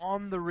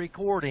on the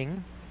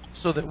recording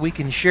so that we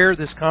can share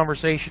this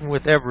conversation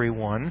with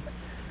everyone.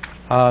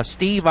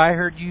 Steve, I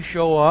heard you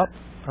show up.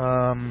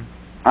 Hi.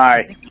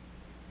 I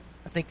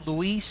think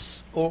Luis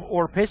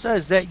or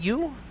Pesa, is that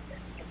you?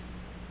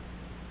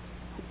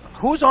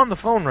 Who's on the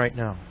phone right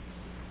now?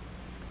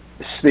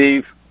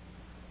 Steve.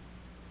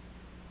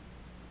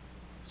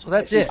 So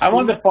that's it. I'm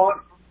on the phone.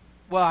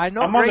 Well, I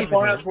know I'm on the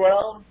phone as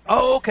well.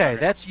 Oh, okay.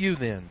 That's you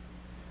then.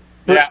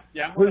 Yeah.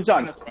 Who's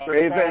on?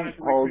 Raven,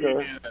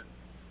 Holger.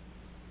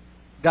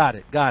 Got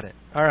it.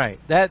 All right.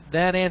 That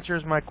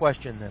answers my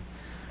question then.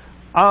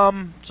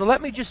 So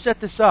let me just set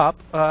this up.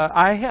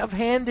 I have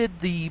handed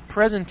the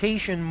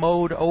presentation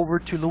mode over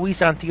to Luis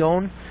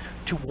Antion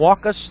to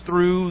walk us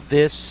through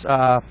this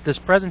this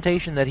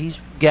presentation that he's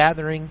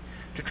gathering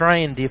to try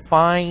and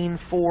define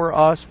for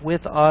us,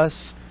 with us,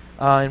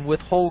 and with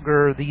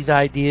Holger, these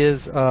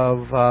ideas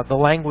of the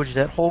language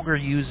that Holger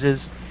uses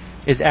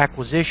is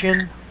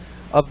acquisition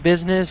of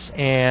business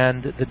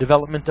and the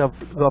development of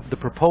the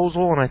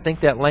proposal, and I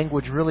think that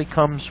language really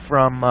comes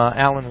from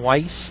Alan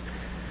Weiss.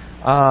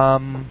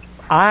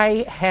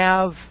 I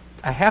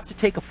have to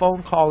take a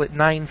phone call at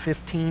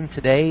 9:15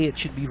 today. It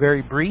should be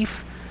very brief,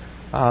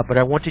 but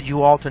I wanted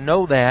you all to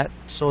know that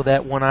so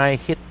that when I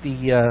hit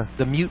the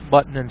mute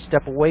button and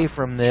step away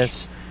from this,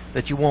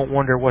 that you won't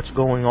wonder what's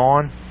going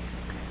on.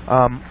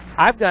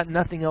 I've got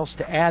nothing else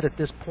to add at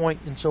this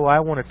point, and so I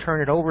want to turn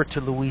it over to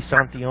Luis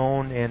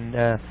Antion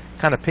and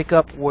kind of pick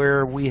up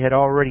where we had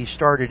already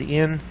started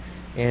in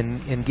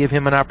and give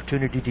him an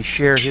opportunity to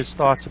share his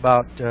thoughts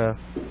about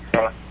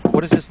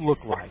what does this look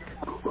like.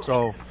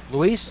 So,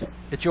 Luis,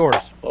 it's yours.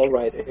 All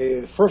right.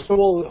 First of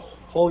all,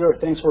 Holger,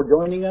 thanks for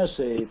joining us.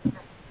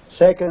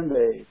 Second,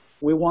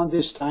 we want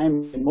this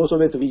time, most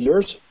of it, to be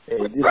yours.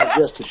 This is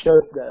just to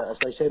share, as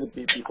I said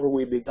before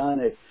we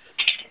began,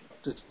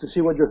 to see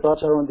what your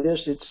thoughts are on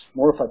this. It's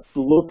more of a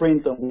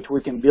blueprint on which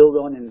we can build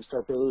on and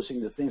start producing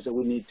the things that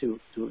we need to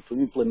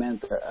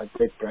implement a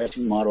great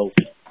pricing model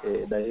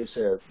that is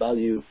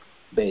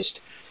value-based.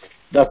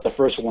 That's the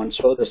first one.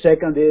 So the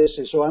second is,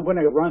 so I'm going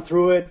to run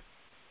through it.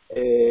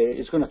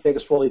 It's going to take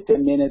us probably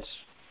 10 minutes,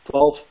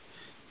 12,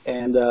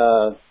 and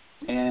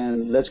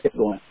let's get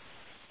going.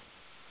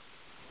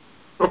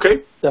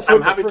 Okay.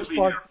 I'm happy to be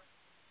here.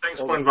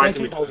 Thanks for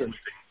inviting me to this meeting.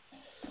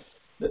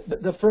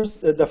 The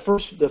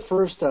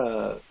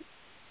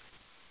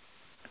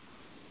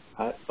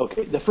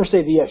first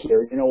idea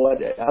here, you know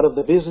what, out of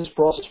the business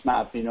process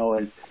map, you know,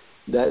 and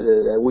that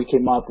we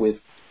came up with,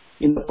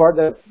 in the part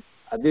that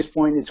at this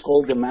point it's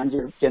called demand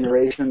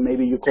generation,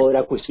 maybe you call it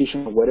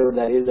acquisition or whatever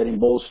that is, that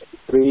involves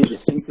three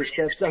distinct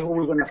steps. That's what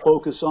we're going to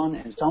focus on,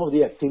 and some of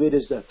the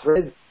activities that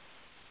thread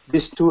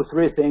these 2 or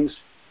 3 things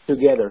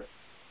together,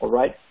 all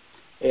right?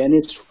 And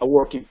it's a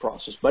working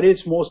process, but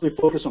it's mostly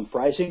focused on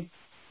pricing,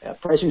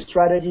 pricing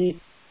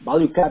strategy,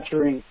 value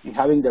capturing, and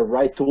having the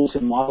right tools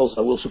and models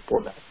that will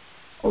support that.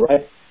 All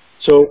right.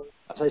 So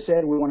as I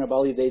said, we want to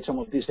validate some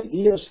of these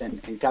ideas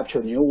and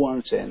capture new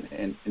ones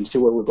and see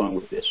where we're going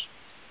with this.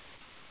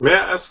 May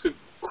I ask a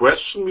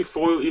question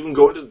before you even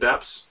go into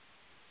depths?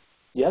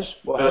 Yes.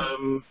 Go ahead.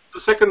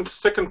 The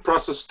second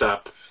process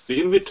step, the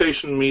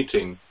invitation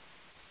meeting.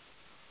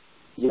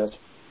 Yes.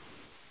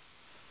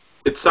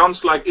 It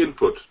sounds like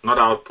input, not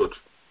output.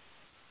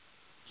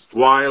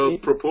 While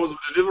proposal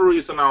delivery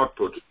is an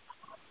output.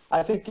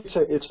 I think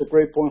it's a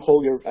great point,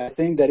 Holger. I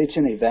think that it's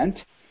an event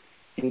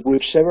in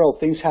which several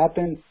things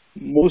happen.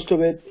 Most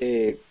of it,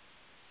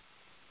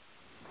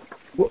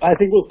 I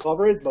think we'll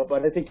cover it, but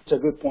I think it's a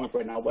good point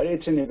right now. But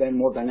it's an event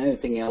more than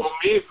anything else.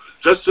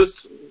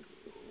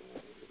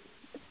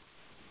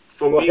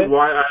 For me,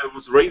 why I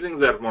was raising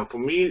that one. For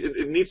me,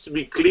 it needs to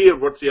be clear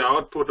what the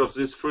output of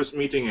this first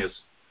meeting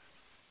is.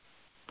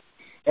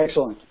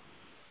 Excellent.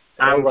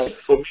 And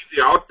for me,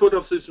 the output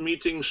of this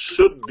meeting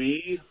should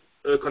be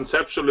a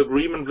conceptual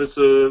agreement with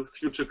the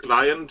future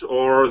client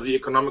or the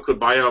economical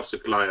buyer of the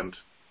client.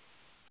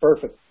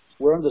 Perfect.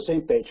 We're on the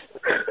same page.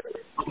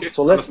 Okay.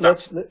 So let's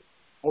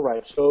all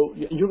right. So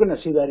you're going to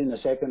see that in a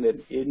second.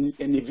 And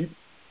if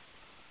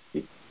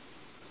you,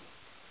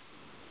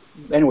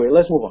 anyway,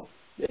 let's move on.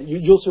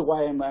 You'll see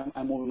why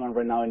I'm moving on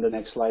right now in the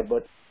next slide,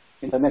 but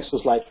in the next 2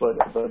 slides. But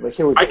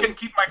here we go. I can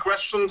keep my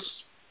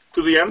questions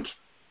to the end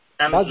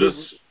and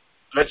just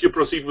let you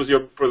proceed with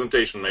your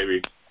presentation,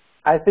 maybe.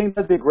 I think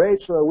that'd be great,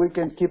 so we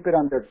can keep it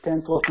under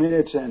 10, 12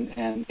 minutes,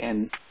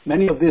 and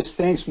many of these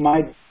things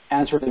might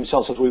answer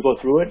themselves as we go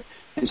through it,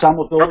 and some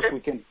of those we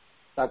can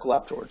tackle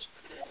afterwards.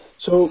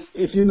 So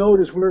if you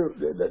notice,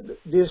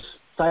 this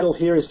title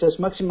here, it says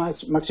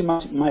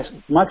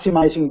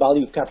maximizing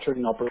value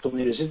capturing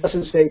opportunities. It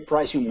doesn't say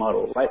pricing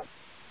model, right?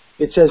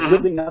 It says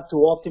building up to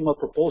optimal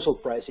proposal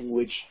pricing,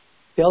 which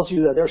tells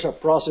you that there's a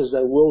process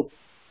that will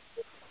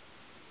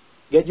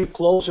get you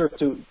closer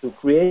to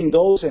creating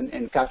those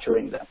and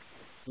capturing them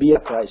via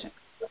pricing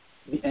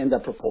and the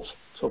proposals.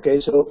 Okay,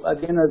 so at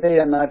the end of the day,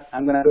 I'm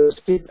going to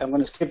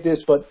skip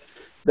this, but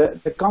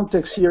the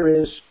context here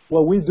is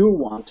what we do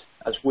want,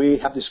 as we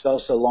have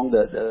discussed along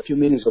the few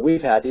meetings that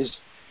we've had, is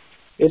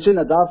it's an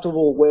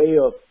adaptable way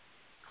of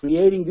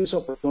creating these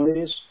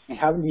opportunities and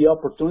having the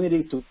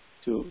opportunity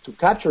to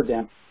capture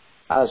them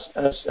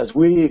as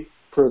we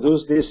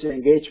produce these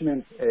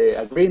engagement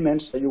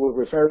agreements that you were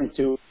referring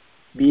to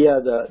via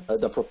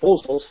the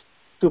proposals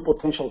to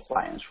potential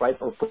clients, right,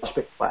 or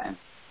prospect clients.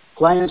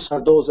 Clients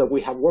are those that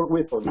we have worked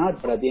with or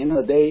not, but at the end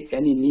of the day,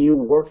 any new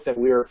work that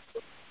we're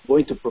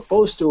going to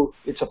propose to,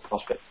 it's a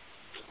prospect.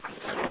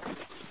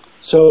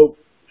 So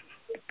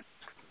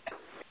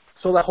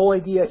the whole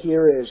idea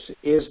here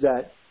is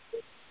that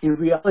in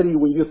reality,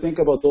 when you think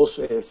about those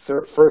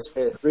first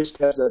three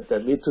steps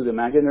that lead to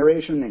demand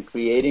generation and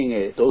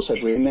creating those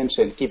agreements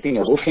and keeping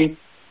a booking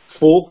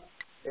full,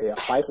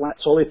 pipeline,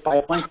 solid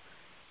pipeline,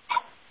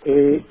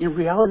 in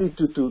reality,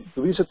 to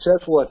be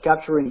successful at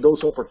capturing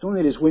those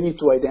opportunities, we need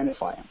to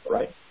identify them,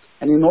 right?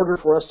 And in order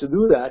for us to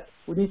do that,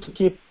 we need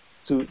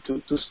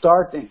to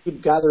start and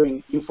keep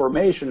gathering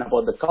information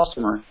about the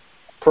customer,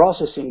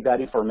 processing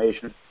that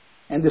information,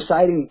 and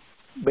deciding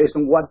based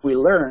on what we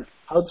learn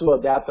how to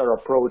adapt our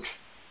approach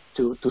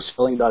to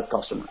selling that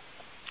customer.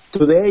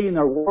 Today in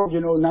our world,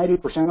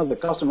 90% of the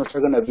customers are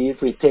going to be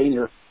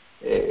retainer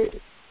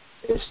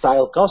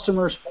style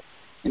customers,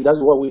 and that's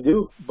what we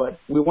do. But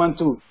we want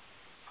to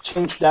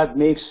change that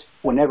mix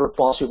whenever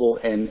possible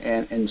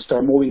and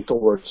start moving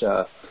towards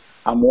a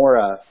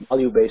more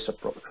value-based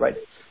approach, right?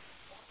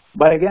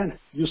 But again,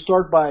 you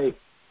start by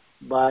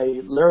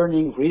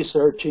learning,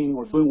 researching,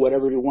 or doing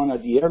whatever you want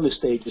at the early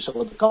stages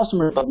of the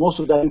customer, but most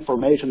of that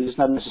information is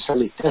not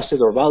necessarily tested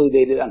or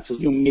validated until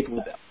you meet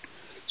with them.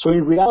 So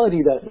in reality,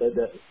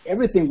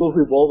 everything will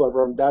revolve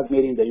around that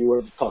meeting that you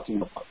were talking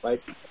about,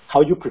 right?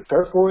 How you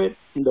prepare for it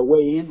in the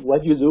way in,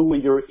 what you do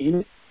when you're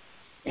in it,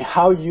 and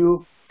how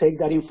you take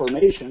that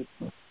information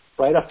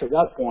right after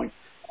that point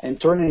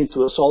and turn it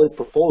into a solid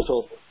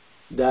proposal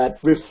that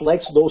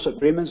reflects those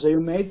agreements that you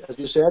made, as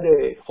you said,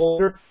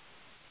 Holger,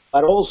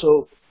 but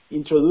also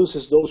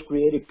introduces those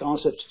creative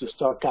concepts to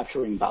start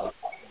capturing value,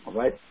 all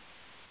right?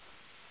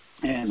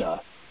 And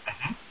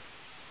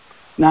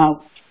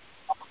now,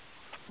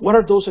 what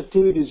are those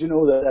activities,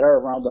 that are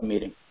around the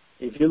meeting?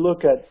 If you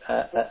look at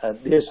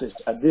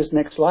this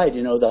next slide,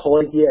 the whole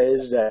idea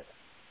is that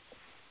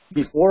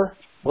before,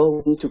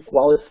 we need to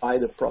qualify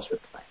the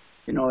prospect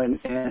line,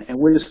 and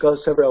we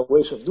discussed several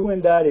ways of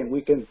doing that, and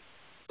we can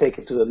take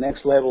it to the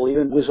next level.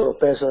 Even Luis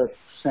Oropesa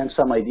sent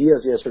some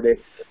ideas yesterday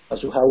as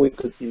to how we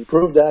could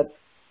improve that.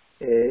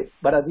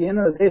 But at the end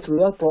of the day, through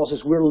that process,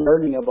 we're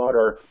learning about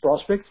our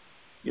prospect.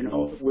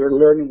 We're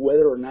learning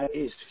whether or not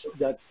is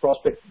that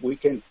prospect we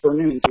can turn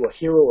him into a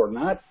hero or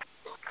not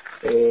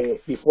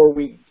before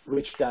we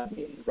reach that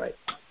meeting, right?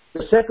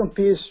 The second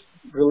piece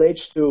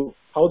relates to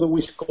how do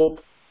we scope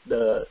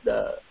the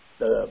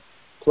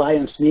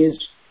client's needs,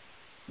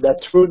 the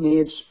true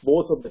needs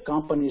both of the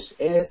companies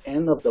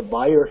and of the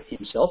buyer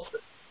himself,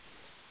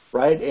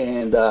 right?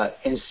 And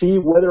see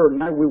whether or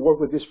not we work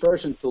with this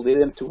person to lead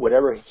him to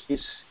whatever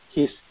he's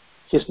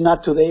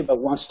not today but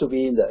wants to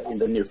be in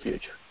the near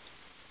future,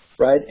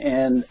 right?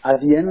 And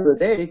at the end of the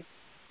day,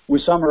 we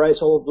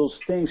summarize all of those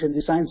things and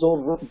design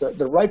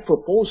the right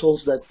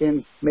proposals that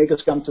can make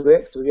us come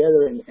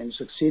together and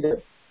succeed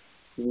at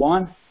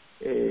one,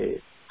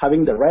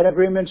 having the right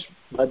agreements,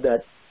 but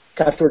that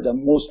capture the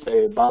most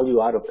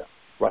value out of them,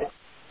 right?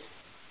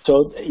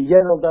 So in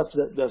general, that's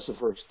the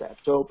first step.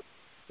 So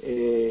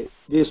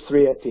these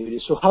three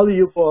activities. So how do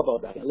you go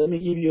about that? And let me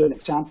give you an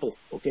example.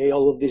 Okay,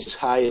 all of this is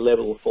high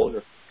level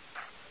folder.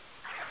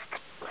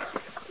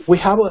 We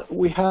have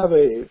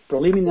a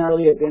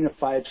preliminarily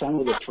identified some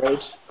of the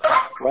traits,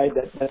 right,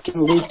 that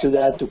can lead to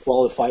that to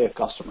qualify a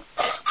customer.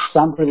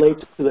 Some relate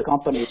to the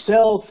company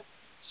itself,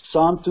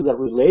 some to the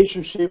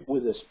relationship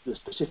with the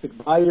specific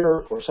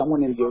buyer or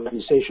someone in the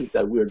organization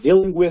that we're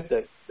dealing with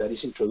that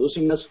is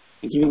introducing us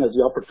and giving us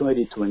the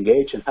opportunity to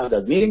engage and have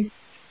that meeting.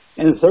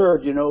 And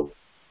third,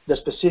 the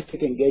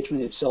specific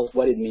engagement itself,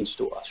 what it means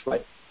to us,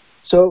 right?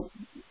 So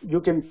you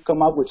can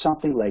come up with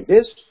something like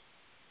this,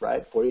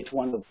 right, for each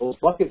one of those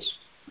buckets,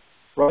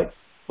 right?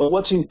 But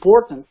what's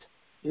important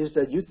is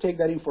that you take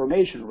that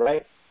information,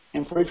 right,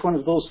 and for each one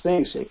of those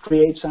things,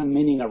 create some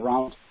meaning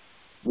around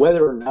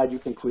whether or not you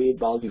can create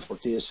value for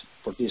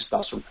this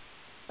customer.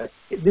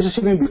 This is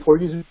even before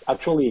you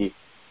actually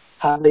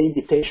have the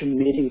invitation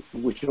meeting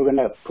in which you're going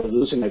to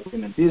produce an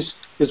agreement. This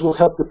will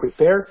help you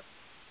prepare,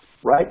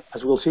 right?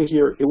 As we'll see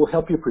here, it will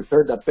help you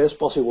prepare the best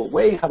possible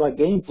way, have a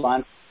game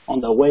plan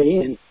on the way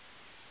in,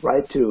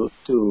 right, to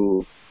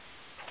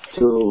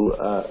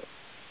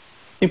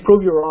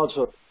improve your odds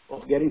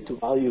of getting to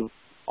value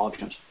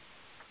options.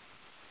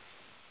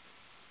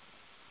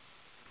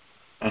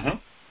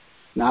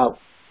 Now,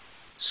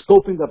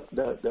 scoping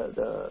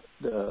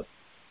the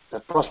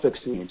prospect's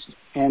needs,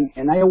 and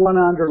I want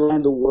to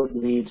underline the word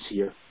needs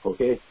here,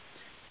 okay?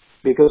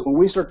 Because when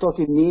we start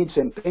talking needs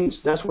and pains,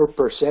 that's where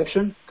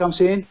perception comes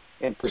in,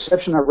 and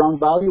perception around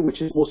value,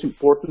 which is most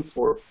important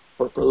for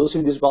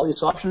producing these value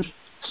options,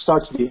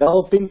 starts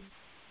developing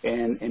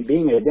and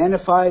being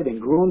identified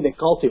and groomed and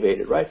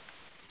cultivated, right?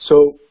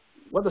 So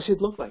what does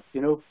it look like?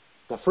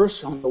 The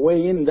first on the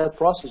way in that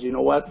process,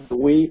 what? Do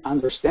we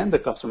understand the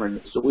customer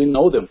needs? Do we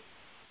know them?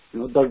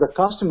 Does the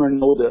customer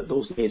know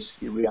those needs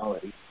in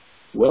reality?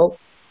 Well,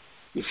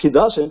 if he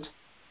doesn't,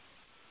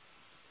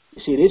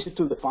 is it easy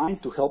to define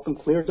to help him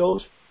clear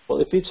those? Well,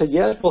 if it's a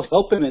yes, we'll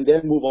help him and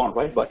then move on,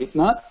 right? But if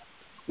not,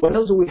 what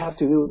else do we have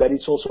to do that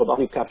it's also a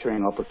value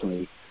capturing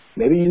opportunity?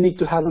 Maybe you need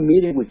to have a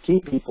meeting with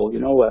key people,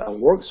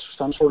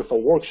 some sort of a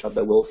workshop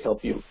that will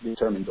help you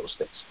determine those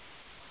things.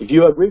 If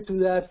you agree to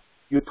that,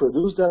 you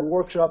produce that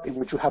workshop in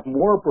which you have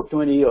more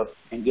opportunity of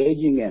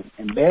engaging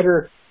and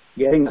better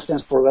getting a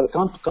sense for where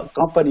the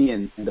company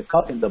and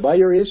the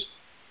buyer is,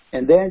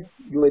 and then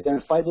you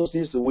identify those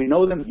needs. Do we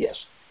know them? Yes.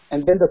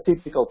 And then the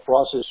typical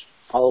process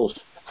follows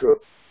through.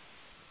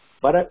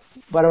 But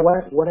what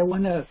I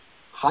want to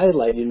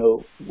highlight,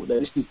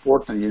 that is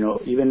important,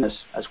 even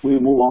as we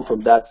move on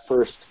from that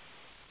first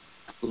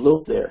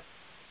loop there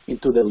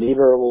into the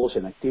deliverables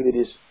and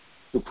activities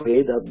to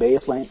create that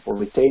baseline for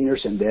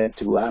retainers and then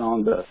to add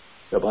on the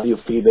value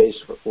fee base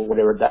or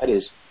whatever that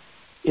is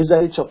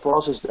that it's a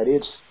process that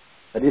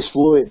is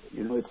fluid,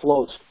 it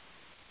flows,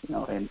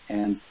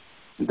 and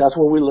that's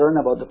where we learn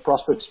about the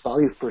prospect's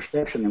value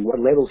perception and what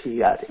level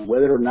he's at and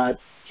whether or not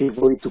he's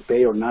willing to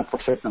pay or not for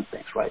certain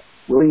things, right?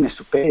 Willingness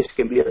to pay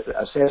can be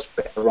assessed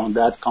around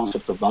that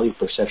concept of value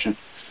perception.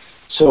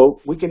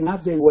 So we can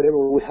update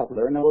whatever we have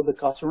learned about the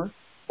customer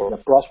or the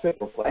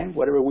prospect or client,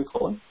 whatever we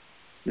call them,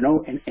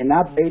 and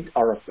update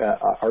our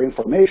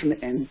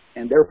information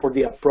and therefore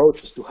the approach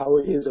as to how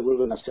it is that we're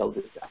going to sell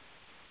this guy.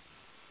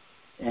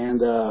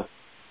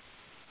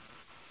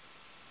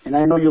 And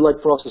I know you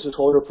like processes,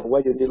 Holger, for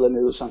what you did. Let me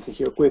do something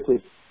here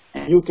quickly.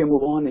 And you can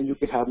move on and you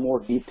can have more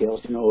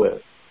details,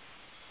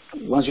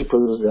 once you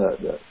produce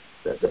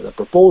the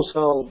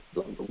proposal,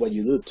 what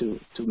you do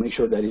to make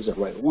sure that is the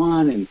right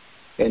one. And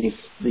if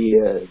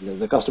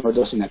the customer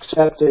doesn't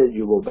accept it,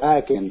 you go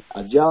back and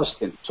adjust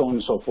and so on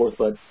and so forth.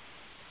 But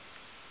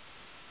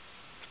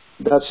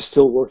that's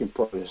still work in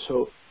progress.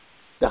 So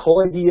the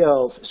whole idea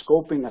of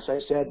scoping, as I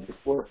said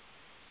before,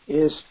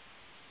 is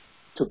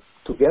to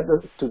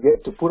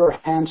put our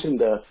hands in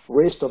the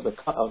wrist of the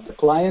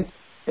client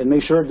and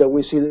make sure that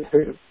we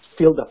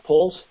feel the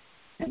pulse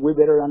and we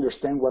better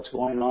understand what's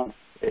going on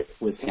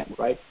with him,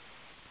 right?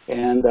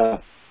 And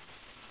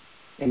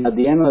at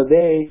the end of the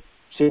day,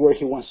 see where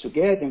he wants to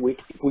get, and we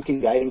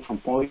can guide him from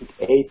point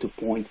A to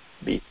point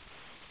B.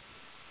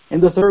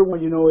 And the third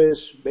one,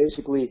 is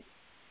basically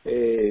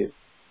the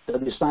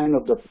design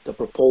of the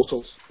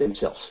proposals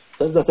themselves.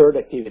 That's the third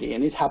activity,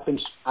 and it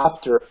happens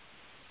after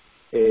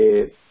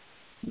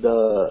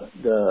the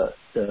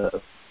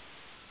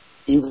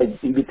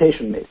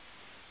invitation made.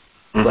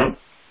 Mm-hmm. Right?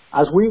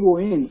 As we go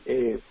in,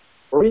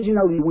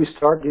 originally we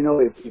start,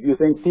 if you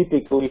think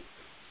typically,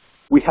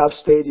 we have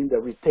stayed in the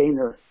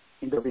retainer,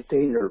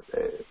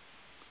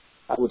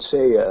 I would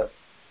say,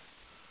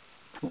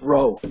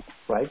 row,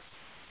 right?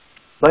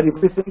 But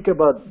if we think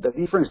about the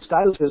different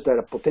styles that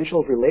a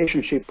potential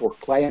relationship or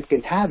client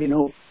can have,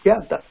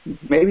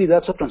 maybe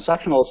that's a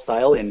transactional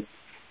style, and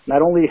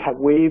not only have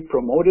we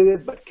promoted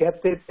it, but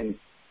kept it and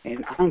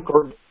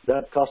anchored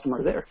that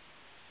customer there.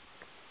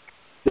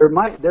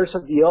 There's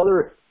the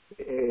other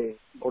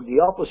or the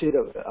opposite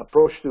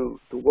approach to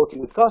working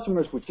with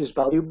customers, which is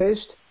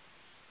value-based,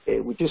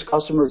 which is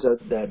customers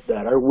that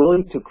are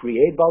willing to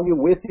create value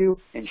with you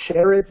and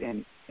share it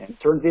and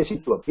turn this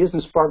into a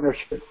business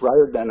partnership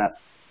rather than a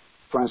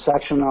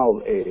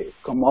transactional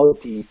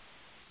commodity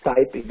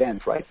type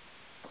event, right?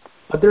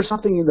 But there's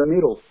something in the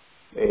middle,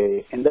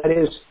 and that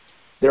is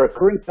there are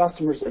current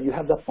customers that you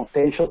have the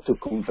potential to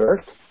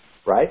convert,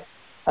 right?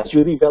 As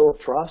you develop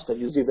trust, as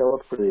you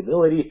develop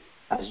credibility,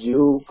 as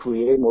you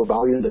create more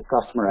value and the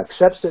customer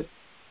accepts it,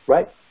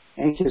 right?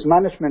 And his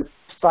management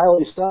style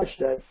is such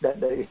that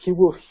he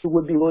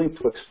would be willing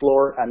to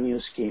explore a new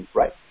scheme,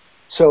 right?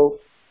 So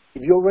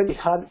if you already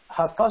have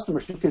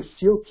customers, you can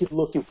still keep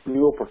looking for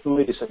new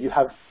opportunities as you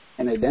have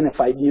and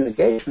identify new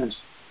engagements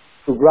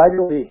to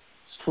gradually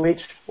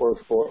switch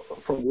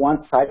from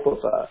one type of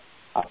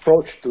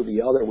approach to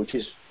the other, which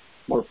is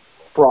more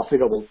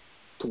profitable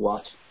to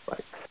us,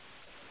 right?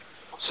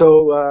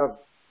 So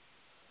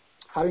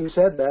having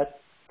said that,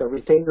 the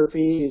retainer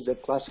fee is the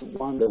classic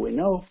one that we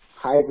know,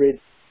 hybrid.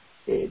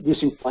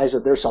 This implies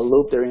that there's a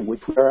loop there in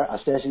which we are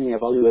assessing and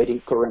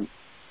evaluating current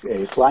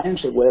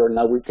clients and whether or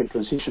not we can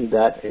transition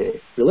that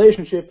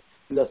relationship.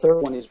 And the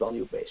third one is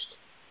value-based.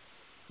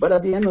 But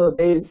at the end of the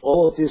day,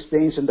 all of these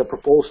things in the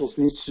proposals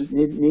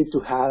need to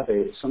have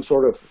some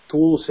sort of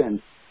tools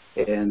and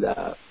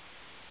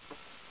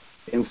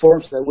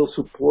forms that will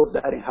support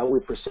that and how we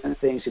present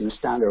things in a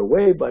standard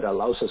way, but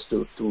allows us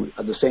to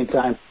at the same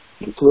time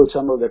include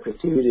some of the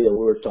creativity that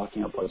we were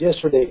talking about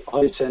yesterday.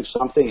 Audit sends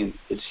something and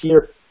it's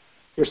here.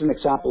 Here's an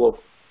example of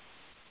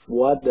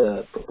what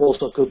the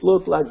proposal could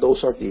look like.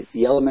 Those are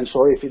the elements.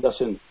 Sorry if it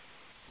doesn't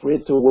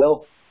read too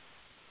well.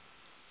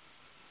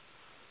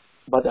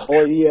 But the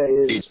whole idea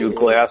is... New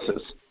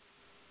glasses.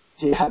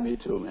 Yeah, me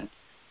too, man.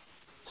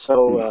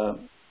 So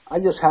I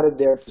just had it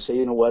there to say,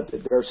 you know what,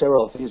 there are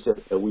several things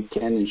that we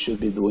can and should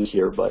be doing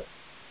here, but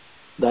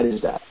that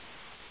is that.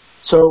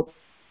 So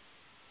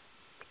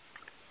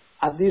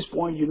at this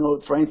point,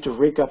 trying to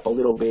recap a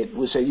little bit,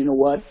 we say, you know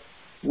what,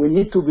 we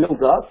need to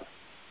build up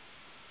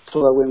so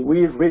that when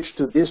we reach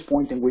to this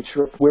point in which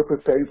we're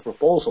preparing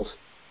proposals,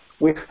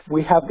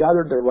 we have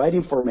gathered the right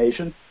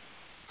information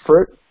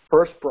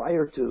first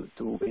prior to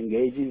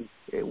engaging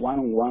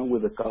one-on-one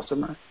with the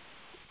customer.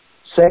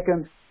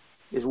 Second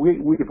is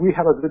if we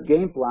have a good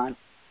game plan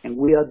and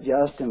we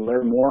adjust and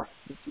learn more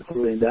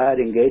through that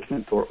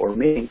engagement or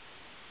meeting,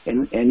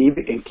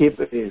 and keep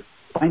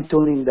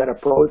fine-tuning that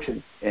approach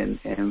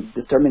and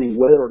determining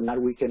whether or not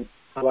we can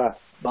have a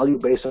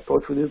value-based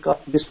approach with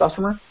this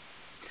customer,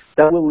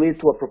 that will lead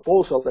to a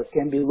proposal that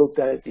can be looked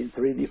at in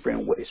 3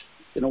 different ways.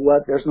 You know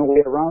what? There's no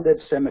way around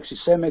it. CEMEX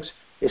is CEMEX.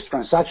 It's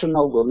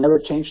transactional. We'll never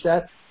change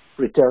that.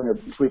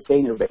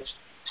 Retainer-based.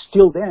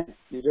 Still then,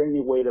 is there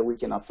any way that we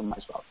can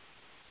optimize value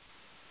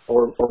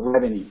or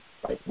revenue?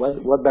 Right?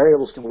 What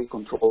variables can we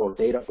control or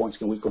data points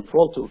can we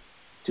control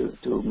to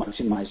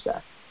maximize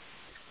that?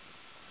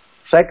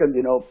 Second,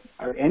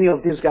 are any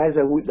of these guys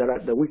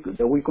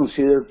that we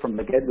considered from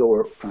the get-go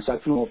or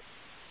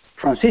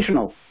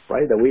transitional,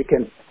 right? That we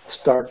can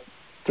start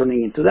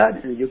turning into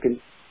that, and you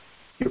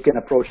can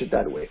approach it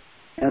that way.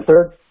 And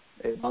third,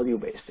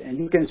 value-based, and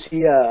you can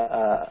see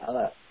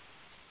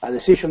a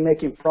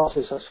decision-making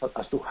process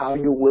as to how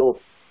you will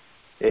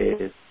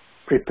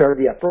prepare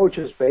the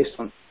approaches based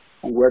on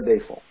where they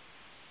fall.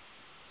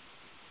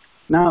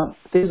 Now,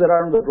 things that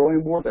are on the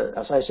drawing board,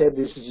 as I said,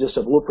 this is just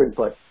a blueprint,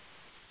 but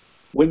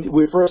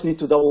we first need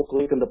to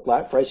double-click on the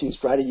pricing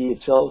strategy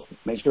itself,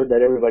 make sure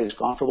that everybody's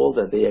comfortable,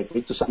 that they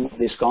agree to some of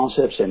these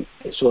concepts, and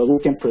so that we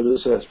can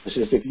produce a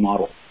specific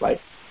model, right?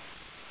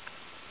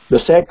 The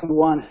second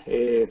one,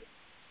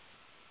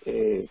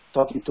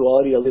 talking to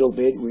Audrey a little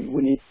bit, we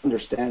need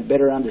to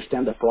better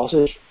understand the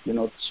process,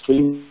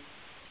 stream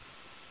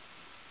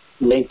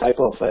link type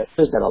of that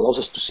allows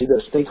us to see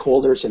the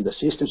stakeholders and the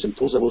systems and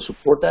tools that will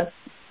support that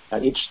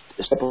at each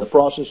step of the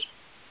process.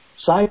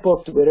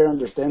 SIPOC to better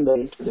understand the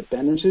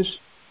interdependencies,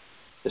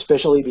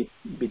 especially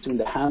between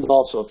the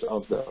handoffs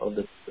of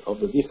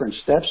the different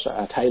steps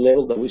at high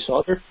level that we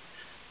saw there.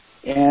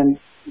 And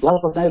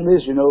last but not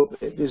least,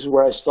 this is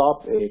where I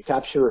stop,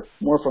 capture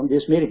more from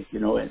this meeting,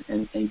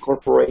 and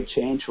incorporate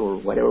change or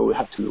whatever we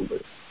have to do with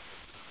it.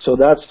 So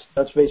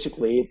that's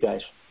basically it,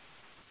 guys.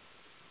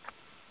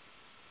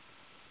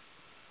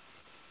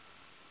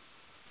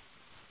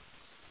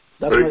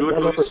 That's Very good, my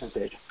Luis.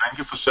 presentation. Thank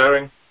you for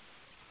sharing.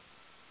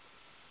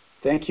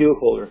 Thank you,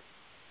 Holder.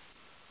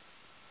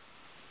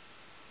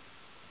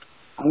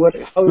 How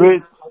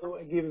do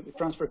I give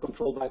transfer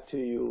control back to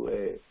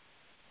you?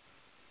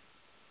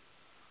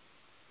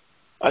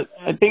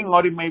 I think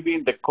Audrey may be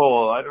in the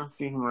call. I don't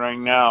see him right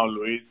now,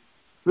 Luis.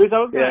 Luis, I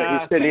was going to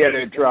ask. He said he had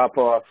to drop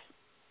off.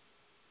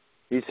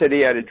 He said he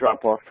had to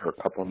drop off for a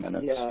couple of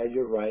minutes. Yeah,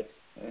 you're right.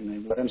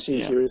 And what I'm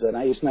seeing here is that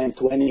it's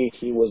 9:20.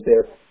 He was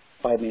there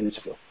 5 minutes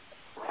ago.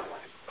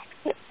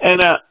 And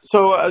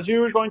so as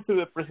you were going through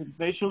the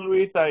presentation,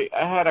 Luis, I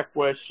had a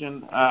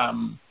question.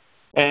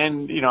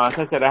 And, as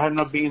I said, I have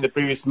not been in the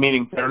previous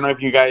meetings. I don't know if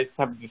you guys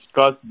have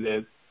discussed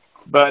this,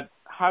 but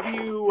have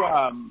you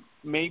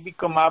maybe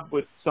come up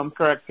with some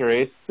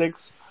characteristics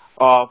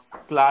of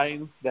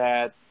clients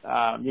that,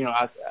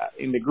 as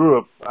in the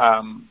group,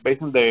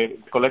 based on the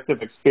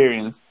collective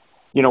experience,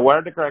 what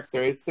are the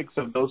characteristics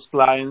of those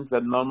clients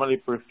that normally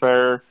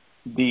prefer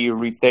the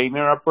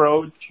retainer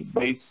approach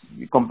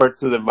compared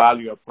to the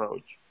value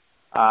approach?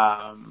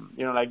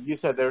 Like you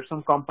said, there are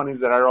some companies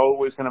that are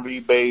always going to be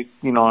based,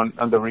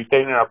 on the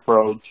retainer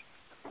approach,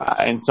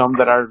 and some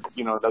that are,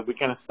 that we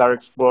can start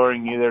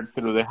exploring either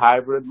through the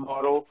hybrid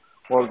model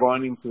or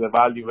going into the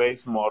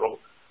value-based model.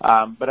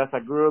 But as a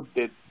group,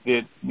 did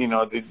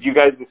you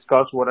guys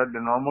discuss what are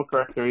the normal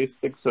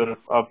characteristics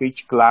of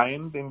each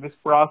client in this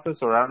process?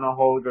 Or I don't know,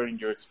 Holger, in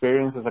your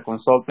experience as a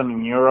consultant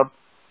in Europe,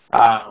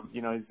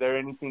 is there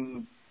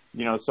anything,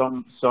 I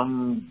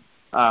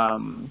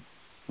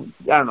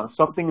don't know,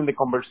 something in the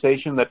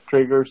conversation that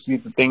triggers you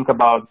to think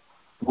about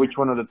which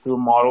one of the two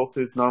models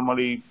is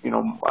normally,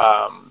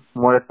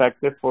 more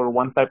effective for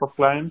one type of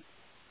client?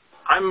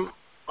 I'm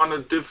on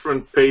a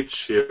different page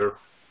here.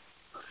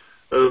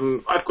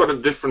 I've got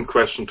a different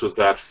question to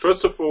that.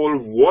 First of all,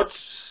 what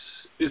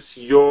is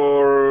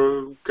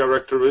your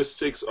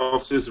characteristics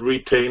of this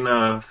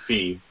retainer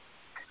fee?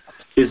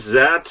 Is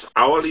that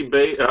hourly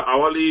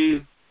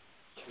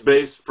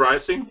based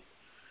pricing?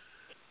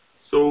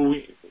 So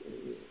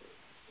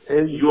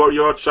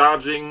you're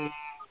charging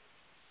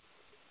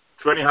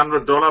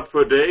 $2,100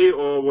 per day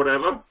or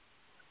whatever?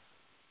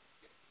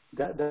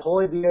 The whole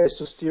idea is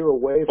to steer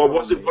away or from...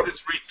 what is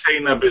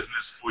retainer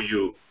business for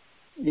you?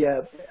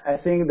 Yeah, I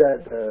think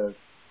that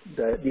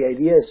the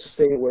idea is to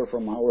stay away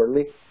from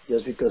hourly,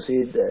 just because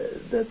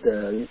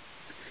the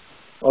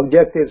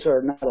objectives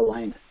are not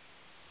aligned,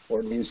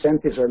 or the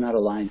incentives are not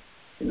aligned.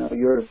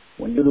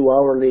 When you do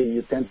hourly,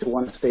 you tend to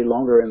want to stay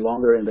longer and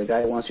longer, and the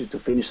guy wants you to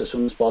finish as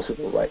soon as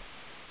possible, right?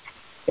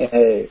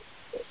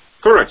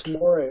 Correct. It's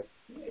more,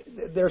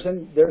 there's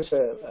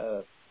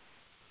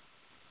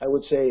I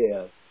would say,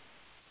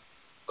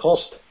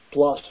 cost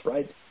plus,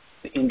 right?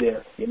 in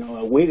there.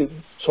 We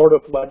sort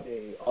of what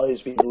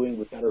Ollie's been doing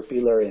with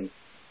Caterpillar and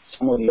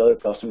some of the other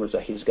customers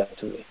that he's got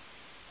today.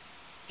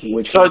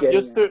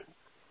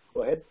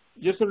 Go ahead.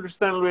 Just to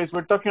understand, Luis,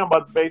 we're talking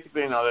about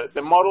basically,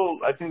 the model.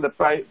 I think the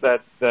price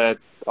that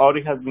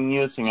Audi has been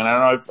using, and I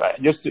don't know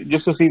if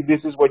just to see if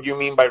this is what you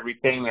mean by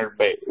retainer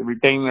base.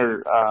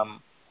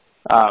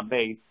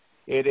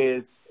 It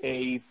is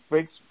a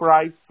fixed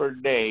price per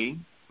day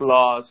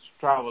plus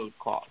travel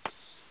costs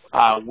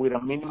with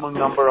a minimum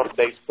number of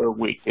days per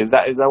week. Is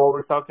that what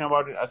we're talking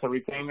about as a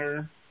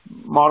retainer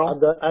model?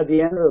 At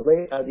the end of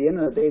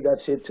the day,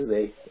 that's it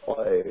today,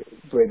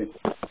 Brandon.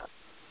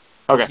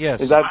 Okay. Yes.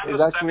 Is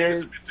that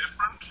clear?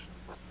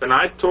 When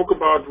I talk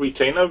about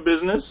retainer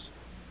business,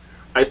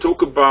 I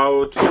talk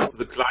about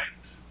the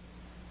client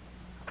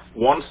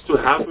wants to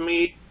have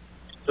me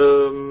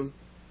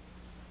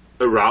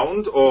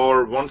around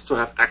or wants to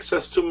have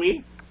access to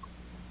me,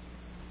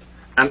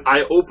 and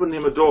I open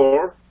him a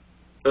door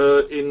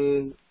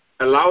in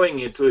allowing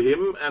it to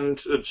him and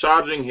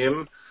charging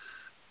him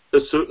a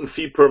certain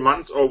fee per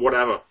month or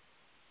whatever.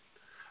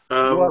 You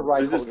are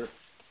right, Holger.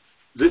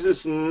 This is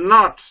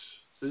not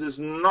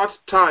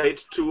tied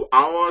to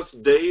hours,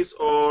 days,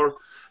 or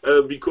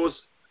because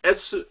as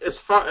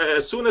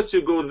soon as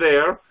you go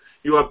there,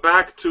 you are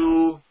back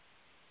to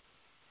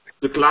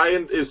the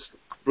client is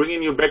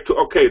bringing you back to,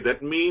 okay,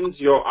 that means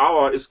your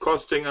hour is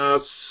costing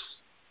us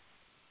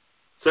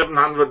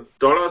 $700.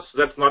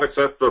 That's not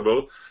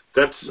acceptable.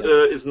 That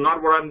is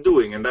not what I'm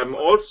doing. And I'm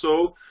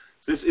also,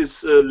 this is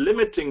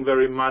limiting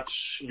very much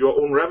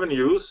your own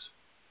revenues,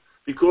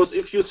 because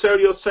if you sell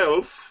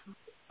yourself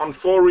on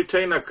 4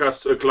 retainer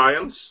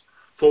clients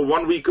for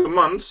 1 week a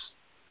month,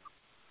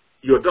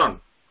 you're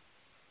done.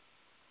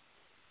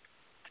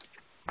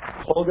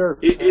 Holger,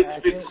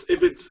 If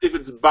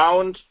it's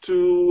bound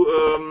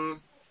to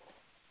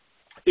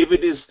if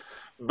it is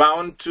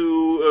bound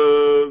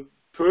to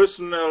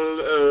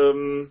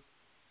personal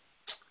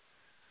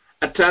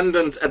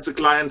attendance at the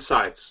client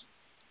sites.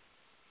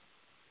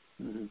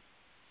 Mm-hmm.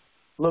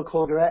 Look,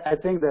 Holger, I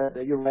think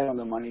that you're right on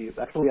the money.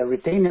 Actually, a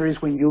retainer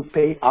is when you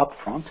pay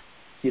upfront,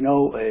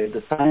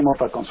 the time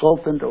of a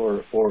consultant or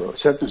a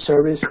certain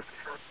service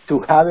to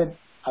have it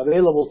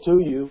available to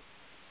you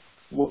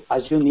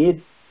as you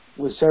need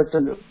with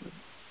certain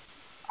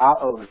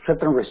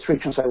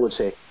restrictions, I would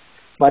say.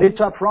 But it's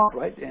upfront,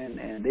 right?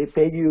 And they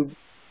pay you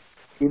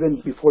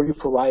even before you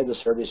provide the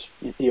service,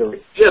 in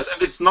theory. Yes,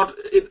 and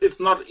it's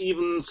not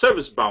even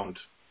service bound.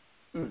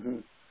 Mm-hmm.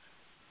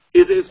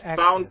 It is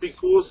bound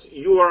because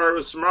you are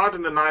a smart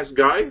and a nice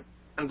guy,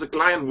 and the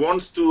client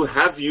wants to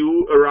have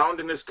you around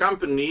in his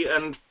company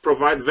and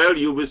provide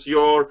value with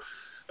your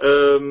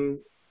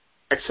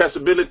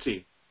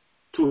accessibility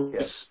to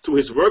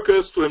his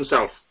workers, to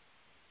himself.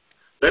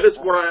 That is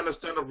what I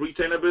understand of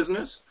retainer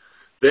business.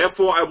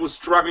 Therefore, I was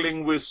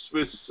struggling with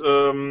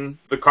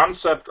the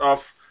concept of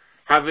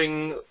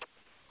having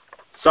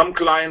some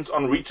clients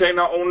on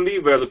retainer only,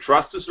 where the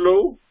trust is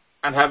low,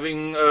 and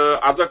having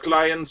other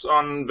clients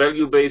on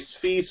value-based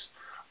fees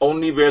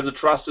only, where the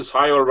trust is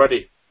high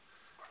already.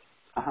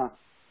 Uh-huh.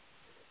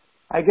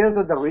 I guess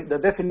that the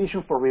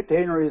definition for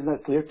retainer is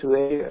not clear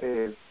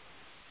today,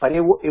 but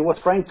it was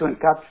trying to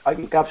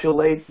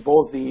encapsulate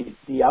both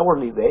the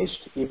hourly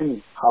based,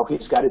 even how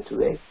he's got it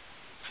today,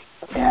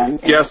 and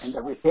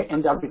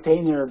the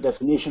retainer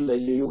definition that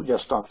you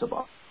just talked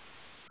about.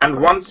 And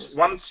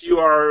once you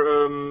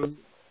are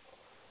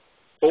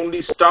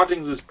only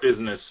starting this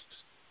business,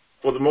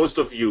 for the most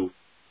of you,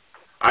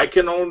 I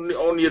can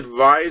only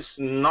advise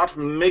not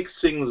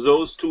mixing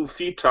those two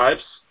fee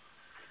types,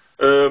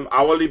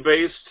 hourly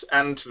based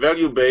and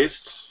value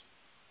based,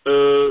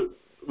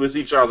 with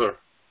each other.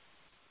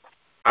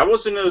 I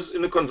was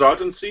in a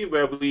consultancy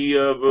where we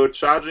were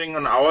charging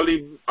an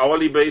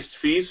hourly based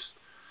fees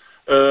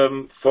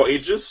for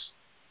ages,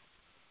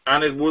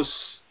 and it was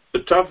a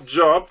tough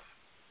job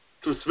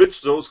to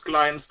switch those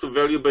clients to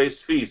value-based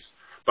fees.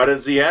 But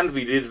at the end,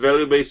 we did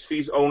value-based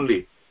fees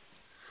only.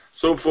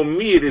 So for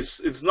me,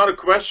 it's not a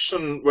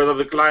question whether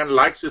the client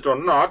likes it or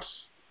not.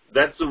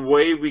 That's the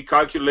way we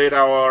calculate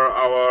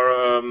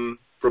our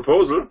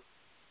proposal.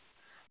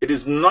 It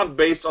is not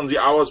based on the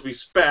hours we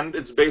spend.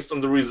 It's based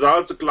on the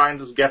result the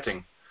client is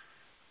getting.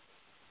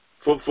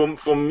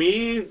 For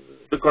me,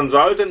 the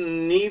consultant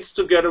needs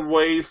to get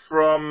away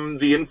from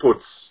the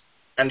inputs.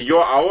 And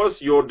your hours,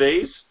 your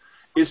days,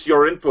 is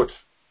your input.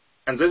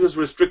 And this is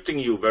restricting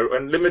you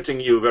and limiting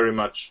you very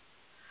much.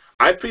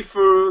 I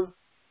prefer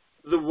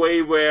the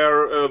way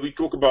where we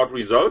talk about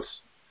results.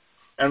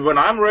 And when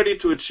I'm ready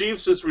to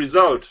achieve this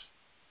result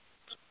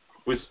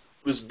with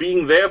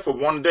being there for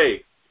 1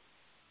 day,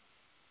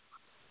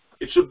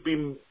 it should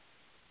be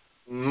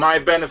my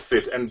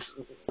benefit. And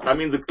I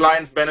mean, the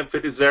client's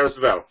benefit is there as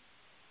well.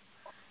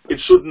 It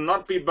should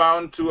not be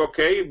bound to,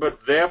 okay, but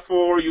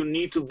therefore you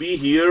need to be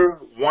here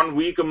 1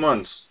 week a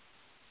month,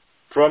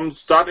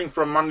 starting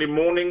from Monday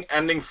morning,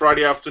 ending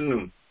Friday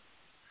afternoon.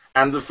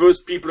 And the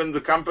first people in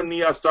the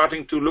company are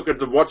starting to look at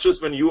the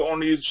watches when you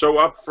only show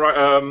up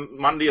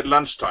Monday at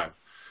lunchtime,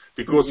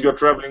 because you're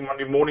traveling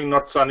Monday morning,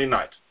 not Sunday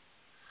night.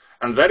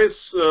 And that is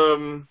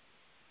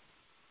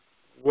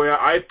where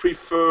I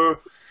prefer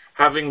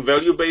having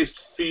value-based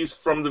fees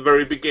from the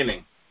very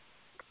beginning.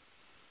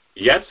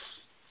 Yes,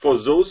 for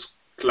those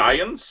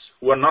clients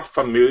who are not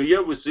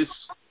familiar with this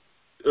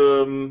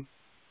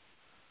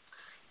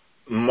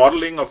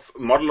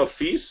model of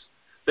fees,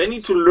 they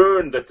need to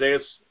learn that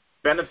there's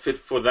benefit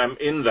for them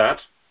in that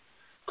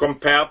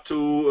compared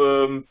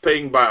to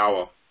paying by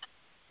hour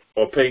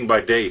or paying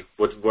by day.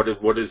 What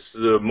is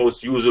the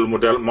most usual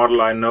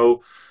model I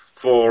know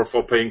for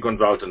paying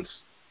consultants?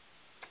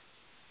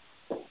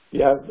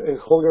 Yeah,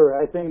 Holger,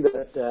 I think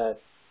that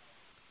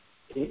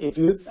if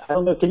you, I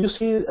don't know, can you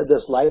see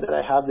the slide that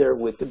I have there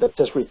with that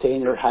says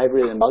retainer,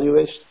 hybrid, and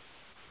value-based?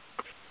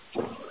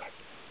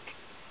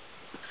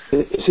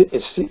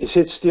 Is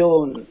it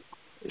still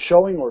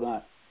showing or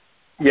not?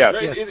 Yes.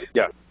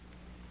 Yeah.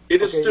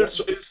 It is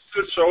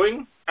still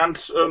showing, and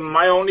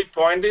my only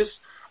point is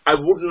I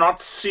would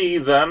not see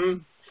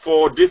them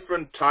for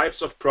different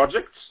types of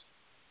projects.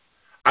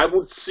 I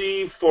would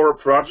see for a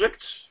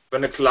project,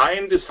 when a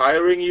client is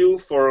hiring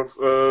you for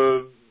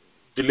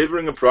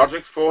delivering a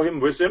project for him,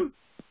 with him,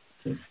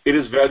 it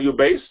is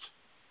value-based.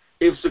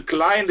 If the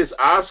client is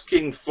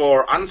asking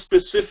for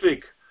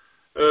unspecific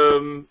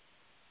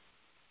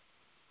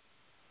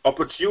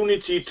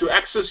opportunity to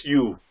access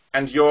you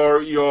and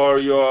your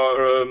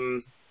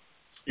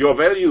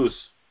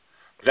values,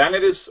 then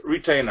it is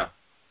retainer.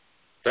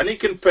 Then he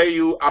can pay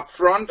you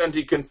upfront, and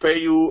he can pay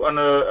you on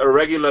a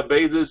regular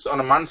basis, on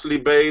a monthly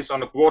basis,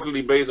 on a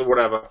quarterly basis, or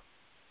whatever.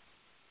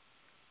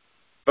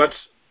 But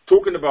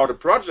talking about a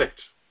project,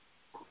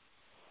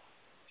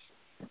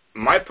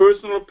 my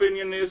personal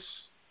opinion is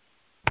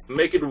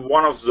make it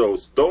one of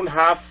those. Don't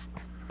have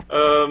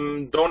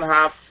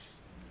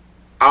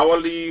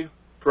hourly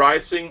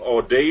pricing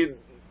or day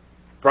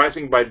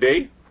pricing by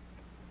day,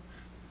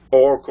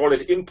 or call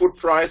it input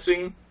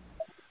pricing,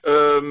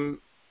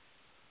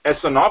 as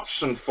an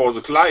option for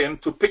the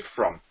client to pick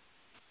from.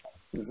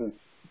 Mm-hmm.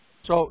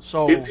 So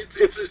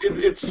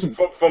it's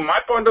from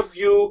my point of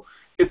view,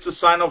 it's a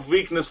sign of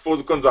weakness for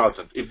the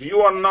consultant. If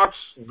you are not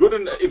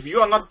if you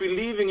are not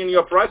believing in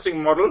your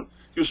pricing model,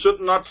 you should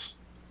not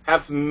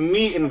have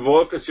me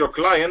involved as your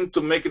client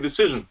to make a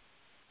decision.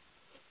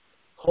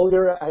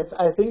 Holger,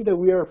 I think that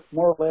we are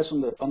more or less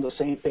on the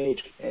same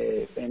page.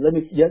 And let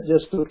me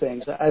just two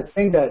things. I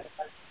think that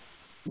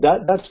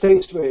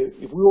states,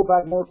 if we go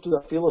back more to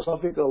the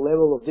philosophical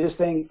level of this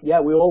thing, yeah,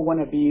 we all want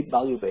to be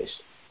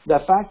value-based. The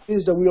fact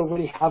is that we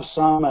already have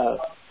some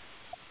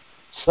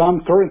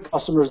current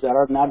customers that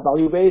are not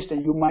value-based,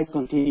 and you might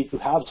continue to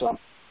have some.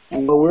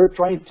 And what we're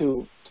trying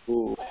to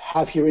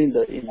have here in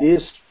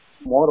this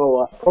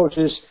model approach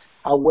is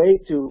a way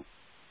to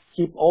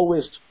keep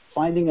always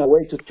finding a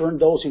way to turn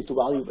those into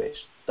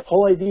value-based. The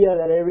whole idea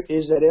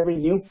is that every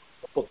new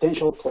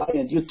potential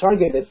client you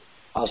target it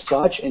as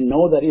such and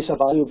know that it's a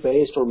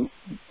value-based or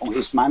on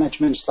his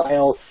management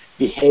style,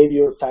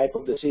 behavior type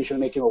of decision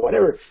making or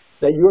whatever,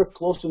 that you're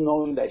close to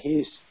knowing that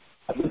he's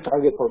a good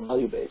target for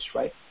value-based,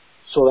 right?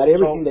 So that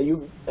everything that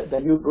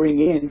you bring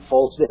in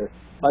falls there.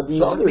 But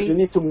the others you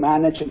need to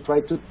manage and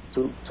try to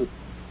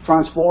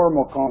transform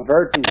or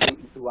convert into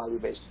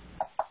value-based.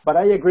 But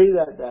I agree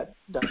that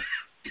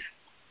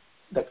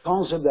the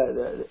concept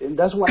and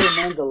that's why I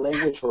meant the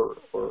language or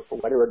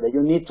whatever, that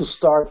you need to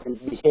start and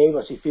behave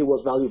as if it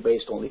was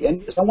value-based only.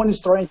 And someone is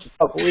trying to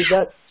talk, who is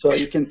that? So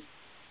you can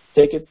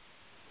take it.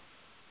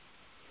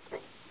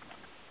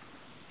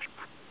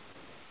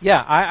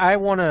 Yeah, I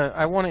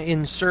wanna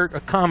insert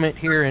a comment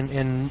here,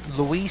 and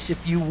Luis, if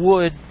you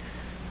would,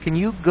 can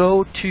you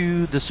go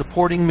to the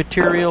supporting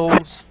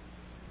materials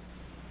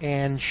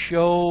and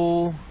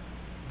show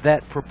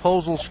that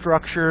proposal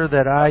structure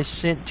that I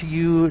sent to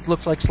you? It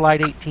looks like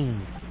slide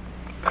 18.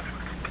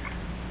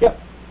 Yep.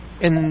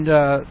 And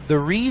the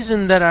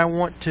reason that I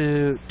want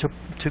to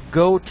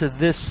go to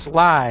this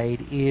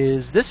slide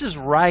is this is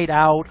right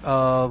out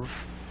of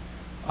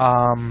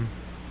Alan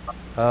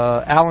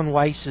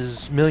Weiss's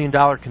 $1 Million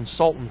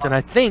Consultant, and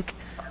I think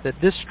that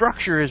this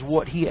structure is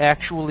what he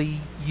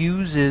actually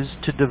uses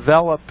to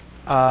develop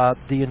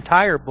the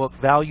entire book,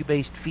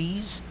 Value-Based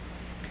Fees.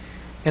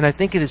 And I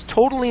think it is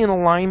totally in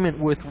alignment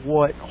with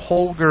what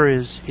Holger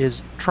is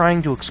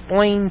trying to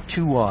explain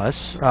to us.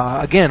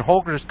 Again,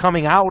 Holger is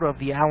coming out of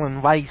the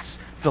Alan Weiss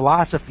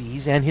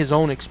philosophies and his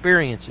own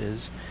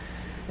experiences.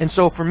 And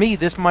so for me,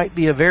 this might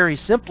be a very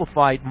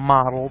simplified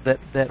model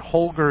that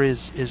Holger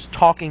is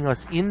talking us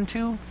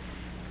into.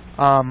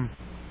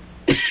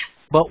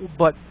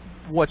 But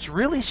what's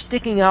really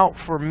sticking out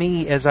for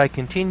me as I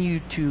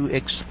continue to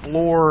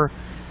explore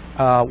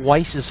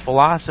Weiss's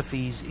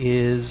philosophies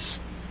is,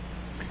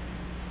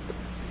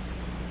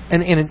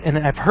 and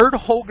I've heard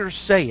Holger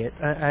say it.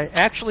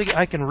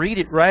 I can read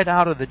it right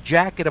out of the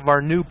jacket of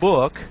our new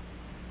book.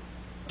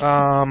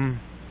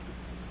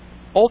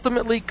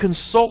 Ultimately,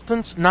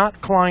 consultants,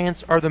 not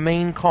clients, are the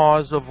main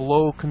cause of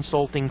low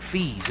consulting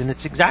fees, and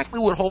it's exactly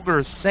what Holger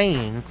is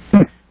saying.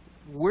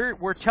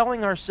 We're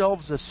telling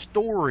ourselves a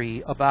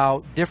story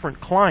about different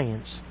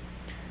clients,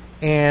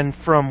 And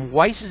from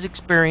Weiss's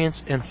experience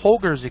and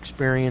Holger's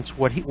experience,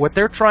 what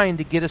they're trying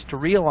to get us to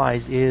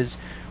realize is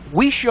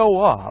we show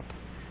up,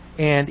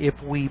 and if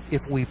we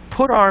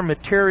put our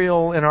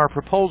material and our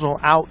proposal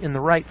out in the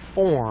right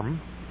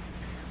form,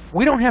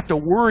 we don't have to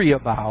worry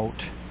about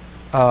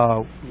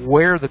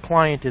where the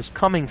client is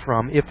coming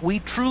from. If we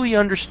truly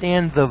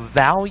understand the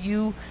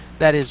value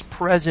that is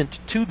present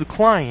to the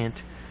client,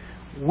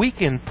 we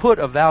can put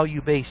a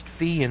value-based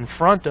fee in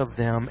front of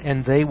them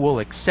and they will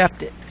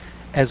accept it,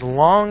 as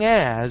long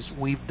as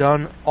we've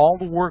done all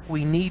the work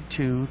we need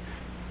to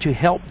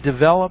help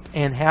develop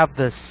and have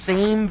the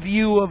same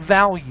view of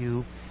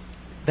value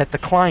that the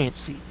client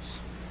sees.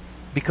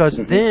 Because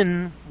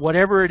then,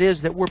 whatever it is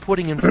that we're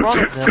putting in front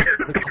of them,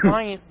 the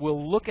client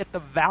will look at the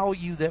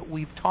value that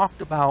we've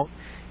talked about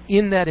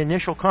in that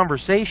initial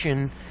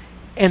conversation,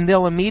 and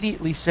they'll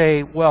immediately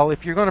say, well,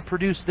 if you're going to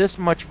produce this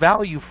much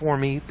value for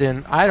me,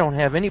 then I don't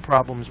have any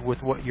problems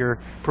with what you're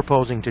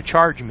proposing to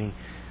charge me.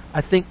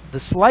 I think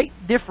the slight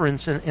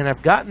difference, and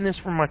I've gotten this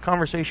from my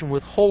conversation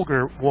with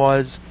Holger,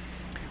 was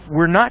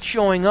we're not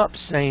showing up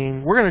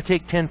saying we're going to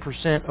take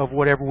 10% of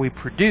whatever we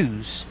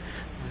produce.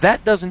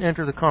 That doesn't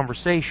enter the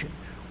conversation.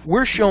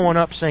 We're showing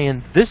up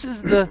saying this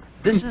is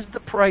the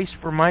price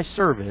for my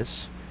service,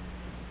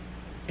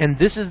 and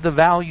this is the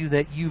value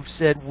that you've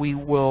said we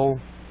will,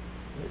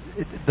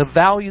 the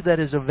value that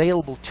is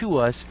available to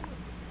us.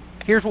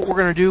 Here's what we're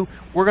going to do.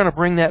 We're going to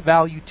bring that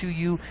value to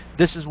you.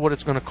 This is what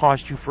it's going to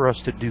cost you for us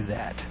to do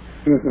that.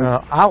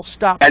 I'll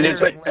stop and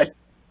there.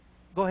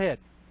 Go ahead.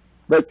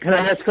 But can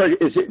I ask,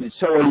 is it,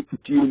 so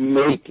do you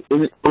make,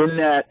 in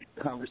that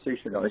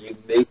conversation, are you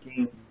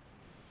making,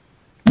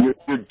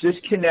 you're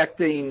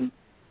disconnecting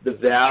the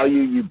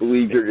value you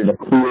believe you're going to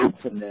create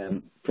from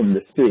them from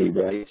the fee,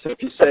 right? So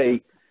if you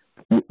say,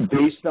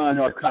 based on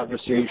our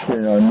conversation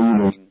and our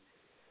meeting,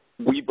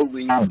 we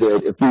believe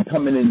that if we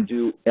come in and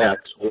do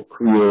X, we'll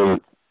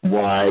create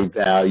Y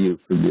value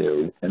for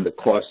you, and the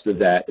cost of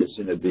that is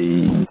going to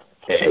be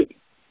A.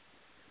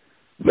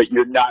 But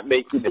you're not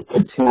making it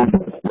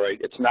continuous, right?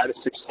 It's not a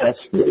success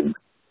fee.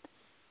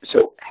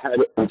 So how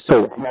do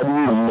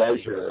you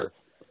measure,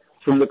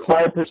 from the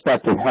client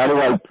perspective, how do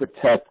I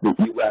protect that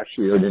you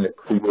actually are going to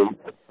create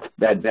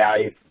that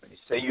value for me?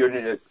 Say you're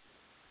going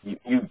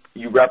to,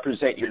 you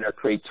represent you're going to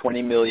create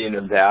 $20 million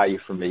of value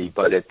for me,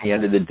 but at the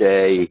end of the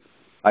day,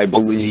 I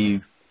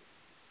believe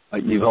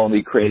you've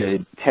only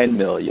created $10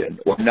 million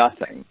or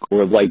nothing,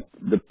 or like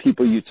the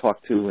people you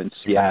talked to in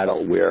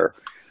Seattle where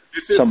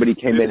somebody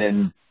came in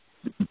and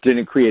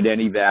didn't create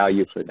any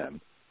value for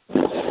them.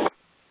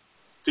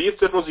 Steve,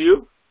 that was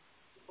you?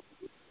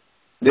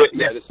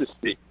 Yeah, this is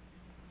Steve.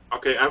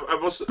 Okay, I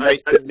don't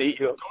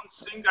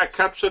think I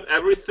captured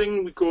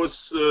everything because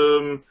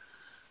the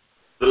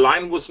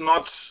line was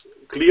not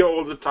clear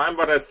all the time,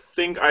 but I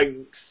think I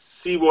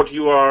see what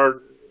you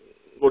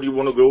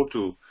want to go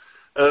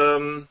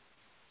to.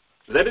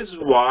 That is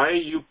why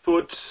you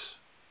put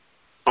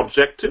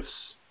objectives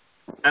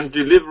and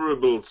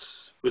deliverables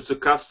with the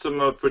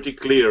customer pretty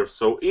clear.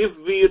 So if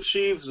we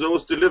achieve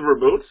those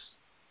deliverables,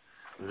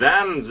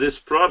 then this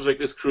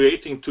project is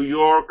creating to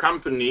your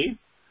company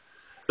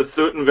a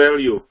certain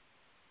value.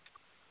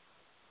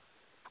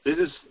 This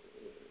is,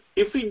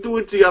 if we do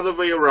it the other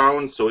way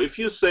around, so if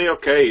you say,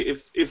 okay,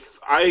 if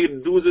I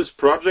do this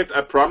project,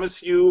 I promise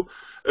you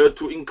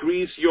to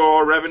increase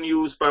your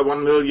revenues by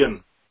 1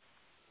 million.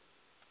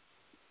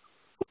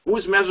 Who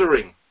is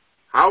measuring?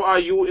 How are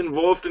you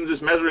involved in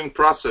this measuring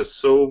process?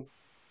 So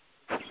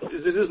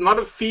this is not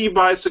a fee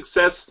by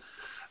success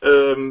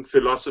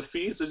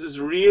philosophy. This is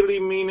really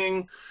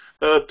meaning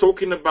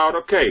talking about,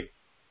 okay,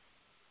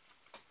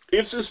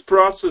 if this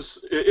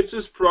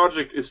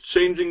project is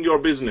changing your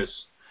business,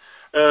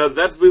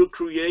 that will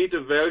create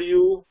a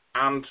value,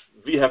 and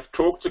we have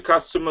talked the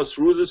customer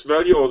through this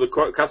value, or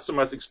the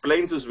customer has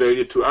explained this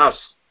value to us,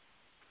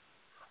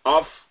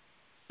 of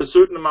a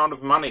certain amount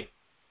of money.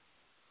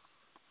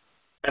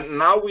 And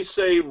now we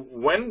say,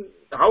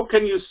 how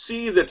can you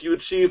see that you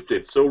achieved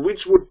it? So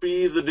which would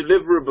be the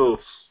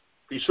deliverables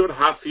we should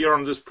have here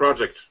on this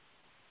project?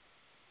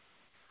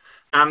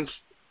 And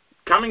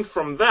coming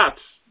from that,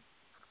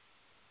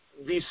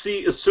 we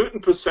see a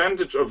certain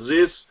percentage of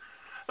this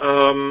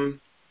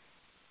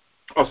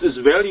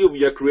value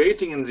we are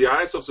creating in the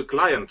eyes of the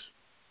client.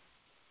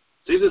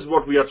 This is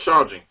what we are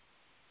charging.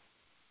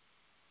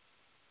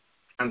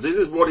 And this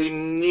is what he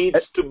needs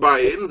to buy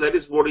in. That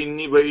is what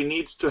where he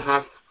needs to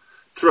have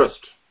trust.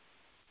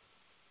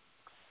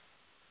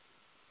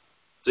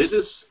 This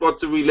is what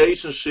the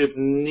relationship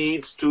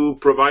needs to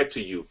provide to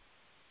you.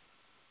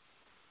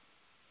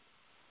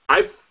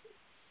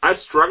 I've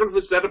struggled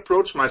with that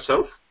approach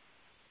myself,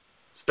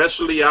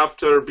 especially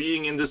after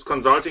being in this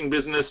consulting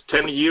business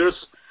 10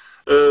 years,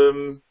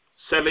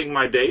 selling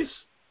my days.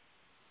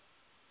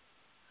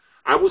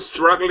 I was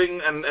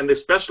struggling, and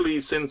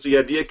especially since the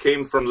idea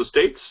came from the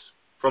States,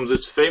 from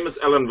this famous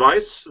Alan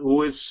Weiss,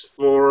 who is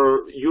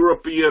for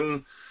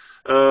European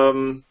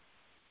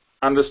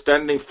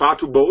understanding far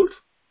too bold.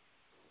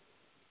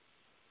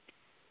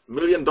 $1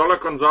 Million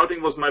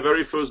Consulting was my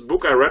very first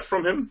book I read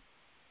from him.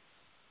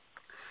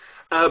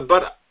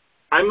 But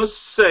I must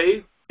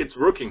say it's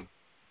working.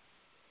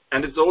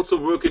 And it's also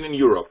working in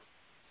Europe.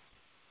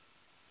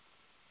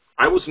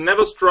 I was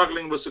never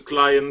struggling with the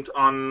client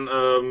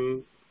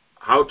on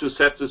how to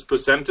set this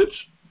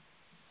percentage.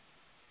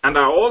 And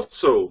I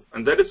also,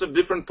 and that is a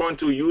different point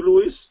to you,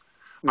 Luis,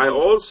 I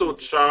also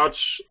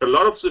charge a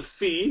lot of the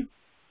fee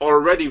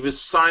already with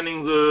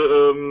signing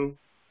the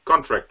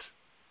contract,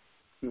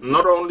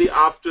 not only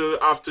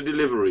after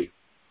delivery.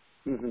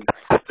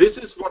 This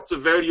is what the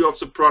value of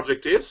the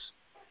project is.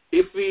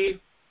 If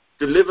we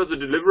deliver the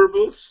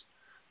deliverables,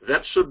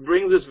 that should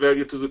bring this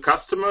value to the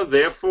customer.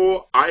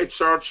 Therefore, I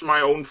charge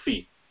my own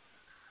fee.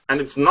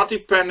 And it's not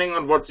depending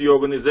on what the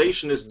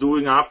organization is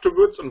doing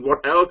afterwards and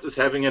what else is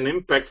having an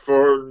impact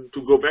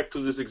to go back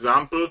to this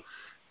example,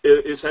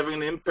 is having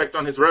an impact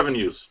on his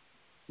revenues.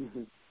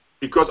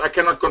 Because I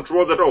cannot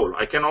control that all.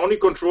 I can only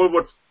control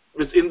what's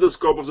within the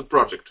scope of the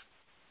project.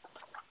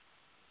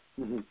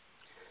 You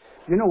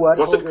know what?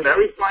 Was it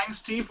clarifying,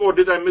 Steve, or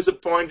did I miss a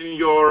point in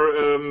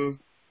your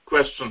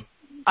question?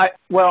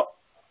 No.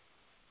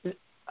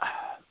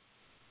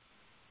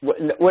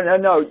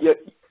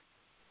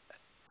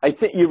 I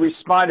think you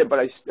responded, but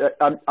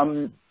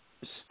I'm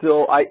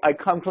still. I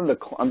come from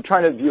I'm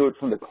trying to view it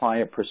from the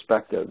client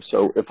perspective.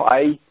 So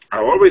I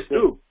always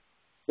do.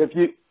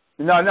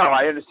 No,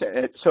 I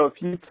understand. So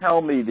if you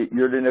tell me that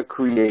you're going to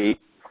create,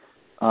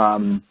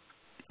 20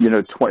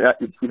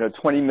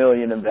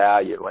 million in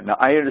value, and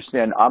I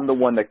understand I'm the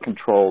one that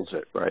controls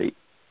it, right?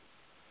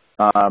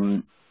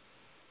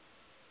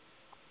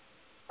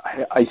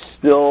 I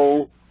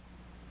still.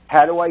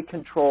 How do I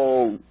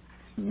control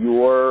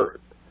your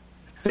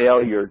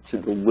failure to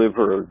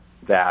deliver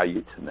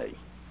value to me?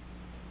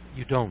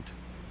 You don't.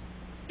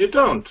 You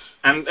don't.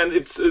 And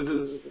it's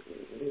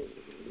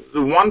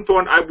the one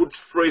point I would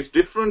phrase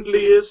differently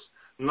is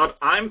not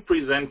I'm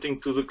presenting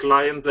to the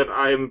client that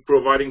I am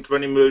providing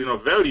 20 million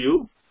of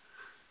value.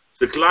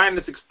 The client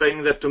is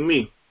explaining that to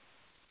me.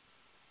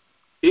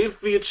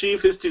 If we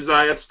achieve his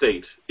desired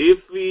state, if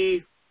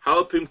we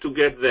help him to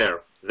get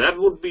there, that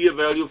would be a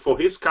value for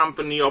his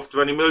company of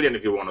 20 million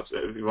if you want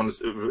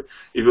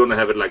to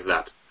have it like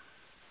that.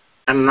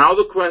 And now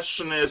the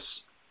question is,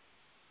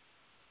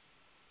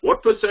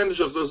 what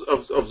percentage of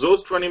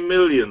those 20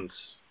 millions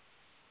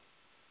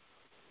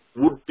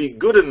would be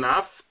good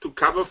enough to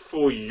cover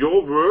for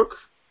your work,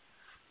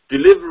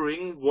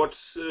 delivering what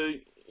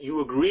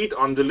you agreed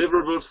on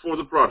deliverables for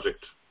the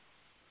project?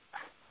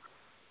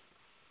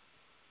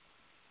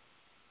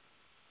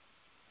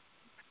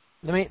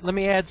 Let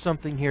me add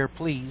something here,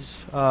 please.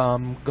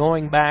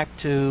 Going back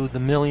to the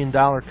 $1 Million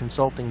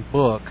Consulting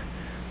book,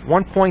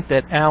 one point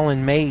that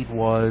Alan made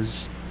was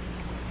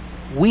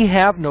we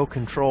have no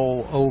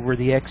control over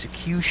the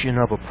execution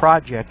of a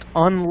project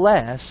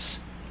unless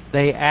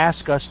they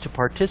ask us to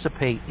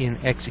participate in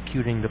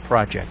executing the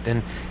project.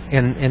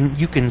 And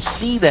you can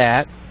see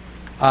that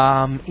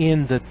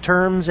in the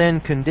terms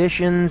and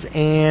conditions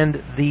and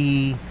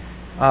the,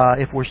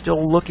 if we're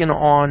still looking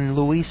on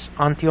Luis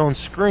Antion's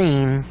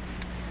screen,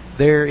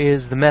 there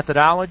is the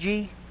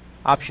methodology.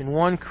 Option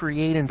 1,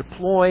 create and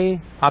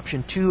deploy.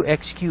 Option 2,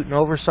 execute and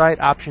oversight.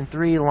 Option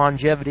 3,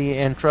 longevity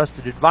and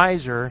trusted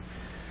advisor.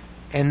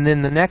 And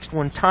then the next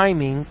one,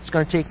 timing. It's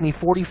going to take me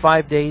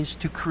 45 days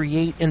to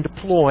create and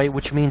deploy,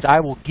 which means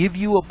I will give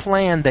you a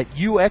plan that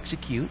you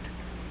execute.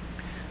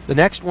 The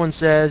next one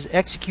says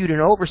execute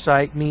and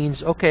oversight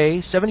means,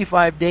 okay,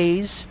 75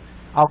 days,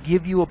 I'll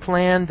give you a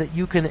plan that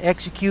you can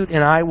execute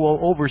and I will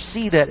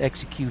oversee that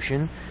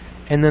execution.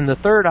 And then the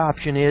third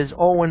option is,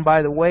 oh, and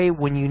by the way,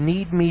 when you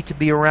need me to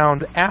be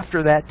around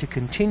after that to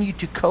continue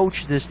to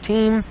coach this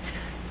team,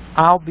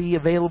 I'll be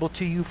available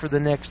to you for the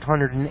next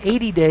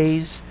 180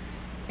 days.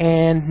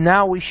 And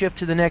now we shift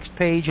to the next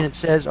page and it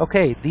says,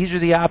 okay, these are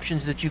the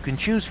options that you can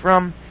choose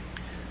from.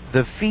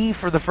 The fee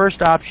for the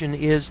first option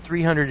is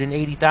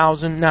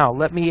 $380,000. Now,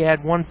 let me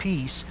add one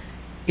piece.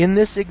 In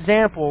this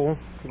example,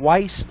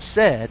 Weiss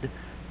said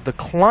the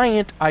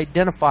client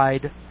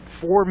identified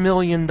 $4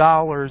 million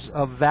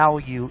of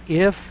value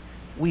if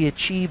we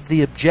achieve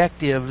the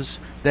objectives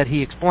that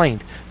he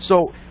explained.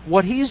 So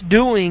what he's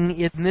doing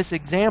in this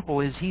example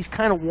is he's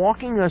kind of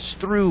walking us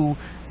through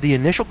the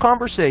initial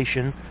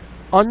conversation,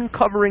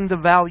 uncovering the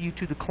value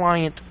to the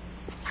client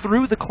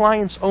through the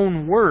client's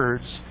own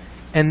words,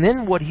 and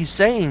then what he's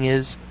saying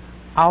is,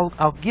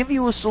 I'll give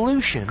you a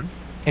solution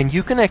and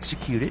you can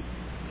execute it,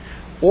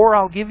 or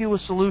I'll give you a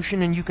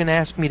solution and you can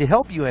ask me to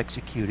help you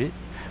execute it,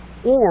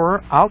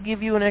 or I'll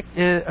give you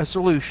a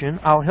solution,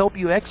 I'll help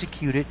you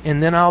execute it,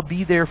 and then I'll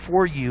be there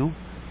for you,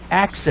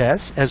 access,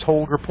 as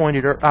Holger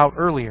pointed out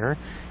earlier,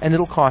 and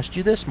it'll cost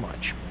you this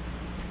much.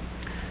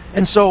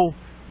 And so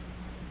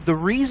the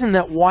reason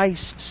that Weiss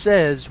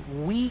says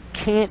we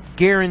can't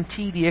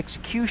guarantee the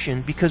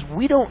execution because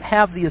we don't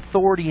have the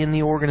authority in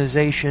the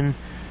organization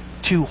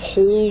to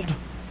hold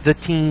the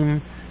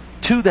team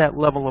to that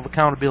level of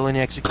accountability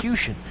and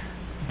execution.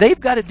 They've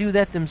got to do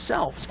that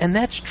themselves, and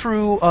that's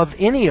true of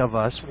any of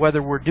us,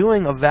 whether we're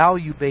doing a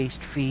value-based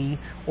fee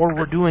or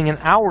we're doing an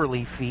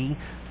hourly fee.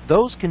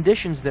 Those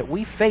conditions that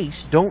we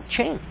face don't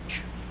change.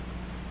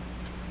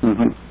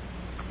 Mm-hmm.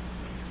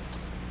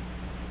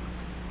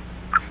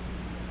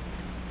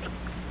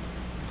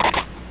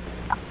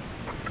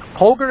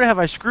 Holger, have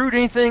I screwed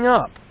anything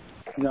up?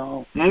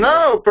 No.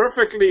 No,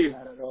 perfectly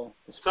Not at all.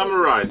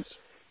 summarized.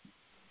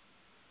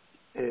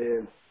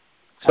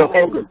 So,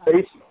 Holger,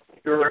 based on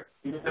your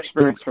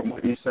experience from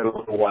what you said a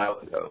little while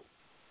ago,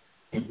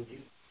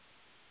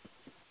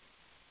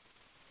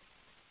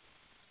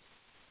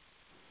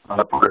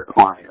 for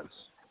clients.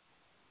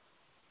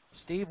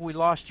 Steve, we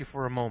lost you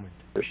for a moment.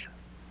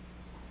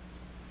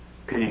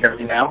 Can you hear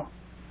me now?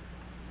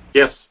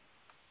 Yes.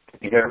 Can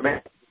you hear me?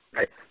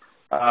 Okay.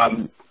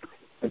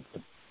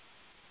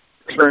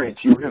 Experience,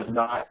 you have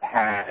not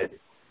had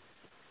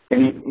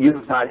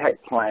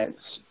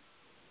clients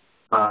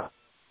at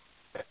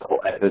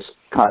this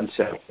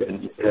concept,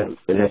 and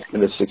it's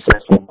been a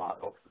successful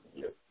model for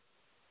you.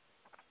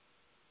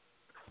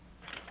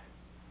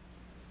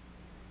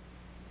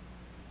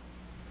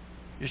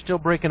 You're still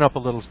breaking up a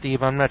little,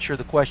 Steve. I'm not sure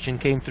the question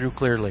came through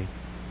clearly.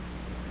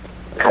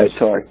 Okay,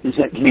 sorry. Can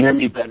you hear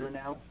me better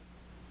now?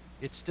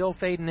 It's still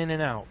fading in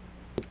and out.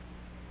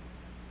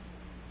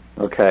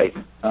 Okay.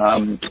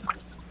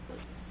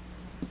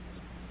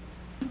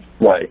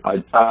 Right.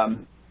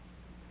 Can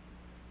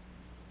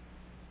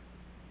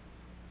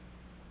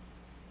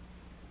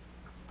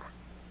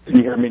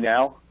you hear me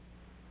now?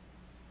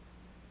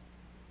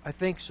 I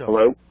think so.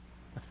 Hello?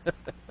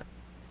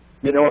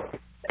 You know what?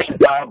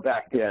 Dial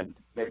back in.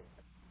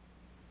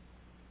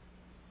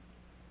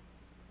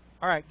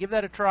 All right, give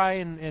that a try,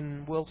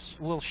 and we'll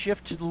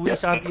shift to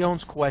Luis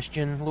Antion's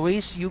question.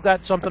 Luis, you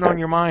got something on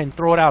your mind.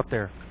 Throw it out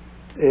there.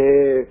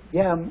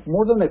 Yeah,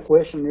 more than a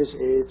question,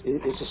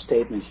 it's a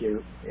statement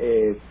here.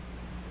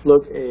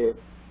 Look,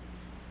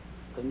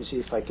 let me see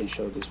if I can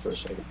show this for a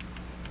second.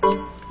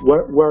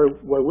 What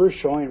we're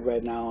showing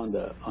right now on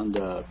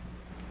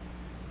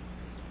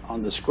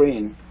the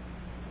screen.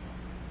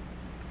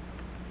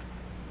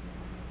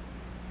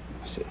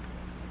 Let's see.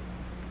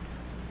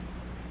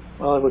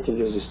 Well, we can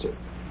use this too.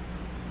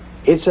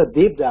 It's a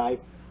deep dive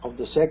of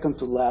the second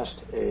to last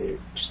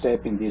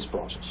step in this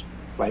process,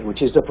 right?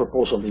 Which is the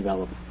proposal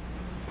development.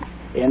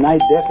 And I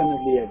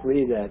definitely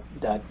agree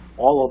that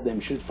all of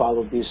them should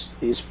follow this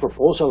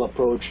proposal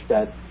approach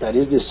that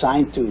is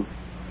designed to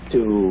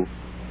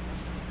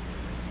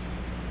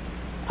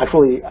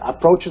actually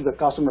approach the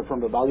customer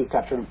from the value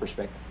capturing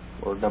perspective,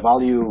 or the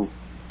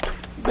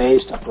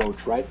value-based approach,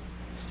 right?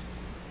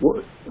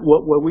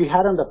 What we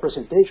had on the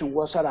presentation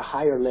was at a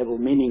higher level,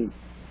 meaning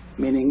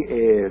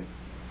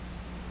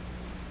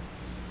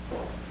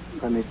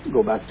let me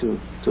go back to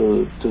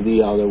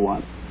the other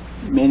one,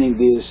 meaning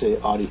this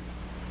Audi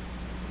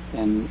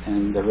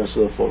and the rest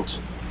of the folks.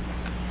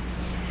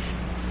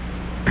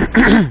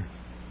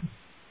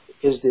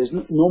 Is this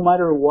no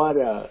matter what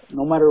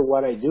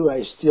I do,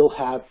 I still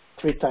have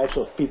three types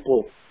of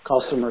people,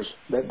 customers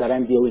that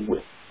I'm dealing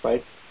with,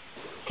 right?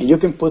 And you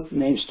can put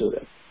names to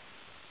them,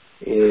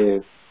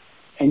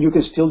 and you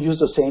can still use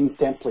the same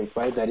template,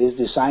 right? That is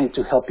designed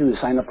to help you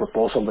design a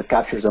proposal that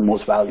captures the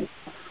most value.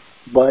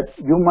 But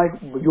you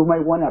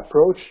might want to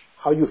approach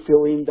how you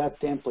fill in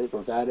that template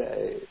or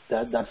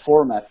that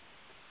format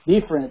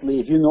differently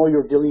if you know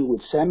you're dealing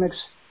with CEMEX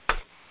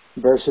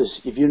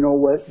versus if you know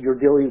what you're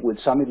dealing with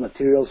Summit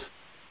Materials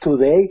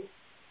today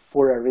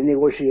for a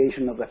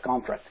renegotiation of the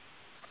contract,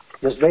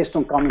 just based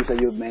on comments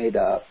that you've made,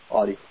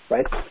 Audie,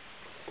 right?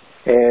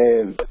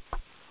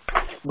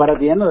 But at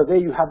the end of the day,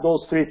 you have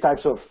those three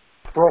types of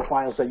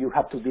profiles that you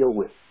have to deal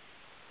with.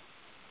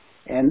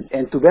 And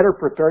to better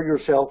prepare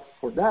yourself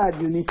for that,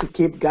 you need to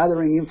keep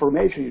gathering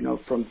information,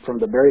 from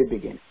the very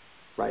beginning,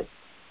 right?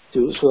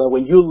 So that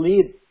when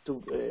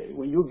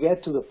you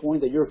get to the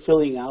point that you're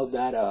filling out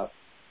that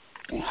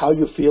and how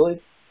you feel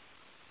it,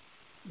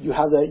 you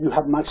have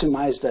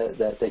maximized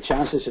the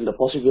chances and the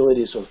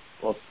possibilities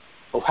of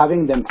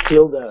having them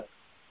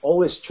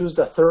always choose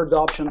the third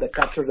option that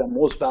captures the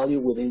most value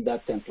within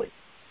that template.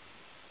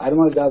 I don't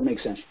know if that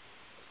makes sense.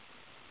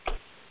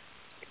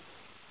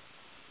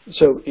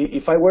 So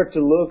if I were to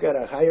look at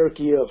a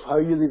hierarchy of how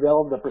you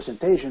develop the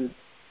presentation,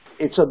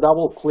 it's a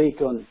double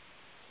click on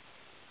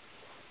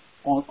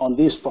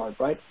this part,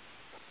 right?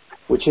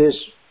 Which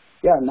is,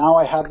 now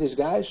I have these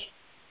guys.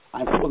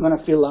 I'm going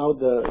to fill out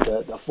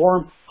the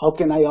form. How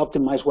can I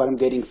optimize what I'm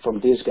getting from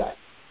this guy?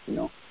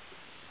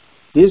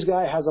 This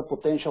guy has a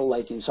potential,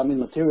 like in Summit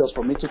Materials,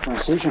 for me to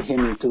transition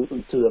him into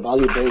the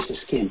value-based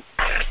scheme.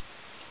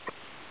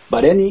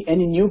 But any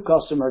new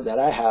customer that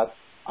I have,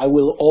 I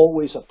will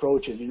always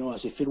approach it,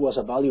 as if it was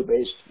a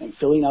value-based and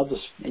filling out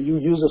and you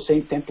use the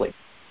same template.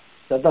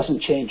 That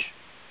doesn't change,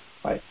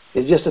 right?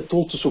 It's just a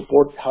tool to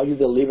support how you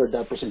deliver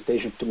that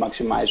presentation to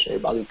maximize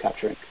value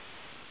capturing.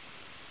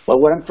 But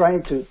what I'm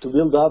trying to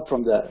build up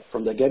from the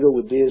get-go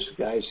with this,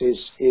 guys,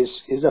 is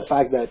the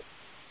fact that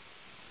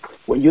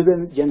when you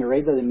then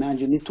generate the demand,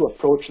 you need to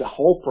approach the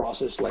whole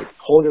process, like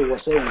Holger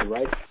was saying,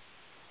 right?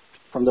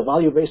 From the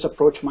value-based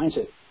approach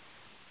mindset.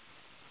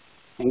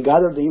 And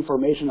gather the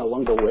information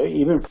along the way,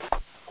 even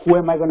who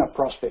am I going to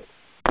prospect?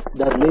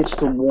 That leads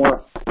to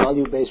more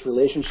value-based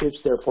relationships,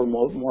 therefore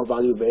more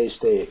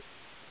value-based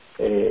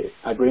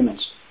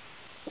agreements.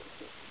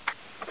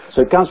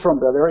 So it comes from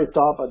the very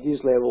top at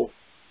this level.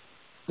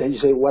 Then you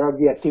say, what are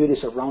the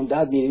activities around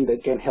that meeting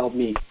that can help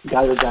me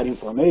gather that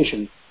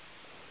information?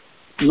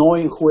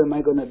 Knowing who am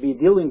I going to be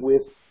dealing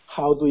with,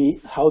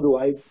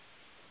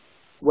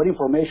 what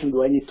information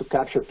do I need to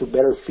capture to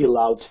better fill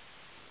out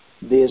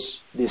this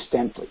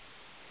template?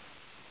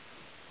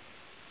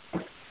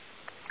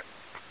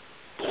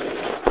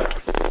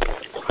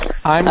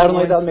 I don't know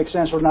if that makes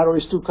sense or not, or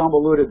it's too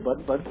convoluted, but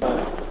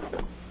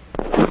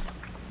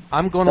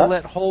I'm going to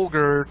let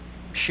Holger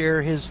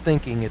share his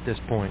thinking at this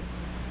point.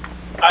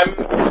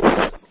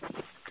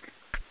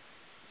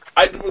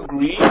 I do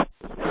agree.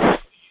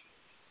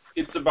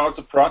 It's about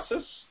the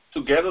process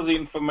to gather the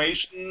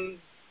information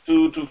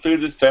to fill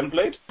this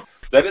template.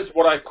 That is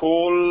what I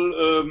call,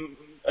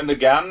 and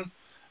again,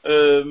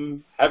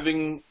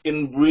 having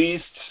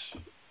embraced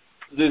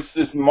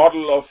this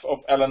model of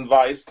Alan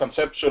Weiss,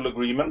 conceptual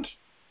agreement.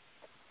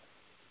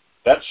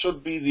 That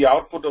should be the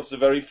output of the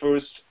very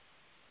first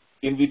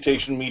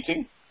invitation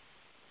meeting.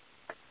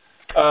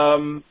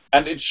 And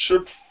it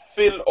should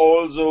fill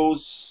all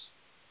those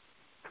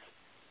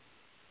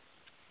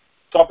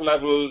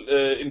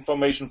top-level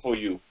information for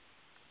you.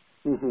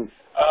 Mm-hmm.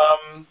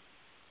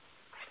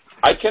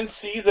 I can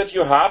see that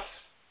you have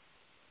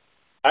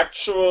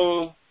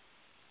actual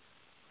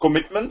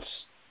commitments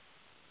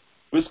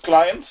with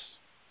clients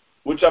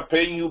which are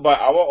paying you by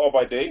hour or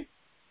by day.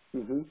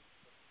 Mm-hmm.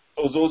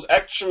 So those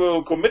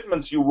actual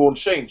commitments you won't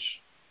change.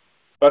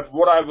 But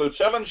what I will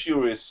challenge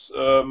you is,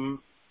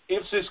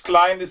 if this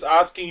client is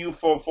asking you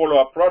for a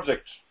follow-up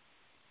project,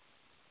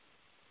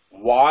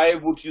 why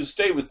would you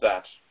stay with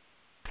that?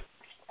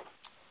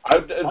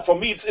 For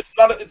me, it's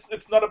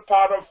not a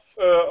part of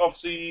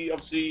the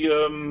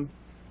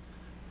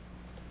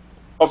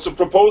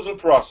proposal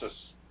process.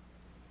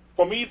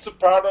 For me, it's a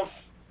part of,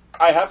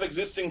 I have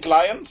existing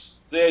clients.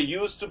 They're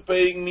used to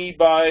paying me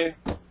by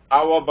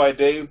hour, by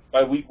day,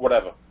 by week,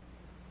 whatever.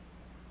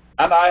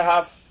 And I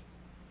have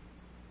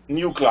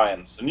new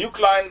clients. The new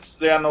clients,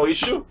 they are no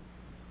issue.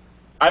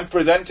 I'm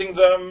presenting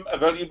them a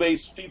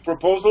value-based fee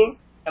proposal,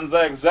 and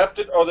they accept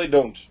it or they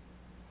don't.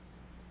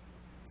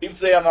 If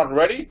they are not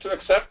ready to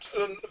accept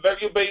a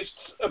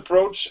value-based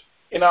approach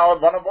in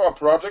one of our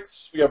projects,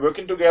 we are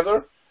working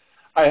together,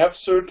 I have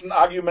certain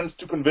arguments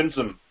to convince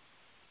them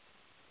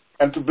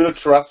and to build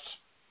trust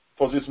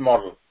for this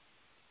model.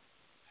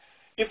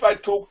 If I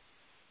talk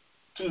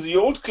to the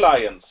old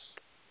clients,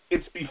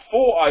 it's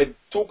before I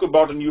talk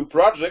about a new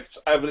project,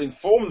 I will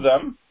inform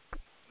them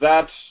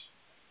that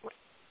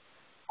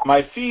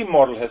my fee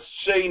model has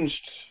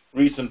changed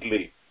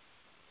recently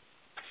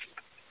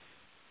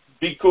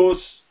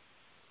because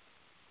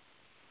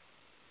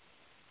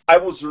I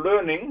was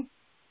learning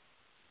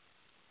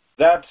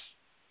that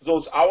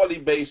those hourly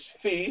based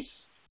fees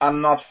are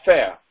not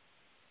fair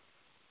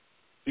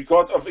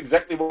because of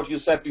exactly what you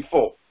said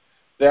before.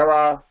 There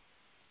are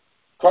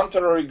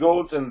contrary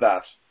goals in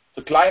that.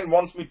 The client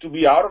wants me to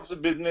be out of the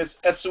business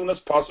as soon as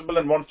possible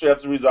and wants to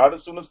have the result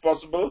as soon as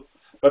possible,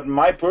 but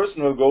my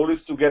personal goal is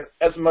to get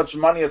as much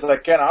money as I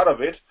can out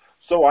of it,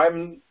 so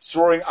I'm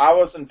throwing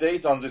hours and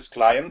days on this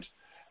client,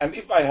 and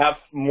if I have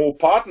more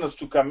partners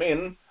to come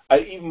in, I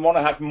even want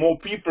to have more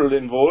people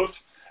involved,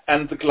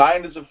 and the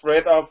client is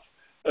afraid of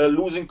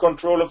losing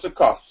control of the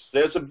costs.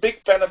 There's a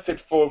big benefit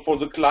for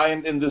the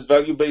client in this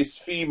value-based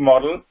fee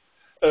model.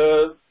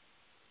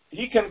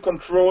 He can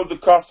control the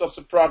cost of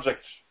the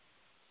project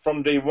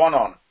from day one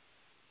on.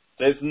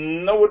 There's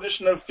no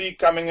additional fee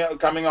coming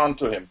on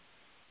to him.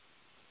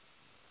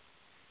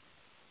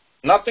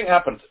 Nothing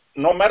happens.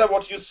 No matter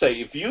what you say.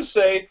 If you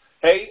say,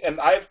 hey,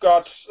 and I've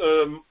got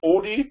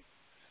Odi,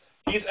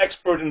 he's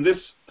expert in this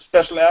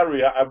special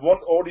area, I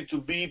want Odi to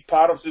be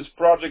part of this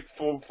project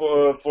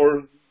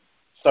for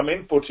some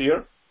input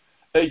here,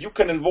 you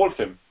can involve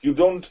him. You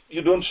don't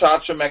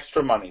charge him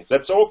extra money.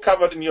 That's all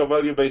covered in your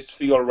value-based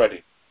fee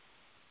already.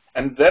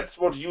 And that's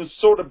what you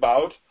thought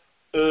about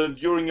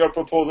during your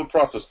proposal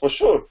process. For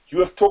sure, you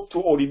have talked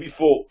to Odi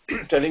before,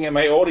 telling him,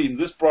 hey, Odi, in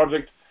this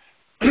project,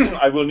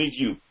 I will need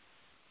you.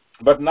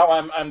 But now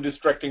I'm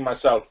distracting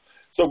myself.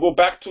 So go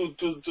back to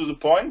the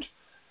point.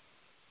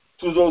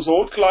 To those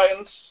old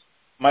clients,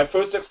 my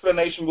first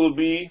explanation will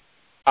be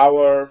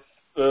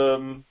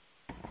the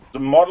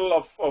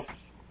model of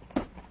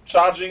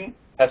charging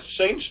has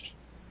changed,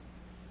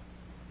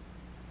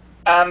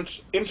 and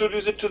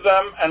introduce it to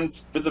them. And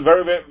with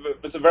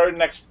the very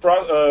next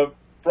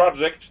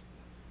project,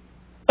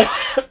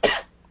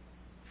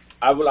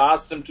 I will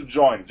ask them to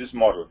join this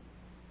model.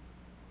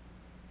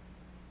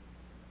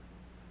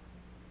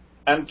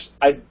 And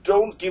I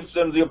don't give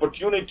them the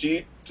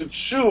opportunity to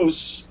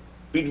choose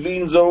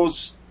between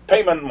those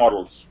payment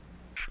models.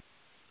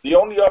 The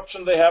only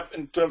option they have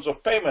in terms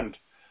of payment,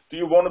 do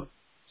you want to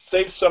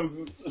save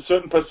a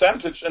certain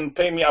percentage and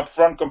pay me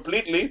upfront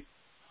completely,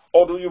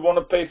 or do you want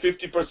to pay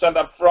 50%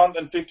 upfront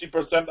and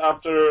 50%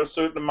 after a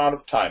certain amount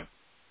of time?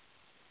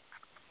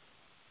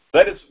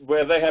 That is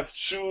where they have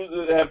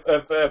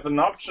an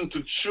option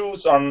to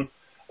choose on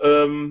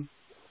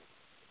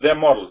their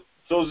model.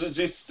 So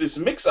this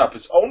mix-up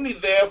is only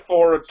there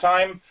for a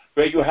time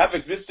where you have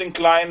existing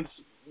clients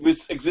with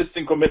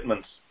existing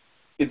commitments.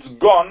 It's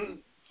gone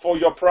for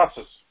your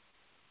process.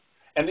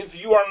 And if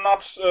you are not,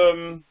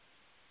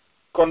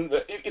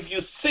 if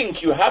you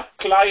think you have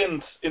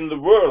clients in the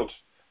world,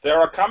 there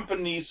are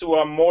companies who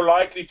are more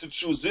likely to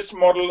choose this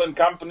model and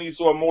companies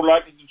who are more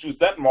likely to choose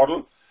that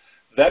model.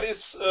 That is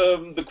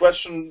the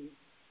question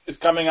is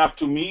coming up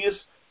to me is,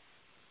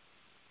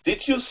 did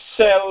you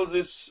sell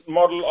this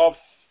model of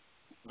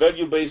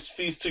value-based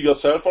fees to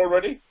yourself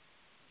already?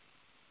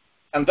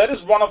 And that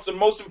is one of the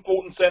most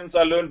important sentences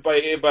I learned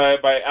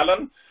by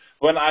Alan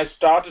when I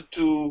started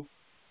to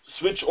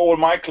switch all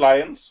my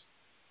clients.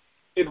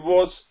 It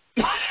was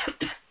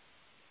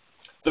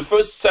the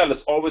first sell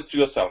is always to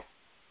yourself.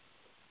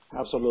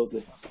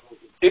 Absolutely.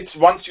 It's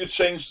once you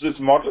change this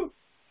model,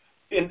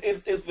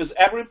 it's with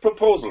every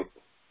proposal.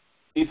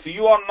 If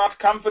you are not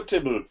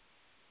comfortable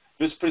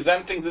with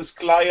presenting this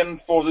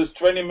client for this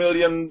 $20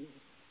 million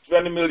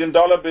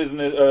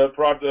business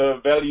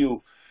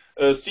value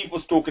Steve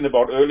was talking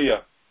about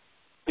earlier,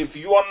 if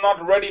you are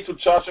not ready to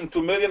charge him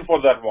 $2 million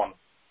for that one,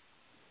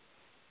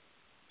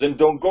 then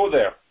don't go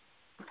there.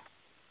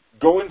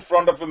 Go in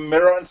front of a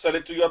mirror and sell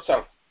it to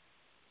yourself.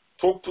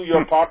 Talk to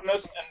your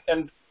partners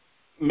and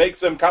make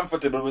them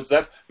comfortable with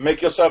that.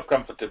 Make yourself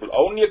comfortable.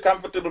 Only a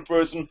comfortable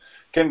person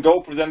can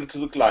go present it to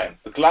the client.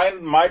 The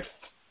client might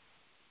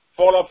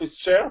fall off his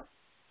chair,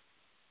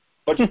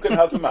 but you can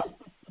help him out.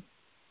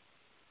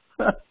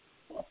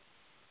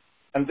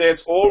 And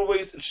there's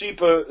always a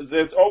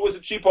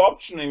cheaper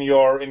option in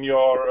your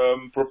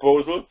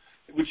proposal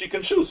which you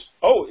can choose.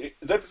 Oh,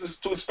 that is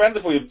too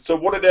expensive for you. So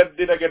what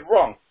did I get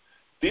wrong?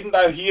 Didn't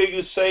I hear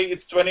you say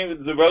it's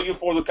 20? The value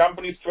for the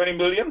company is 20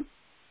 million?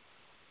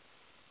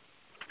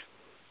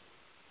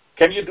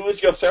 Can you do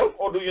it yourself,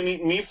 or do you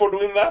need me for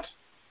doing that?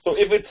 So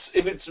if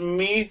it's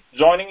me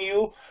joining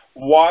you,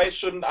 why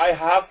shouldn't I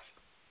have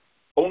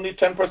only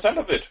 10%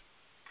 of it?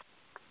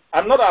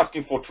 I'm not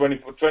asking for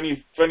 20 or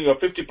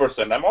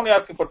 50%. I'm only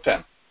asking for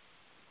 10.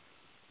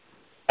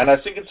 And I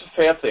think it's a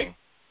fair thing.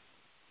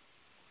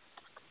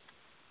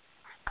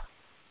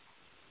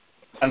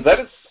 And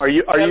that is. Are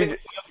you?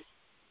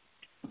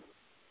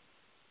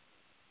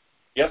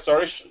 Yes,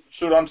 sorry.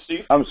 Shoot on,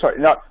 Steve. I'm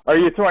sorry. No, are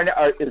you throwing?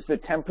 Is the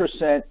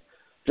 10%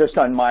 just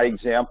on my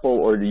example,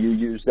 or do you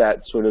use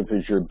that sort of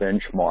as your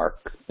benchmark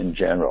in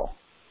general?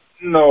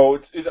 No,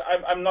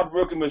 I'm not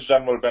working with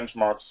general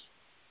benchmarks.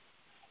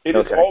 It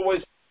is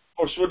always,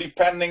 for sure,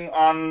 depending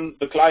on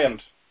the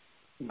client.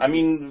 I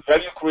mean,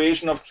 value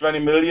creation of 20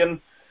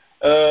 million,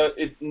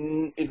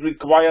 it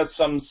requires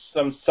some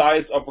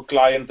size of a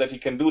client that he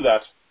can do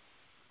that.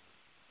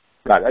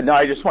 Got it. No,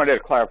 I just wanted to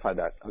clarify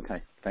that.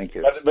 Okay, thank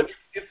you. But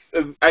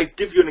if I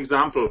give you an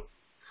example.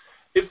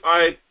 If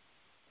I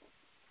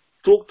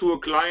talk to a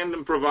client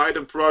and provide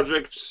a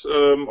project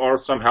or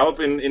some help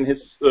in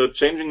his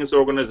changing his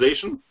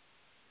organization,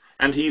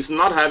 and he's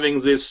not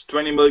having this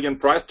 20 million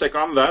price tag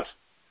on that,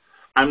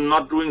 I'm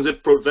not doing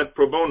that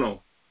pro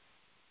bono.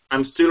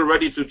 I'm still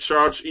ready to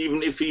charge,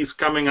 even if he's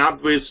coming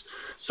up with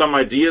some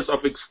ideas of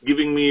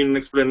giving me an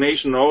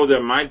explanation. Oh,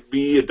 there might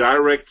be a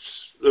direct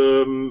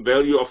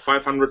value of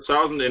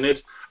 500,000 in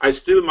it. I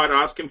still might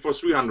ask him for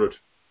 300,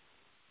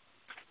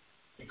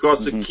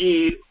 because the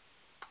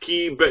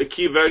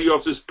key value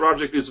of this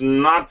project is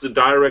not the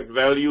direct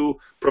value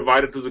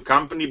provided to the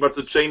company, but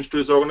the change to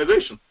his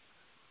organization.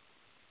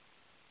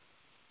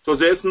 So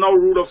there's no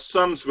rule of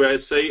thumbs where I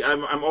say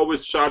I'm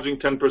always charging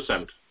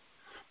 10%.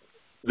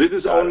 This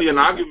is only an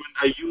argument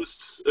I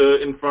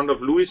used in front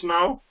of Luis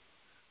now,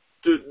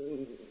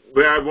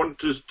 where I want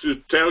to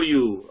tell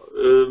you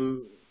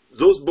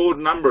those bold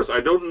numbers.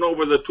 I don't know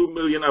whether 2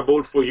 million are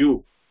bold for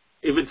you.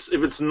 If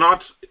it's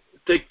not,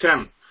 take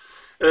 10.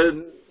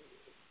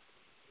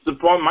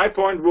 My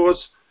point was,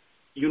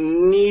 you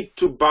need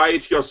to buy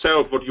it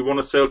yourself what you want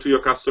to sell to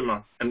your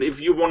customer. And if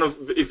you want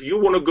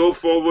to go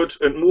forward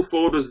and move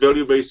forward with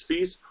value-based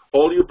fees,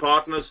 all your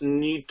partners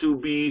need to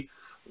be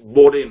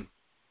bought in.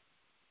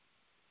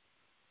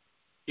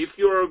 If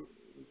you're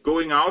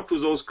going out to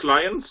those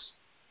clients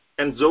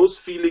and those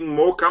feeling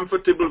more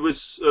comfortable with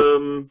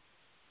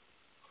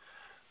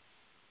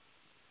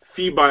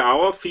fee by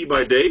hour, fee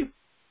by day,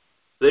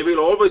 they will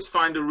always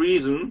find a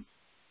reason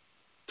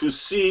to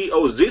see,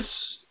 oh, this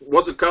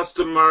was a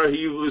customer,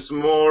 he was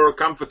more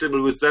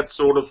comfortable with that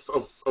sort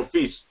of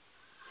fees.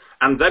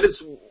 And that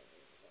is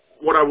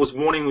what I was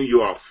warning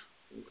you of.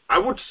 I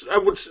would,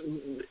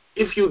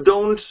 if you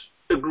don't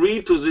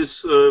agree to this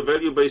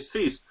value-based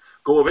fees,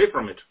 go away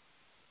from it.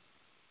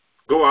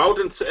 Go out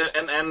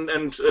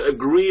and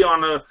agree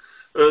on a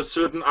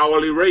certain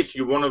hourly rate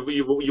you want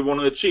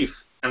to achieve,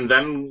 and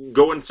then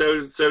go and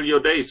sell your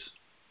days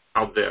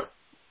out there.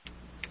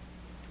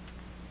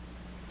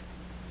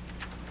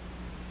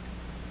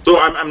 So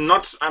I'm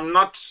not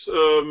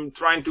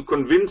trying to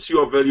convince you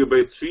of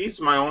value-based fees.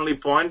 My only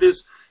point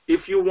is,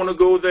 if you want to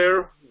go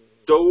there,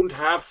 don't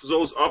have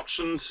those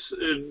options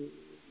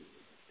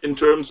in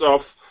terms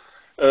of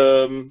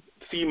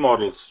fee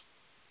models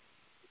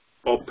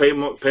or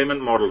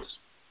payment models.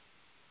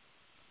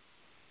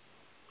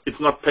 It's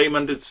not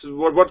payment. It's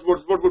what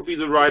would be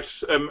the right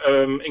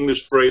English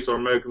phrase or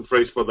American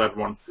phrase for that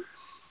one?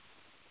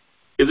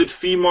 Is it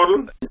fee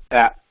model?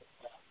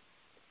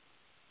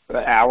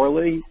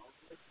 Hourly?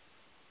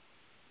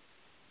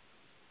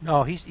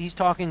 No, he's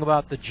talking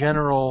about the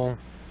general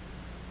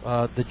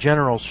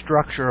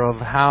structure of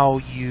how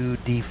you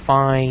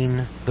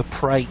define the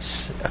price.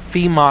 A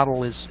fee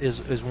model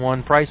is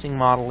one. Pricing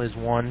model is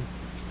one.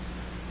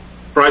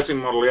 Pricing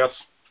model, yes.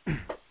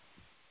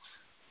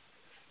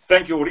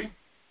 Thank you, Uri.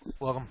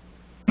 Welcome.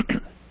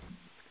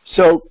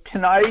 So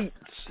can I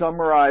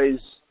summarize?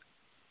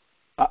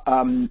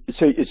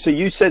 So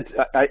you said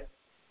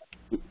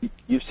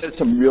you said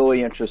some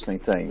really interesting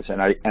things,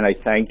 and I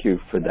thank you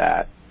for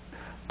that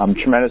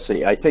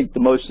tremendously. I think the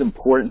most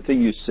important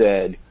thing you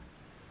said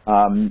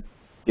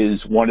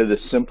is one of the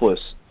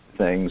simplest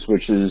things,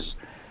 which is,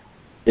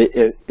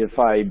 if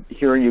I'm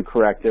hearing you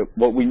correct, that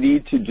what we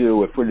need to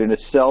do if we're going to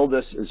sell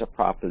this as a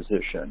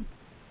proposition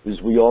is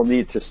we all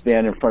need to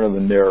stand in front of the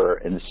mirror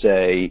and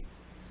say,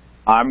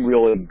 I'm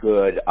really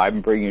good,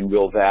 I'm bringing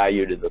real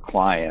value to the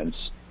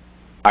clients,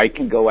 I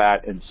can go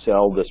out and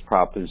sell this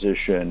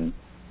proposition,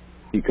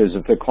 because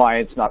if the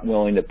client's not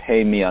willing to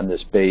pay me on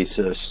this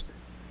basis,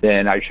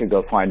 then I should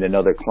go find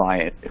another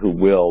client who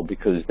will,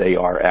 because they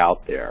are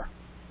out there.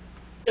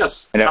 Yes.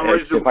 And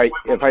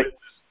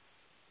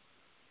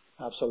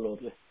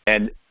Absolutely.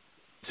 And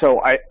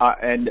so I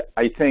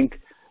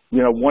think,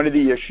 one of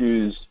the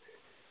issues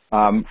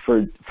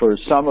for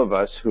some of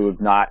us who have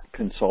not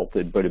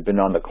consulted but have been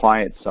on the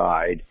client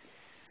side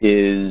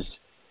is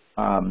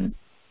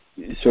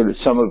sort of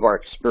some of our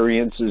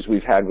experiences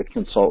we've had with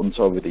consultants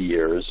over the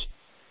years,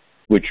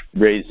 which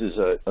raises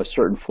a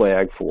certain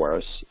flag for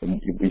us,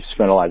 and we've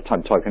spent a lot of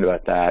time talking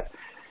about that.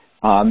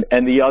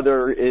 And the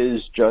other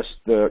is just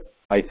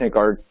I think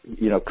our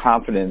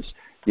confidence.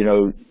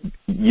 You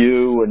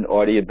and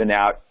Audie have been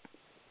out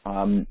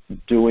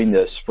doing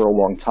this for a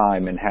long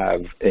time and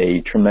have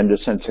a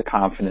tremendous sense of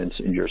confidence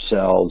in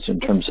yourselves in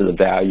terms of the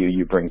value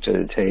you bring to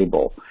the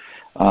table.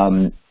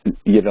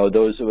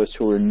 Those of us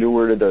who are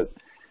newer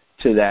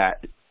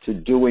to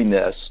doing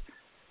this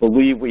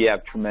believe we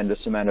have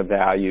tremendous amount of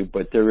value,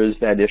 but there is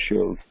that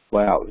issue of,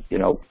 wow,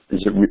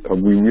 is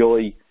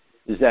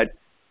that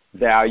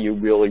value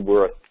really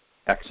worth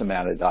X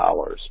amount of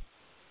dollars?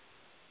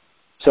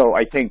 So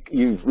I think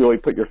you've really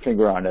put your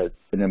finger on an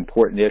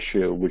important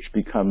issue, which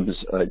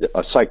becomes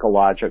a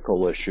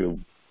psychological issue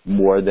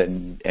more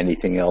than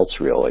anything else,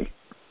 really.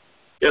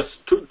 Yes,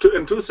 two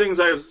things.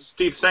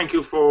 Steve, thank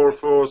you for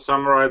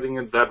summarizing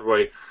it that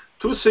way.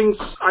 Two things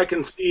I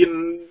can see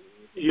in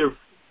here.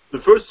 The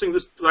first thing,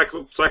 this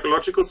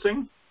psychological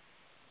thing,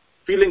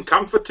 feeling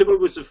comfortable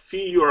with the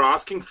fee you are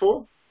asking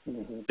for.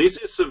 Mm-hmm. This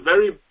is a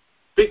very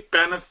big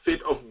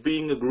benefit of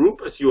being a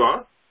group as you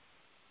are.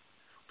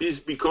 Is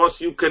because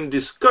you can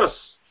discuss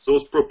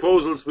those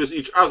proposals with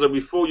each other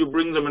before you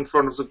bring them in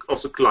front of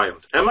the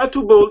client. Am I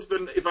too bold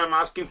if I'm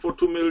asking for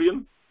 2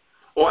 million?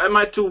 Or am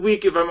I too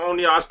weak if I'm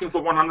only asking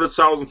for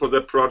 100,000 for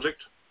that project?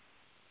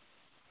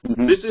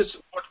 Mm-hmm. This is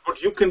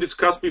what you can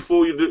discuss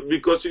before you do,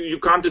 because you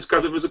can't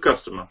discuss it with the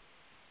customer.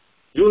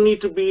 You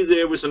need to be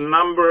there with a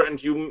number, and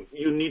you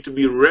need to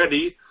be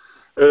ready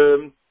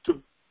to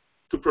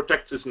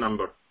protect this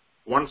number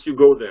once you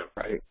go there.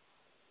 Right.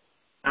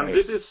 And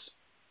this is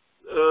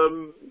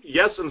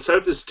yes, and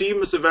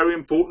self-esteem is a very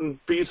important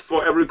piece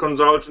for every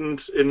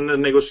consultant in the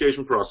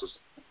negotiation process.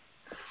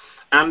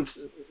 And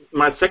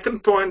my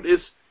second point is,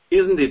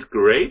 isn't it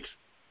great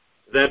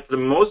that the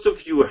most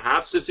of you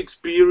have this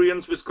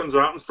experience with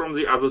consultants from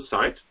the other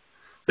side,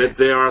 that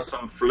there are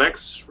some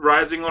flags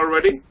rising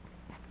already?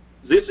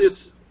 This is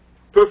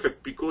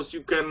perfect, because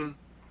you can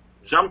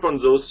jump on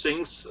those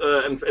things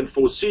and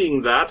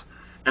foreseeing that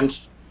and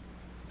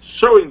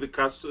showing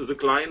the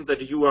client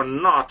that you are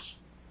not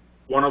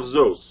one of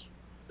those.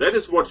 That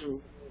is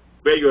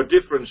where you're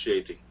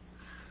differentiating.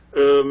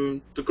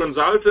 The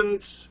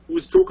consultant who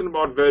is talking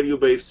about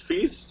value-based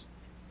fees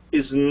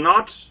is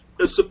not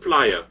a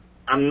supplier.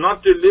 I'm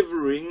not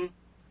delivering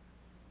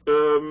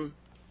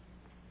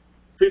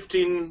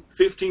 15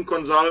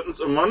 consultants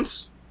a month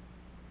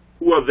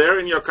who are there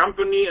in your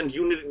company and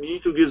you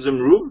need to give them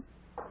room.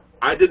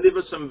 I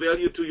deliver some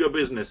value to your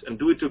business and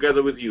do it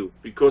together with you,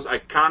 because I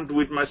can't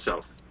do it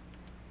myself.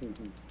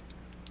 Mm-hmm.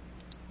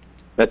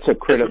 That's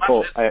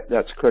critical.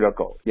 That's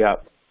critical. Yeah.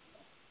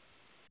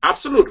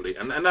 Absolutely,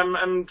 and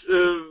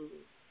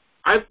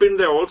I've been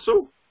there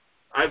also.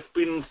 I've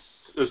been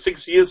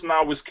 6 years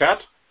now with CAT,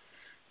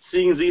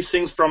 seeing these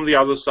things from the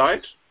other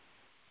side,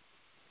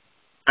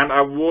 and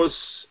I was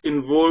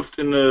involved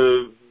in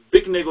a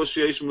big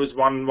negotiation with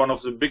one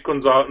of the big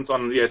consultants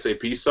on the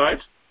SAP side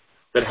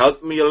that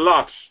helped me a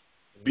lot,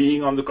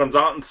 being on the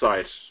consultant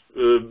side,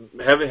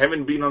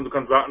 having been on the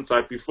consultant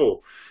side before,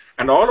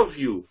 and all of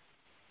you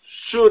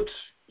should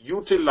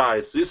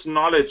utilize this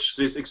knowledge,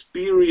 this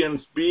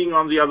experience, being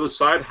on the other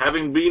side,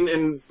 having been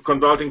in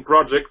consulting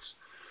projects,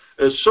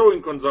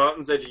 showing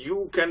consultants that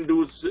you can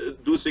do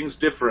things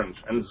different.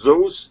 And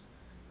those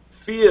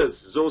fears,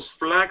 those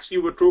flags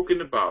you were talking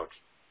about,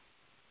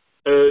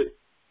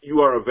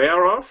 you are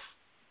aware of,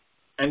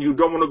 and you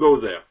don't want to go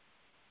there.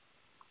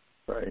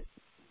 Right.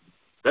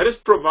 That is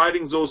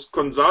providing those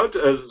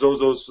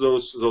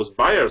those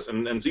buyers,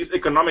 and these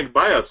economic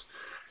buyers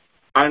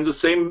are in the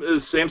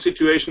same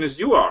situation as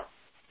you are.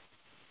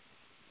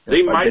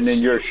 They might been in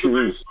see your you the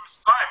very shoes. first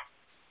time,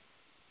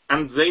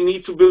 and they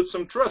need to build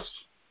some trust.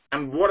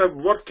 And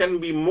what can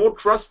be more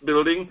trust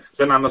building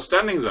than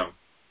understanding them,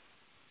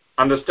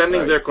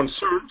 understanding Right. their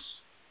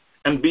concerns,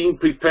 and being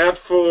prepared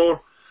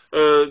for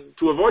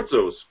to avoid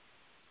those.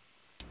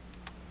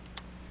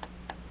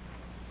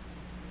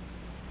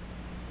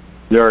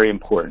 Very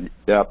important.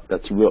 Yep,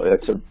 that's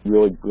a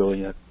really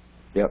brilliant.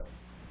 Yep.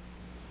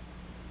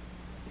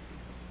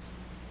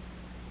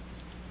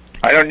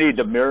 I don't need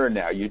the mirror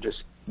now. You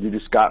just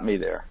got me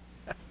there.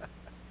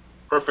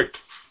 Perfect.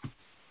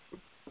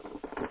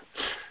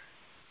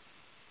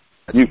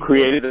 You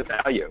created a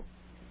value.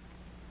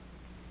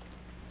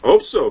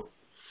 Hope so.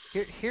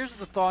 Here's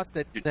the thought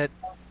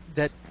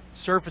that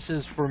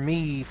surfaces for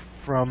me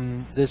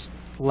from this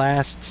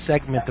last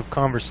segment of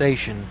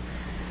conversation.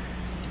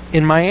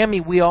 In Miami,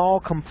 we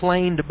all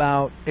complained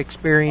about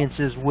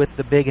experiences with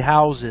the big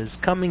houses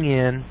coming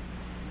in,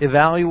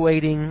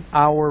 evaluating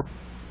our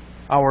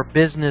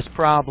business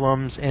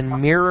problems,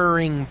 and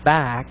mirroring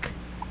back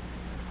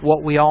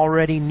what we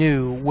already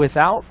knew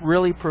without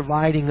really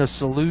providing a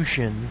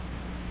solution,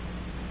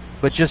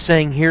 but just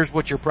saying, here's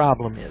what your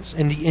problem is,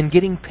 and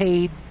getting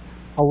paid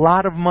a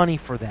lot of money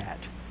for that.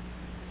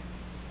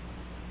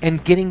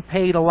 And getting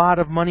paid a lot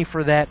of money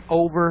for that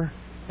over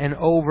and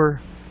over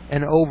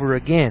and over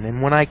again.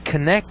 And when I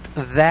connect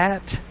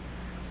that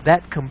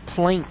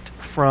complaint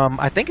from,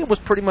 I think it was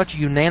pretty much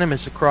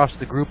unanimous across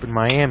the group in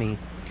Miami,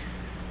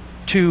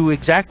 to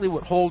exactly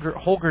what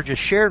Holger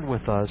just shared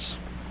with us,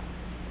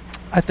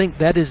 I think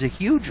that is a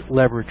huge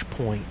leverage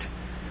point,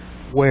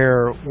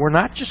 where we're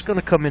not just going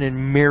to come in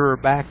and mirror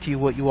back to you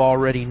what you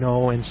already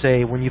know and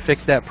say, when you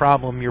fix that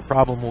problem, your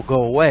problem will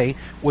go away,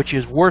 which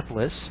is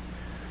worthless,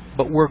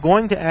 but we're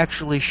going to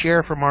actually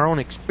share from our own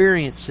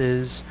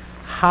experiences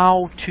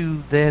how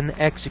to then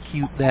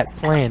execute that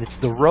plan. It's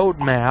the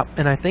roadmap,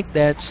 and I think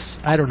that's,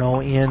 I don't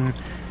know, in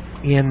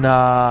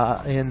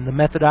the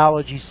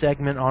methodology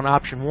segment on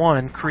option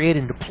 1, create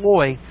and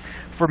deploy.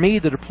 For me,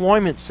 the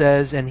deployment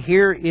says, and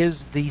here is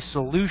the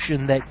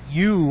solution that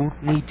you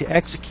need to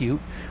execute,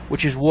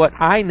 which is what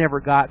I never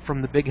got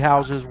from the big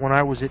houses when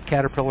I was at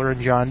Caterpillar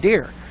and John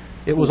Deere.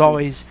 It was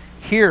always,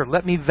 here,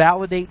 let me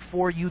validate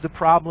for you the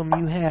problem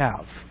you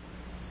have.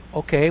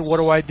 Okay, what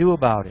do I do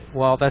about it?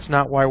 Well, that's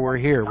not why we're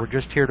here. We're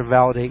just here to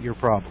validate your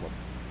problem.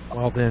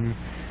 Well, then,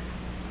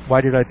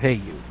 why did I pay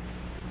you?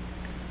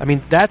 I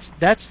mean, that's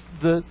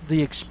the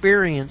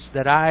experience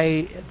that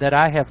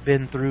I have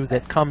been through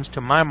that comes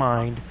to my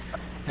mind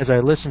as I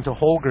listen to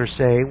Holger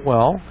say,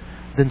 well,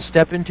 then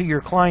step into your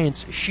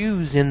client's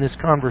shoes in this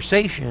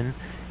conversation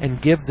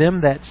and give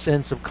them that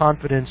sense of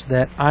confidence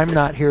that I'm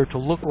not here to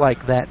look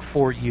like that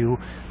for you.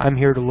 I'm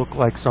here to look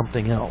like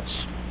something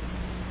else.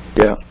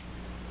 Yeah.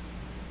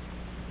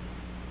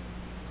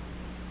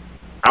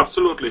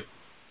 Absolutely.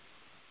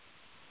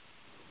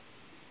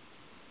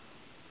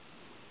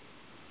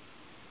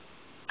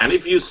 And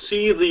if you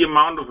see the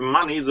amount of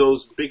money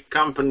those big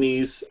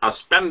companies are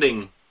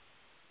spending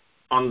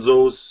on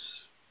those,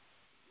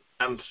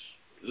 and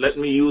let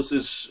me use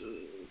this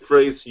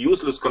phrase,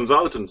 useless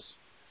consultants,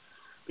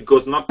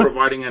 because not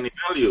providing any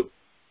value,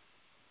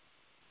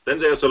 then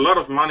there's a lot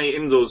of money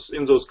in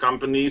those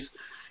companies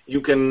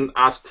you can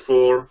ask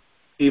for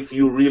if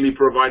you really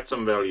provide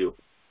some value.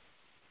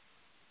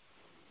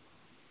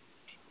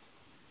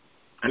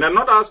 And I'm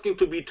not asking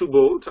to be too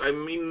bold. I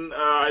mean,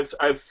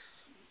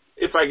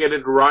 if I get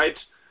it right,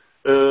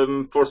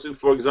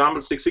 for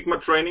example, Six Sigma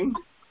training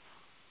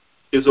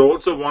is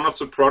also one of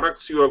the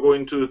products you are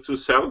going to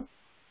sell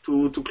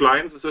to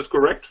clients. Is that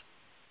correct?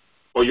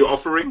 Or you're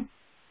offering?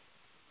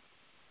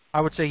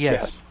 I would say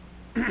yes.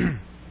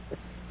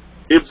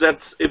 If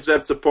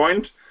that's the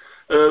point,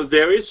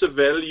 there is a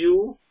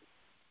value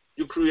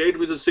you create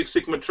with the Six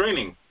Sigma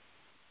training.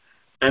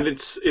 And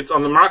it's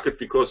on the market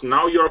because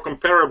now you're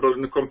comparable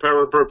in a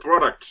comparable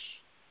product.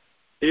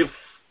 If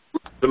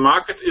the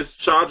market is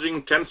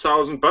charging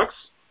 $10,000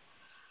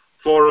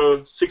 for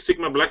a Six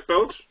Sigma black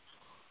belt,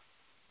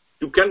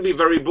 you can be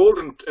very bold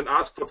and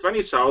ask for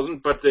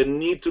 $20,000, but there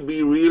need to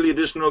be really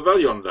additional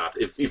value on that.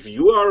 If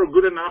you are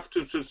good enough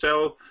to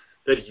sell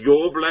that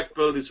your black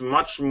belt is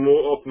much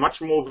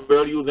more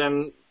value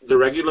than the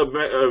regular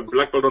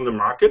black belt on the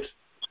market,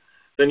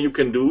 then you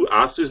can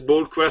ask this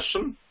bold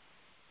question.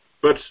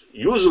 But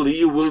usually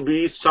you will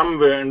be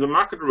somewhere in the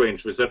market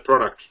range with that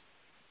product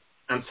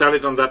and sell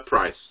it on that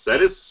price.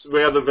 That is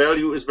where the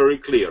value is very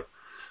clear.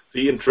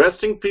 The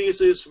interesting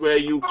piece is where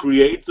you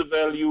create the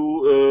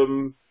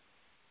value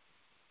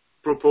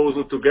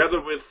proposal together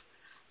with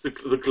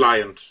the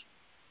client.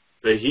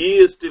 Where he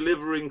is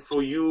delivering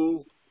for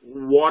you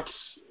what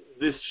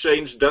this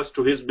change does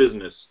to his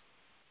business.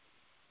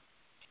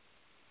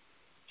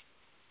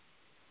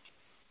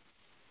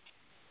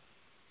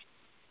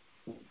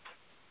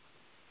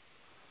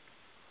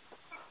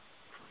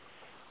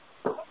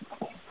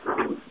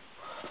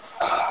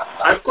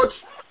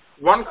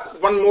 one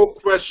more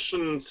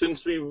question,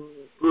 since we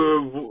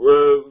were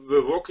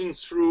walking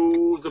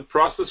through the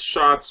process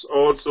charts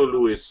also,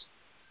 Luis.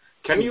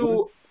 Can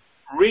you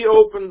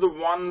reopen the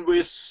one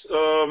with,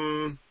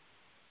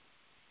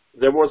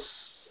 there was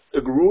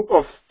a group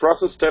of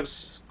process steps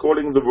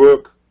calling the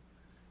work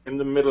in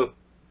the middle?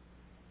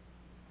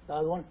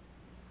 That one?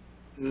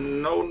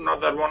 No,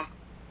 not that one.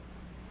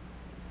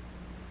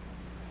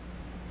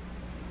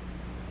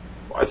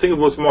 I think it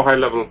was more high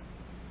level.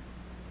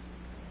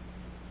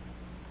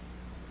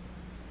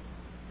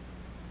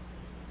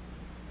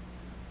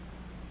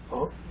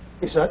 Oh,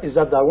 is that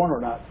one or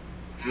not?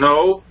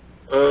 No.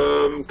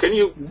 Can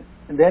you?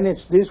 And then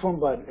it's this one,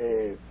 but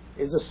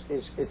it's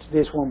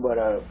this one, but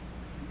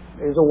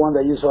it's the one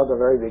that you saw at the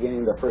very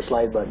beginning, the first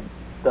slide, but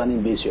done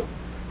in Visio.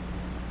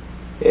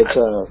 It's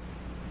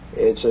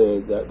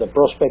the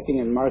prospecting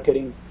and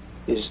marketing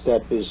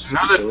step is.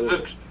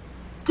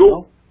 Go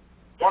no?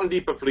 one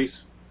deeper, please.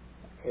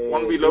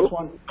 One below.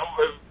 One? No,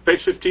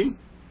 page 15.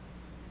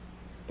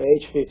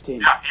 Page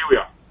 15. Yeah, here we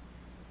are.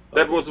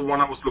 That was the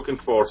one I was looking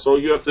for. So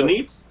you have the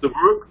needs, the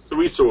work, the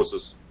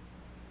resources.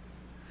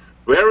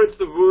 Where is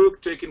the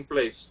work taking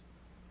place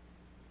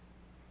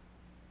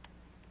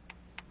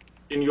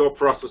in your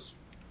process?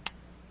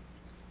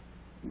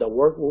 The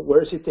work,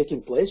 where is it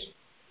taking place?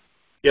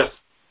 Yes.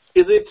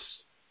 Is it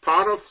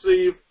part of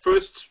the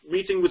first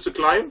meeting with the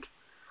client,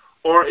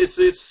 or is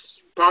this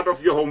part of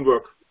your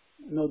homework?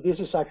 No, this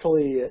is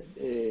actually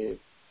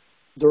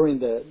during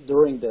the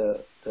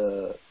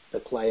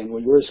client,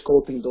 when you're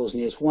scoping those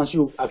needs. Once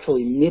you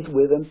actually meet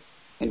with them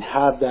and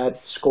have that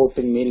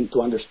scoping meeting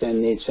to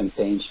understand needs and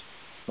pains,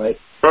 right?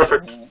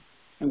 Perfect.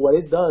 And what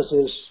it does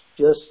is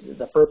just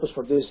the purpose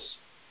for this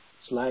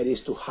slide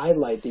is to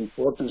highlight the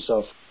importance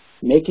of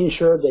making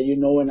sure that you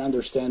know and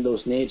understand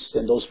those needs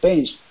and those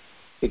pains,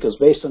 because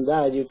based on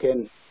that you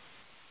can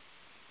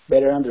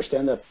better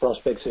understand the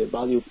prospect's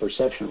value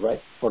perception, right,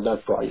 for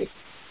that project.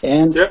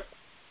 And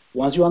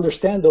once you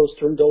understand those,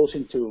 turn those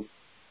into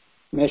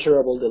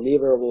measurable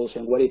deliverables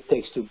and what it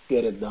takes to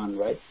get it done,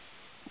 right?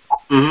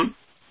 Mm-hmm.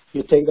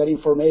 You take that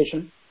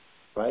information,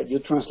 right? You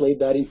translate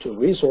that into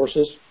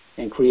resources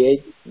and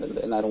create,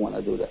 and I don't want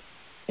to do that,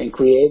 and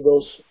create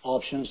those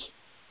options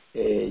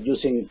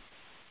using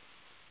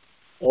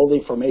all the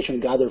information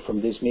gathered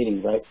from this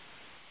meeting, right?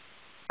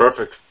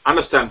 Perfect.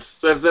 Understand.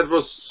 That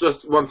was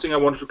just one thing I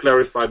wanted to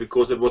clarify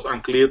because it was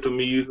unclear to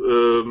me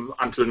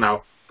until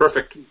now.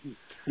 Perfect.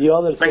 The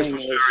other Thanks thing for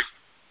is,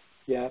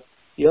 sharing.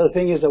 the other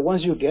thing is that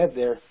once you get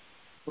there,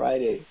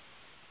 right,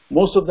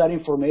 most of that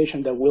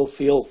information that will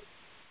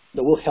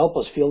help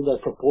us fill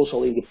that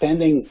proposal,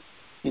 independent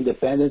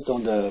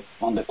on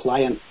the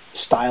client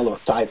style or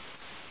type,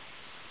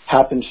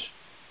 happens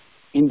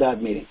in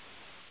that meeting,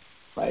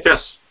 right?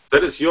 Yes,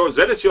 that is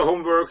your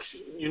homework.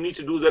 You need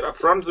to do that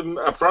upfront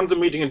the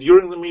meeting and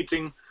during the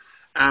meeting,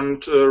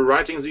 and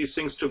writing these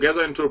things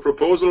together into a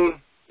proposal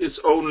is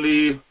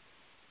only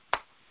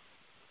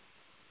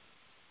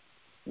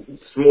the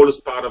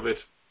smallest part of it.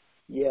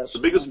 Yes. The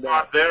biggest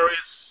part there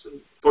is,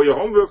 for your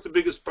homework, the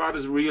biggest part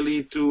is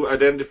really to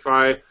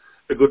identify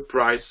a good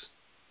price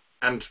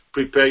and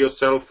prepare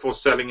yourself for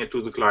selling it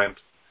to the client.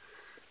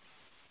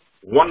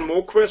 One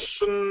more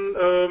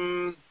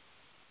question.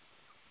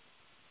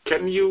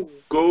 Can you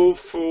go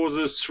for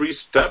the 3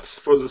 steps,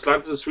 for the slide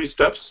with the 3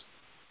 steps?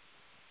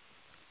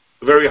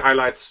 The very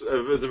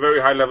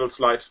high level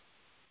slide.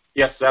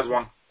 Yes, that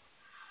one.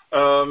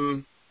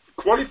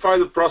 Qualify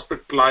the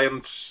prospect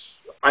client.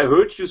 I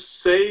heard you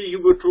say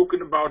you were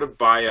talking about a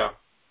buyer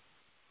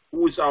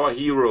who is our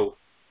hero.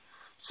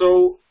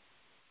 So,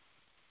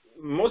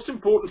 most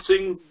important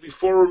thing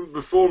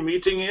before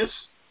meeting is,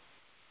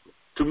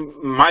 to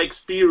my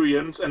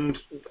experience, and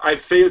I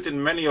failed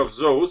in many of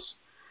those,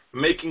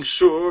 making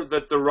sure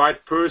that the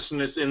right person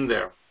is in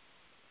there.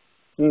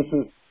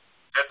 Mm-hmm.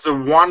 That the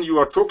one you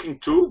are talking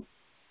to,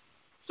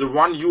 the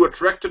one you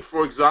attracted,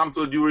 for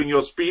example, during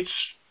your speech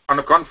on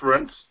a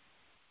conference,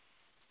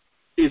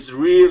 is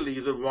really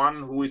the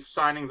one who is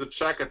signing the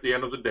check at the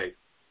end of the day.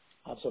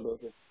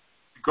 Absolutely.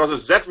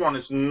 Because if that one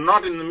is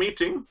not in the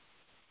meeting,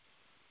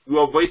 you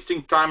are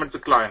wasting time at the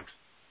client.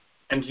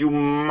 And you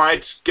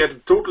might get a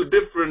totally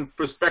different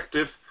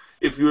perspective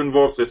if you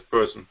involve this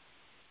person.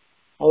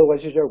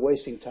 Otherwise, you're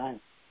wasting time.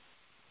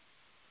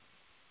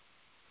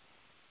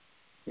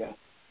 Yeah.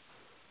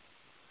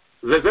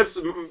 That's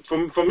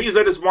for me,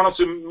 that is one of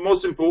the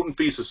most important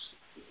pieces.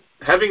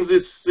 Having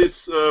this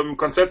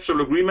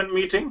conceptual agreement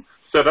meeting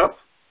set up,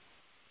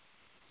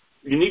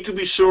 you need to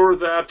be sure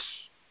that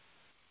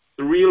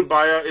the real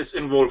buyer is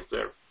involved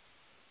there.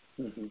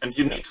 Mm-hmm. And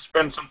you need to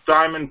spend some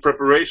time in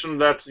preparation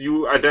that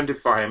you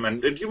identify him.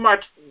 And you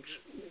might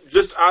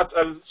just ask,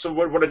 so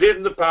what I did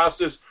in the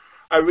past is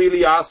I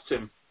really asked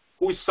him,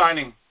 who is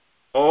signing?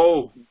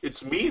 Oh,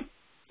 it's me?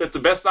 That's the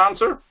best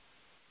answer?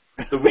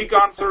 The weak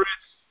answer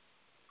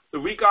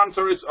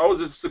is, oh,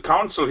 this is the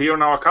counsel here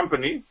in our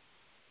company.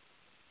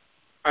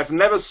 I've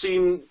never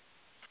seen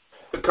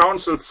the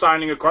counsel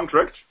signing a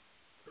contract.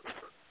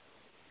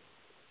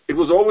 It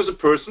was always a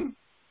person.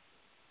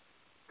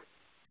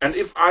 And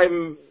if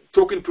I'm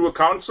talking to a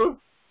council,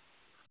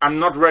 I'm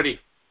not ready.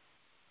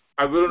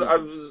 So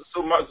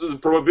much, the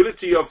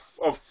probability of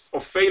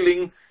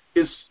failing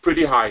is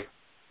pretty high.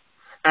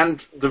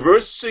 And the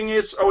worst thing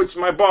is, it's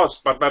my boss,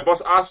 but my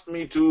boss asked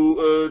me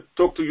to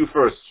talk to you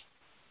first.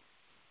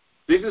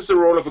 This is the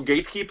role of a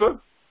gatekeeper,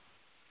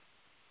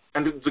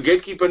 and the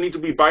gatekeeper needs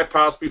to be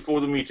bypassed before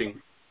the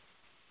meeting.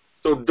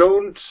 So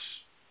don't.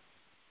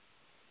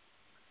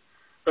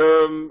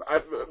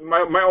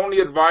 My only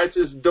advice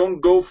is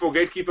don't go for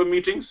gatekeeper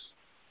meetings,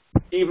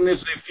 even if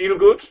they feel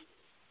good,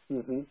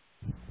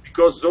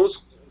 because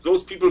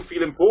those people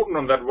feel important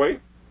on that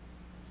way.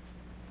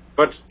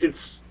 But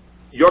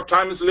your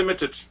time is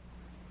limited.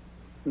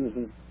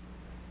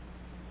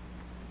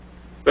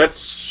 That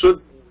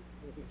should,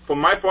 from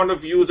my point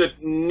of view,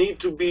 that need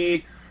to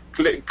be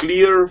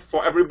clear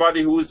for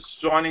everybody who is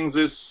joining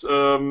this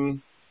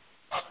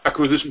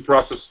acquisition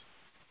process.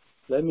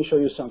 Let me show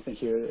you something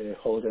here,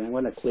 Holger. I'm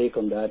going to click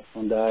on that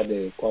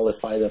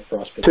qualify the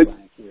prospect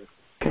blank here.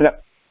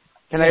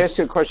 Can I ask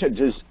you a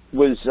question?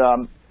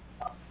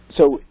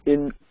 So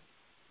in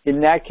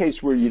that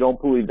case where you don't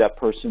believe that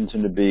person's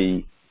going to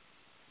be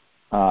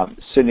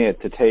sitting at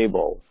the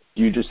table,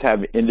 do you just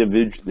have an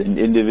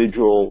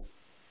individual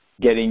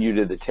getting you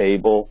to the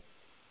table?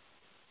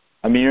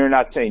 I mean, you're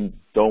not saying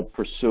don't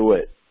pursue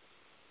it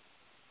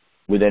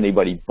with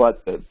anybody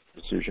but the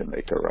decision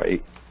maker,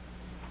 right?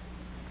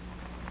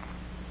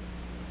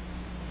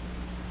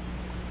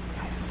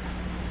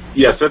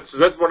 Yes, that's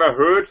what I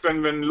heard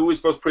when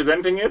Luis was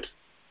presenting it.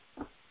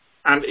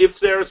 And if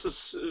there's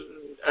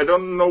I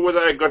don't know whether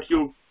I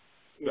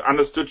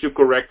understood you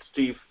correct,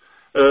 Steve.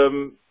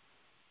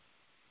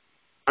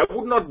 I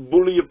would not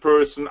bully a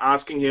person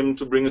asking him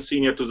to bring a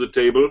senior to the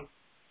table.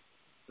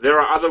 There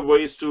are other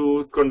ways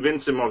to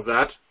convince him of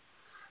that.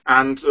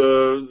 And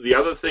the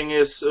other thing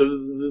is,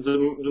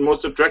 the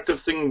most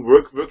attractive thing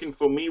working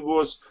for me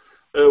was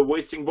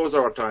wasting both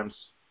our times.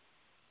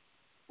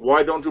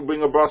 Why don't you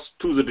bring a boss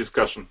to the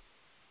discussion?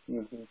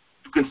 You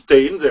can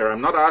stay in there.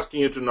 I'm not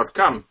asking you to not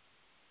come,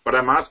 but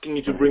I'm asking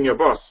you to bring your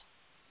boss.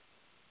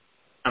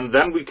 And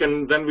then we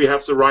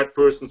have the right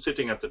person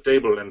sitting at the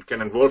table and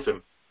can involve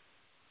him.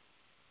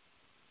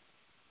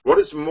 What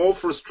is more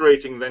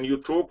frustrating than you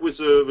talk with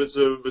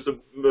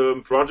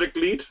a project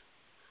lead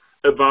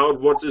about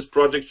what this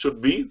project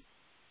should be,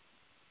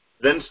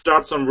 then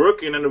start some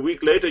work in, and a week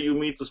later you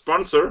meet the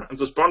sponsor, and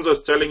the sponsor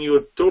is telling you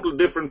a total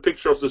different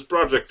picture of this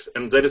project,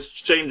 and that is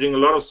changing a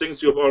lot of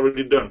things you've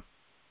already done.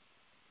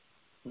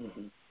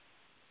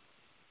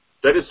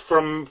 That is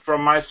from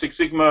my Six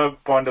Sigma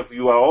point of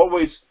view. I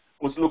always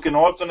was looking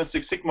also in the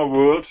Six Sigma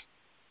world.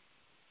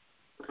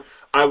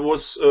 I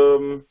was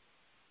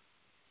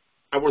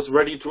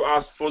ready to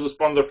ask for the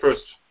sponsor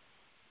first,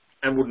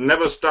 and would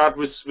never start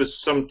with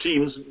some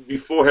teams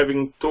before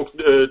having talked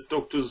to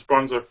the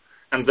sponsor.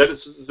 And that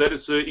is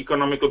the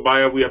economical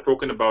buyer we are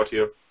talking about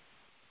here.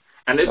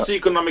 And if the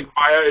economic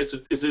buyer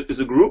is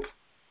a group,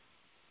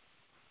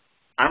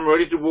 I'm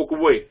ready to walk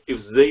away.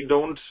 If they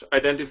don't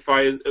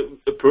identify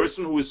a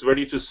person who is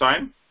ready to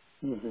sign,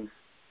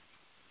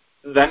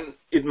 then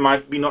it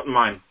might be not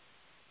mine.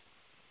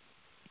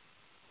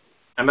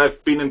 And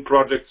I've been in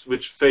projects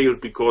which failed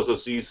because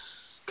of these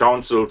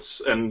councils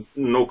and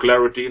no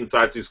clarity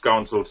inside these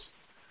councils.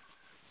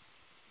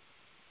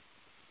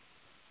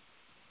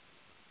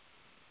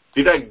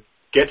 Did I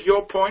get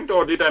your point,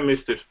 or did I miss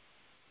it?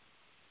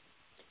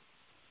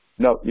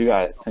 No, you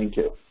got it. Thank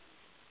you.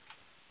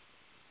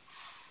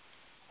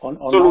 On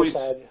our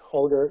side,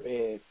 Holger,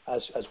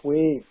 as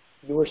you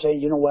were saying,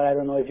 you know what? I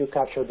don't know if you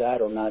captured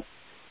that or not.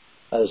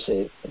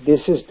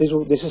 This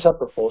is a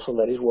proposal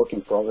that is work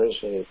in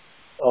progress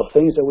of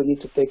things that we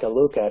need to take a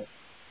look at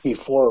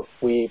before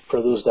we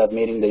produce that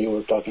meeting that you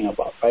were talking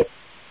about, right?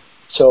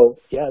 So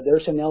yeah,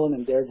 there's an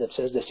element there that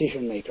says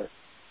decision maker,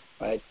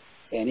 right?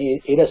 And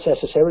it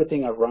assesses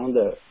everything around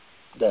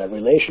the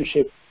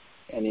relationship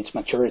and its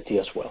maturity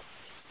as well.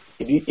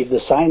 If the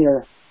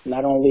signer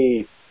not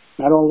only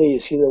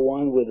is he the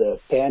one with the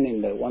pen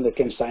and the one that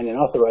can sign and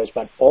authorize,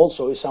 but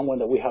also is someone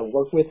that we have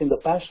worked with in the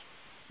past,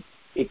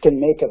 it can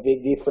make a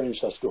big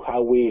difference as to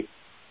how we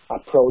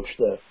approach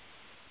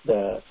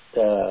the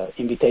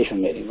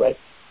invitation meeting, right?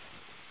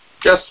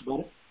 Yes.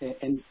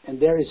 And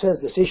there it says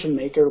decision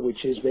maker,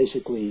 which is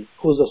basically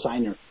who's the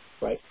signer,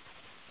 right?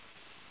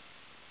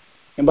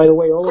 And by the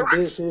way, all of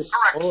this is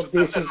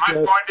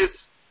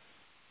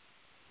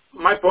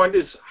my point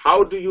is,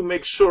 how do you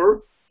make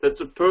sure that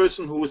the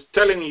person who is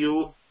telling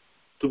you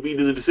to be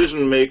the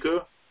decision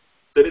maker,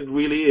 that it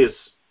really is?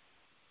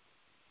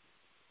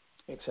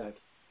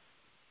 Exactly.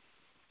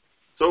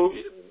 So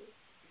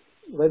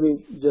let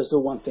me just do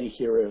one thing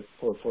here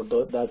for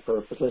that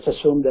purpose. Let's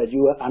assume that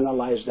you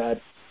analyze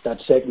that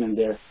segment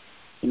there.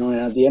 And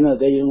at the end of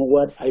the day, you know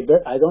what? I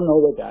don't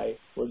know the guy.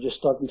 We're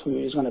just talking to you.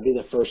 It's going to be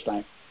the first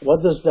time.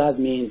 What does that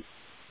mean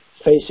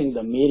facing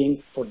the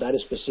meeting for that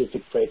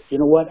specific trade? You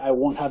know what? I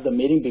won't have the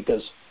meeting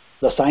because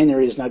the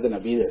signer is not going to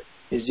be there.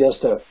 It's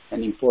just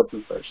an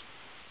important person.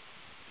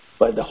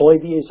 But the whole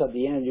idea is at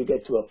the end you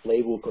get to a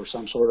playbook or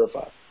some sort of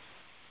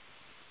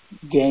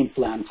game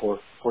plan for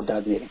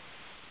that meeting.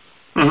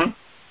 Mm-hmm.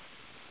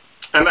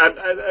 And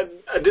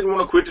I didn't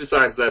want to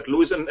criticize that,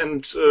 Luis.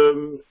 And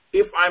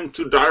if I'm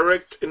too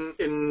direct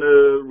in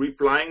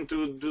replying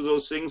to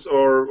those things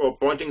or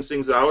pointing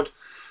things out,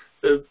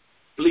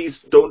 please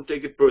don't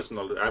take it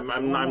personal.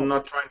 I'm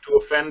not trying to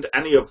offend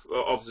any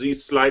of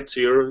these slides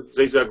here.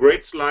 These are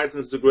great slides,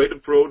 and it's a great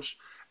approach.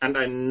 And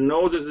I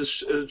know this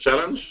is a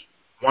challenge.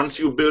 Once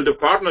you build a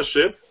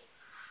partnership,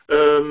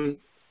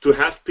 to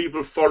have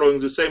people following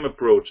the same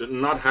approach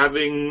and not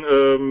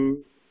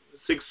having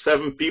 6,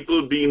 7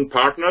 people being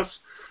partners,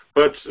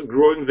 but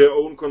growing their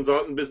own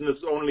consultant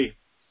business only.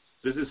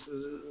 This is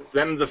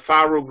then the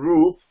Faro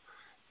group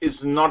is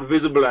not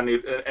visible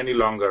any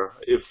longer.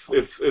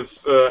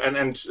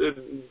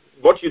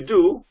 What you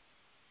do,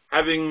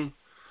 having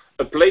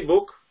a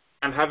playbook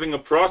and having a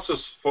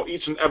process for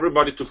each and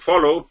everybody to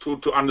follow,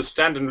 to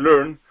understand and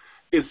learn,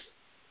 is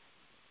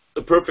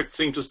the perfect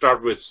thing to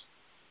start with.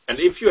 And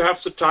if you have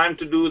the time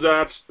to do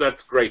that,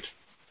 that's great.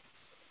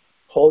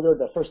 Holger,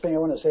 the first thing I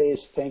want to say is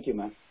thank you,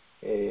 man.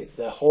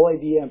 The whole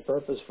idea and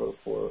purpose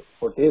for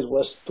this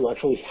was to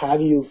actually have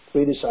you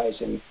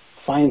criticize and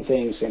find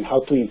things and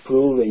how to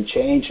improve and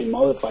change and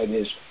modify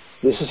this.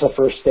 This is a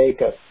first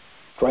take at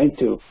trying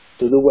to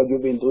do what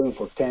you've been doing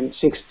for 6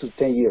 to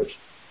 10 years.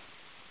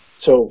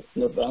 So,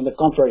 on the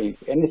contrary,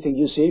 anything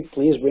you see,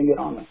 please bring it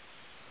on, man.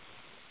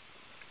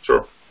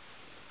 Sure.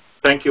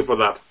 Thank you for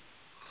that.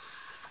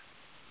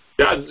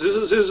 Yeah,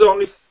 this is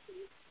only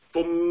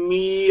for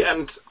me,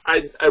 and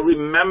I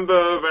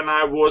remember when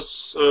I was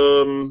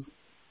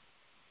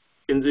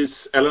in this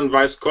Ellen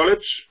Weiss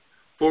College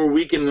for a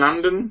week in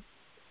London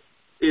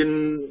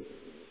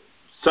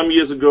some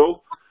years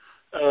ago.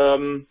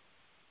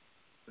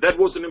 That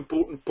was an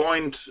important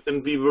point,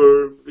 and we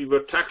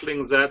were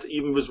tackling that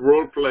even with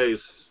role plays,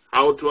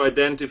 how to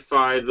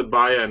identify the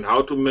buyer and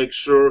how to make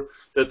sure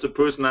that the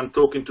person I'm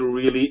talking to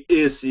really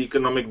is the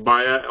economic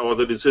buyer or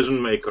the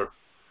decision maker.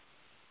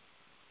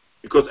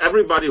 Because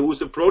everybody who's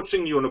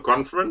approaching you in a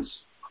conference,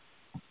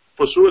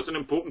 for sure, is an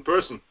important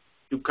person.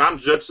 You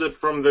can't judge it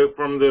from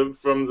the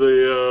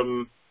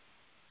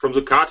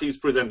card he's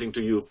presenting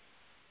to you.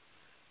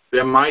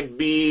 There might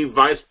be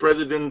vice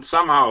president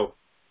somehow,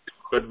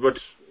 but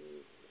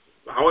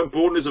how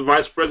important is a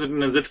vice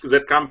president in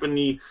that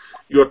company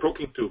you are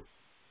talking to?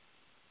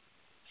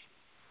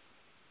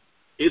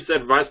 Is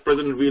that vice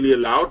president really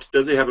allowed?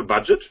 Does he have a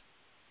budget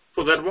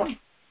for that one?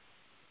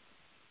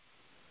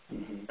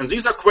 And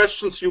these are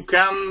questions you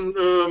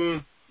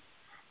can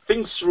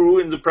think through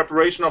in the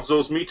preparation of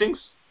those meetings,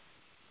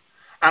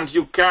 and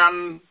you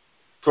can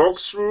talk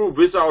through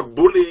without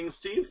bullying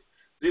Steve,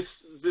 this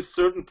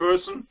certain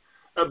person,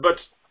 but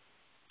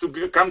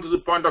to come to the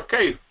point,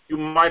 okay, you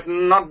might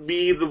not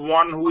be the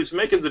one who is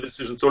making the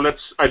decision, so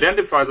let's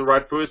identify the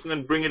right person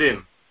and bring it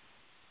in.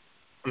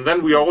 And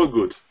then we are all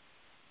good.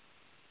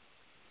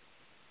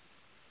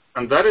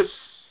 And that is,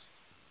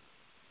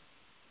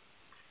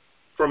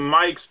 from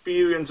my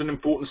experience, an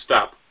important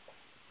step.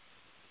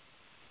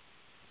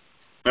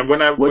 And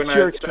when I was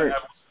failing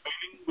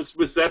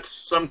with that,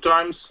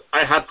 sometimes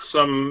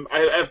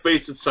I've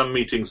wasted some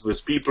meetings with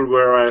people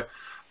where I,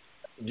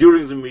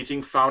 during the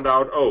meeting, found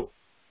out, oh,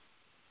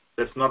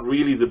 that's not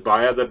really the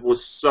buyer. That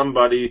was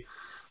somebody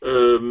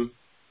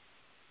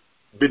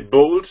bit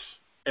bold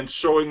and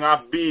showing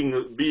up being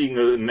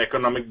an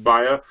economic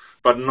buyer,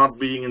 but not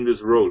being in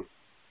this role.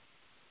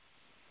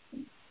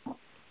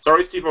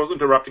 Sorry, Steve, I was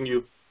interrupting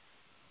you.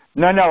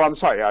 No, I'm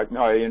sorry.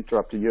 I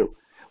interrupted you.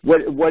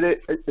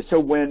 So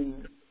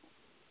when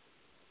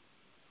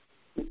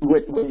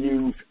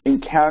you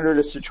encountered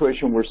a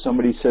situation where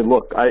somebody said,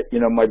 "Look,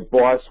 my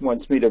boss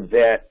wants me to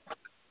vet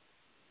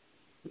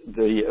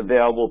the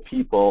available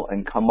people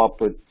and come up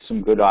with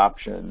some good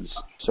options,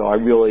 so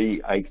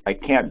I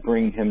can't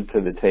bring him to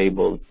the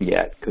table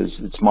yet because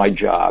it's my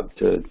job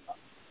to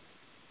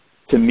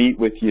meet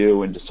with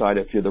you and decide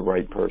if you're the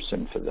right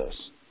person for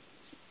this."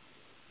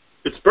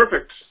 It's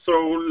perfect. So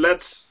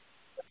let's,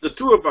 the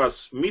two of us,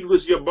 meet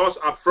with your boss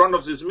up front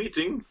of this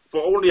meeting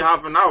for only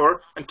half an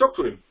hour and talk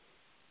to him.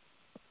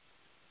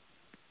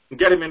 And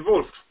get him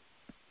involved.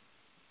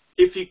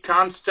 If he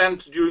can't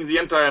stand during the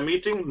entire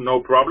meeting, no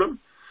problem.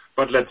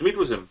 But let's meet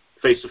with him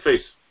face to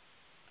face.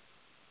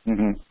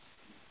 Mm-hmm.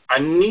 I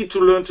need to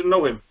learn to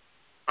know him.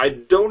 I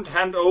don't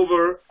hand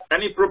over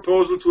any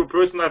proposal to a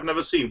person I've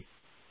never seen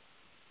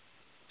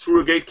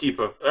through a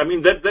gatekeeper. I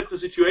mean, that's the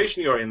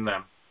situation you're in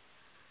then.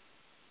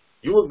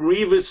 You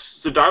agree with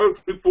the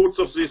direct reports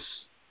of this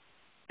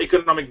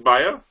economic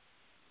buyer.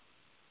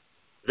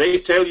 They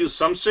tell you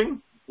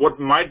something,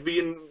 what might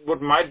be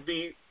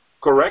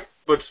correct,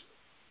 but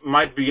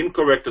might be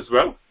incorrect as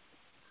well.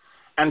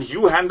 And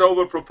you hand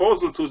over a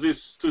proposal to this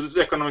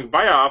economic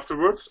buyer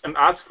afterwards and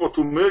ask for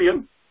 2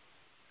 million,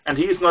 and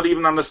he is not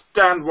even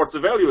understand what the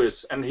value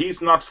is, and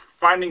he's not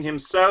finding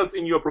himself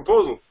in your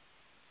proposal.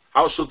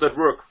 How should that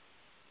work?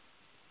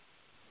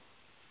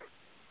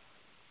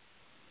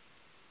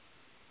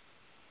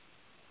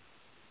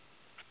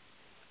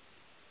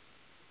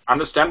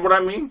 Understand what I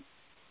mean?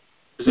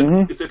 Is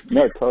it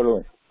No,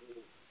 totally.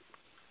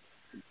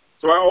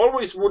 So I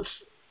always would,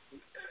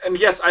 and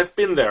yes, I've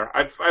been there.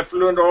 I've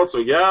learned also,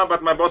 yeah,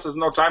 but my boss has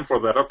no time for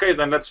that. Okay,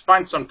 then let's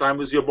find some time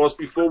with your boss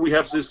before we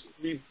have this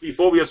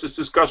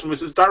discussion with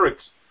his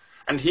directs,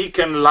 and he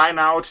can line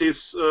out his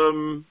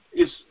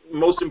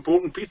most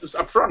important pieces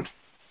up front.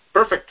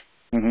 Perfect.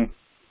 Mm-hmm.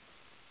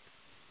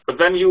 But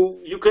then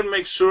you can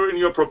make sure in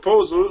your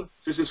proposal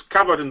this is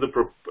covered in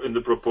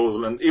the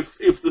proposal, and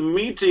if the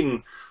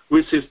meeting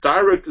with his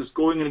direct is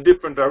going in a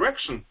different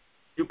direction,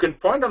 you can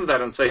point on that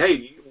and say,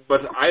 hey,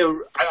 but I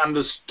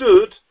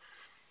understood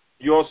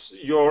your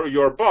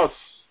boss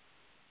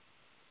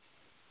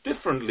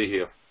differently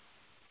here.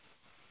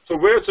 So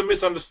where's the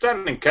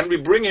misunderstanding? Can we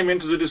bring him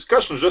into the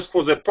discussion just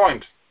for that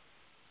point,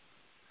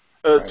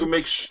 Right. to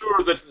make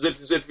sure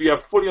that we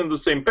are fully on the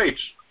same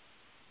page?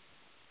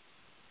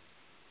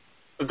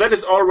 That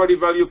is already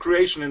value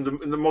creation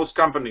in the most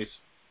companies.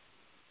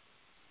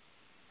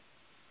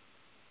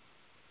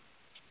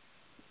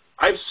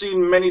 I've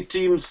seen many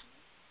teams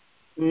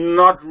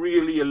not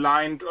really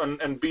aligned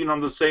and being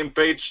on the same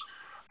page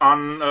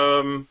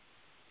on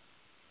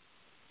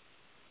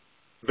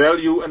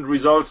value and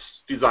results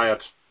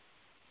desired,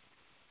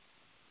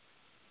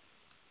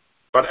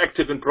 but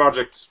active in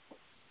projects.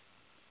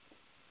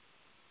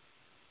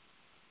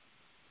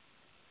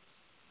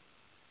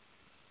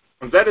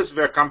 And that is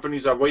where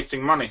companies are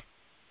wasting money.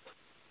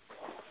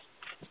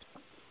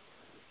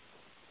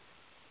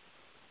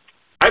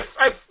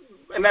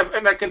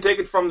 And I can take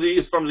it from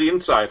the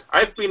inside.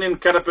 I've been in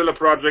Caterpillar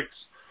projects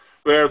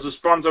where the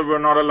sponsors were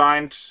not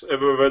aligned,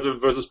 where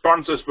the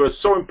sponsors were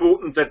so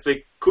important that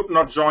they could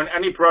not join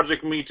any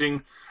project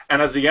meeting,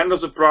 and at the end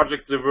of the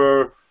project they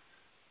were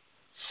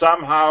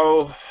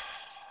somehow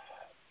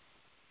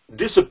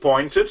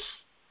disappointed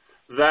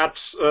that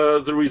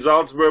the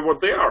results were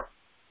what they are.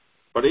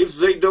 But if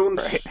they don't,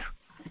 Right.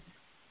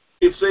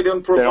 if they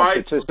don't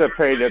provide, they don't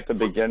participate at the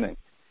beginning.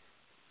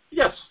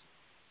 yes.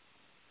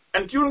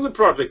 And during the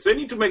project, they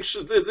need to make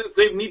sure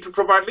they need to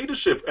provide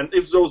leadership. And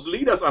if those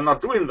leaders are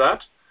not doing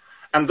that,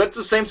 and that's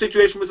the same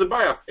situation with the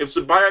buyer. If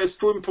the buyer is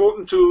too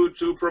important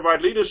to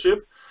provide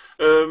leadership,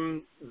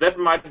 that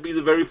might be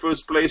the very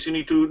first place you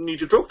need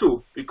to talk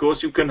to,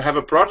 because you can have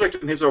a project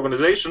in his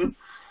organization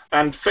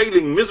and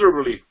failing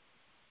miserably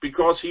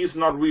because he's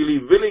not really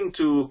willing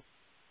to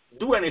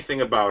do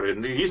anything about it.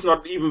 And he's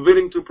not even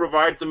willing to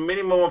provide the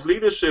minimum of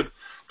leadership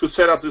to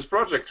set up this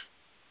project.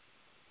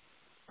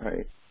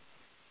 Right.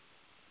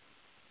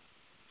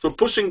 So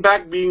pushing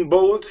back, being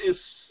bold, is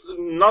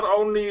not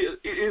only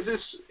it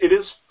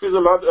is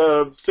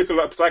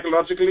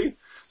psychologically.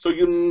 So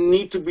you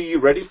need to be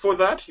ready for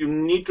that. You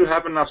need to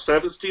have enough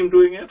service team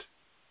doing it,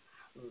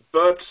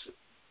 but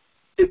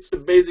it's a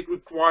basic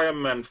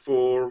requirement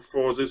for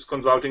this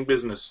consulting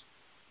business.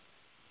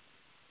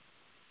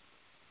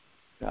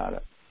 Got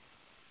it.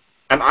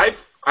 And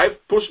I've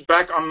pushed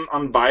back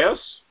on buyers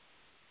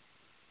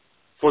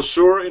for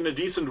sure in a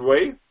decent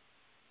way,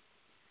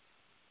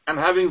 and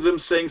having them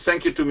saying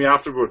thank you to me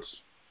afterwards.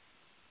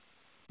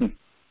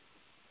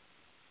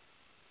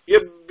 Yeah,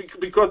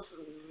 because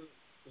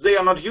they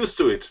are not used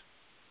to it.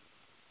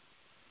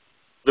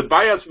 The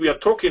buyers we are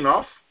talking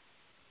of,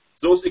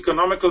 those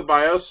economical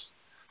buyers,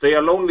 they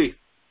are lonely.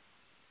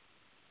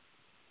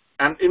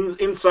 And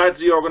inside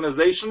the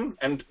organization,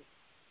 and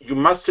you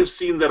must have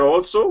seen that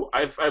also,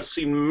 I've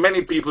seen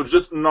many people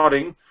just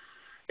nodding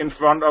in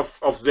front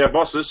of their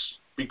bosses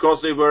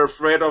because they were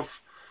afraid of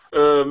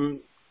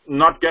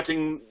not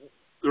getting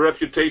the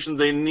reputation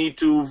they need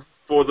to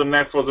for the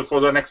next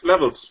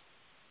levels.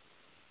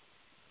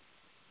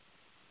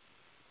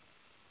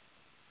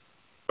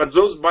 But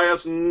those buyers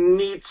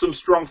need some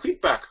strong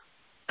feedback,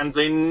 and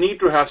they need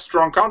to have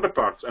strong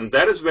counterparts, and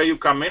that is where you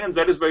come in, and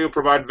that is where you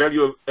provide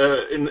value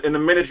in the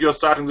minute you're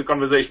starting the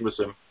conversation with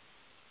them.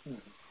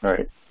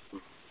 Right.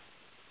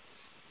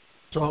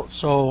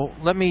 So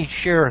let me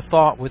share a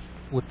thought with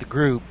the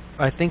group.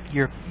 I think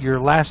your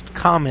last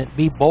comment,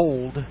 be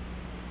bold.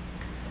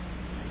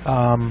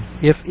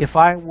 If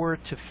I were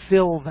to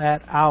fill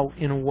that out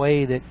in a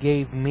way that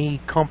gave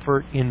me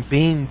comfort in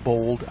being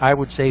bold, I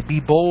would say be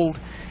bold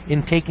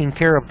in taking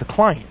care of the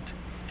client,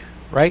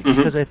 right?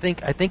 Mm-hmm. Because I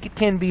think it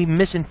can be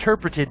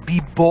misinterpreted.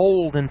 Be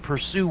bold and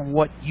pursue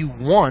what you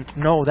want.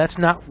 No, that's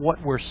not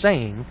what we're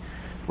saying.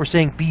 We're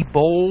saying be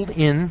bold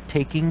in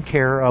taking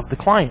care of the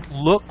client.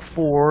 Look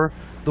for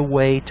the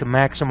way to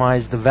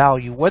maximize the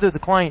value, whether the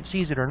client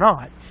sees it or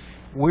not.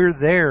 We're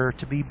there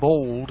to be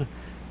bold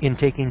in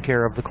taking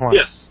care of the client.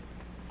 Yes.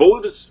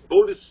 Bold is,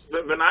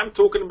 when I'm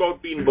talking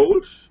about being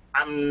bold,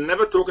 I'm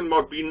never talking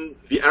about being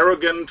the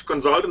arrogant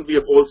consultant we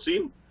have all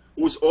seen,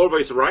 who's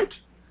always right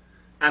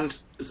and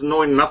is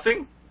knowing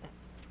nothing.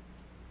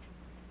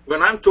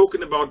 When I'm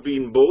talking about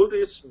being bold,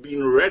 is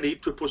being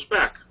ready to push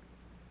back.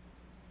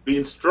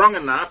 Being strong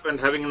enough and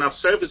having enough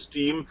service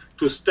team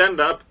to stand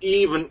up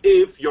even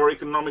if your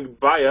economic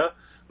buyer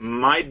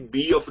might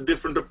be of a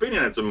different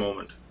opinion at the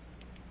moment.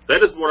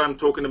 That is what I'm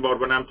talking about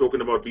when I'm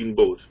talking about being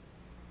bold.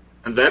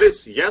 And that is,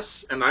 yes,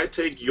 and I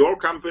take your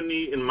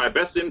company in my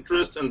best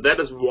interest, and that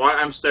is why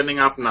I'm standing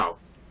up now.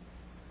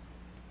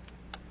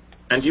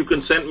 And you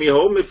can send me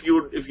home if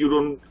you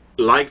don't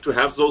like to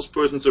have those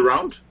persons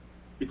around,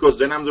 because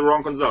then I'm the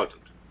wrong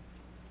consultant.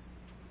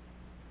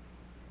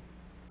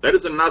 That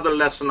is another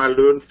lesson I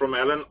learned from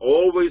Alan.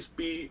 Always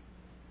be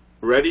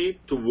ready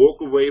to walk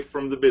away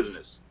from the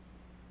business.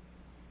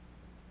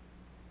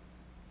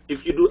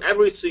 If you do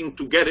everything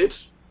to get it,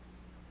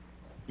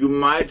 you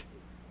might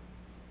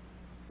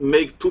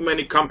make too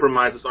many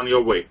compromises on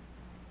your way,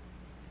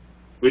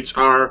 which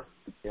are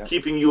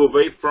keeping you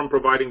away from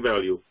providing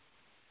value.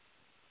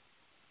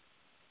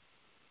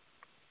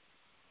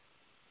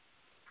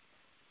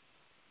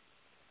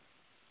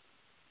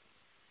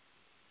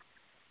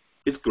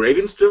 Is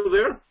Graven still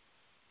there?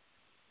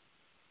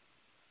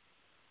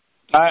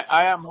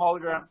 I am,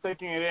 Holger. I'm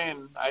taking it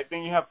in. I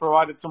think you have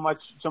provided so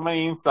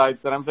many insights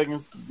that I'm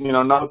taking,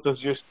 notes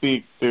as you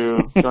speak to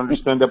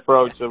understand the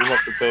approach that we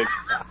have to take.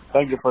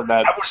 Thank you for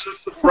that. I was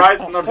just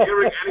surprised not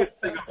hearing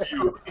anything of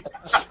you.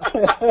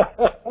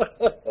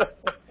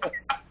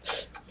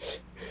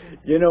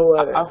 You know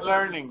what? I'm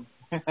learning.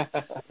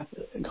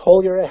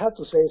 Holger, I have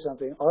to say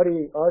something.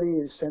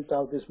 Audie sent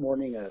out this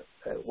morning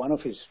one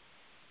of his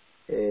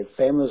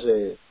famous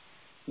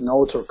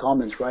notes or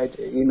comments, right?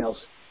 Emails.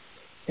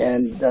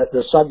 And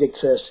the subject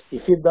says,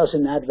 if it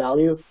doesn't add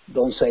value,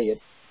 don't say it.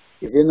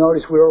 If you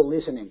notice, we're all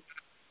listening.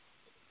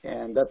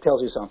 And that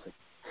tells you something.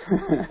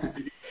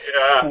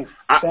 Yeah.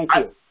 Thank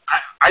you.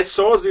 I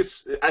saw this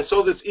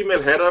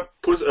email header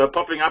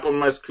popping up on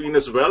my screen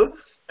as well,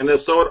 and I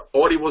saw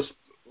Audie was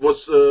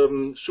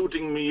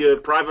shooting me a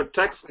private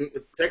text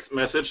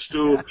message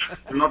to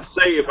not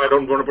say if I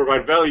don't want to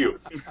provide value.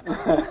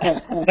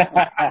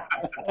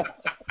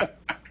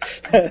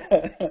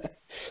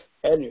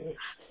 Anyway,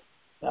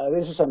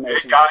 this is amazing.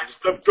 Hey guys,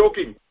 stop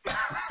joking.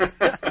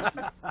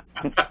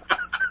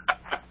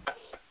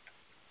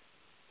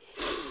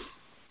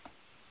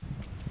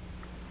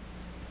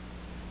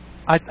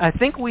 I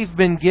think we've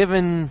been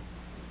given,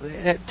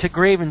 to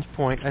Graven's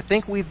point, I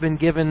think we've been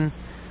given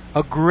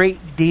a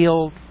great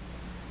deal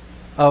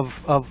of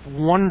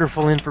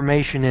wonderful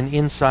information and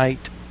insight.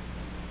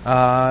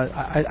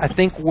 I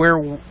think where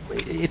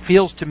it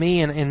feels to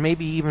me, and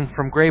maybe even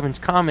from Graven's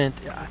comment,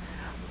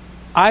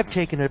 I've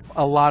taken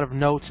a lot of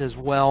notes as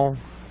well.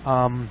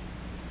 I'm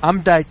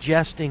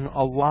digesting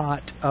a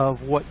lot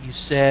of what you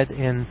said,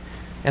 and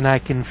I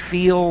can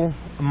feel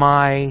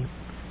my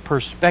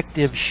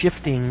perspective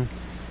shifting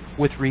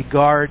with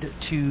regard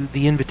to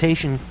the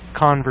invitation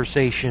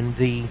conversation,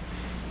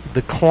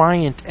 the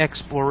client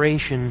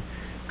exploration,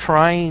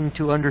 trying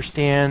to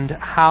understand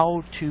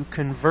how to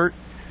convert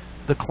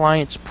the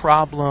client's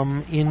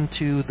problem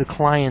into the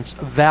client's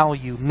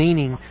value,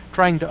 meaning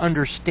trying to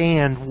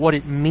understand what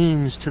it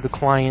means to the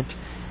client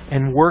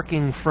and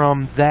working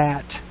from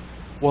that.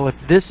 Well, if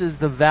this is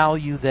the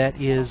value that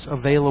is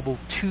available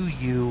to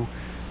you,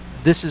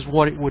 this is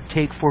what it would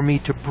take for me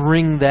to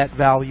bring that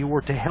value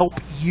or to help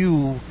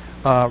you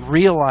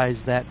realize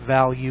that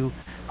value.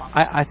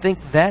 I think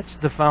that's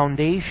the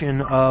foundation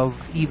of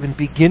even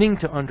beginning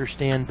to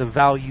understand the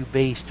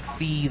value-based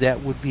fee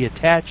that would be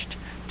attached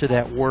to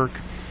that work.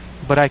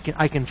 But I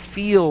can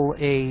feel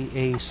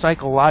a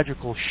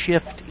psychological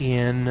shift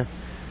in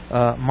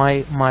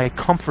my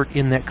comfort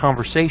in that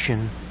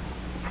conversation.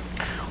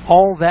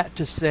 All that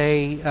to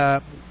say,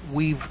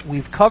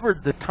 we've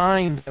covered the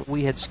time that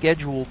we had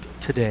scheduled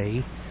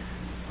today.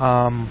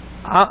 I'm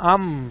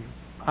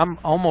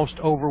almost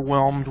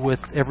overwhelmed with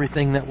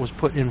everything that was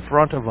put in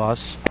front of us,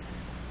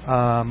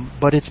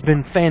 but it's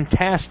been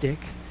fantastic.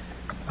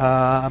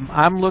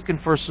 I'm looking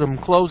for some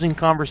closing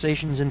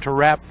conversations and to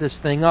wrap this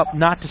thing up.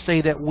 Not to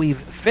say that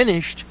we've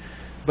finished,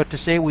 but to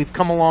say we've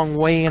come a long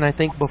way, and I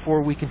think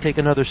before we can take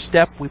another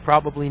step, we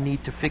probably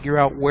need to figure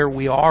out where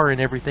we are in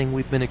everything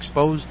we've been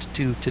exposed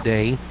to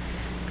today,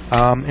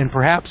 and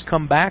perhaps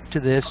come back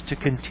to this to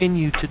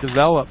continue to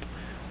develop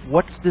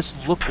what's this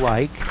look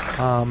like.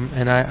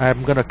 And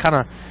I'm going to kind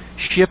of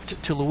shift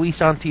to Luis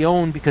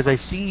Antion, because I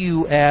see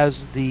you as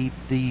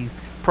the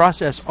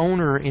process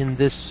owner in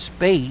this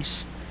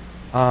space.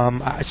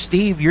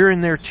 Steve, you're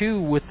in there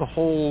too with the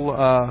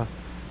whole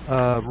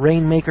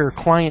Rainmaker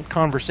client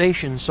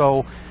conversation.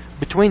 So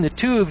between the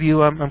two of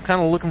you, I'm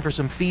kind of looking for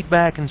some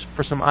feedback and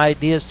for some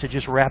ideas to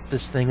just wrap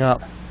this thing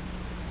up.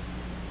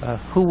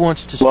 Who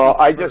wants to? Well,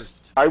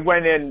 I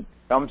went in.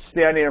 I'm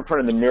standing in front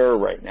of the mirror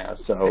right now,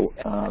 so.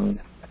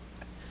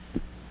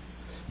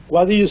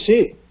 What do you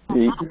see?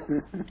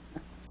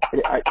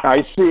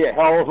 I see a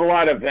hell of a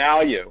lot of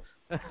value.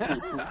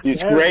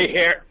 These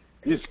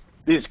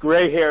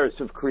gray hairs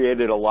have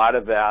created a lot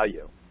of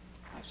value.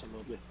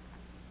 Absolutely.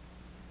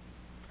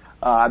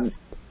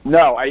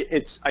 No, I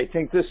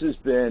think this has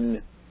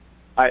been.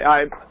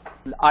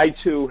 I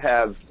too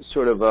have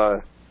sort of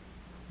a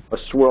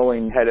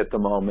swirling head at the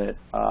moment.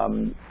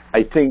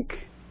 I think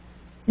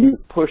you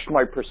pushed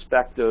my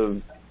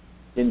perspective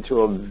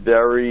into a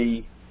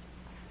very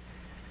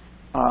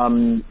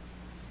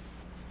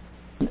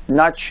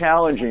not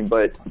challenging,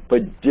 but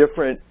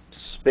different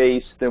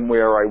space than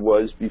where I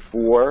was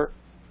before.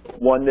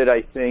 One that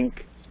I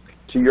think,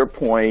 to your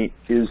point,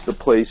 is the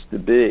place to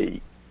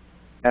be.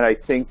 and I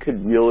think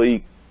could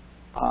really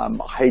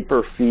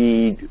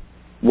hyperfeed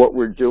what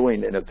we're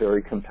doing in a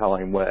very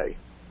compelling way.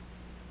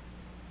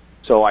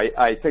 So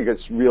I think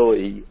it's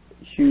really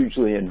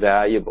hugely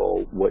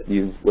invaluable what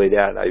you've laid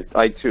out.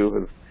 I too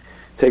have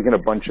taken a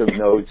bunch of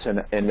notes,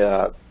 and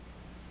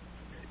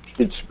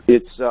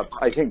it's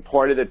I think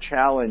part of the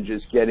challenge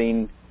is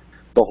getting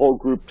the whole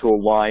group to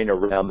align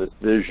around this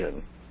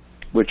vision,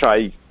 which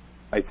I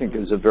think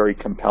is a very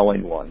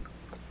compelling one.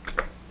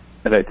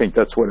 And I think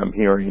that's what I'm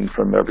hearing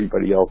from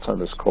everybody else on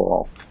this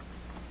call.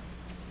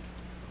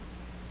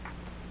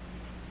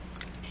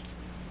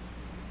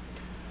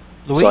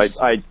 Luis?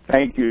 So I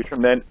thank you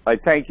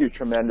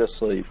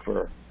tremendously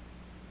for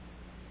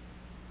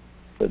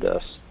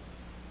this.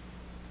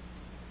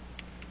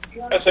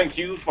 Thank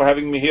you for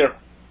having me here.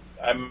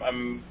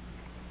 I'm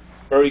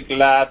very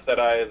glad that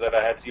I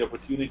had the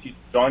opportunity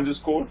to join this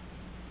call,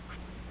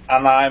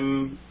 and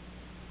I'm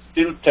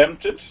still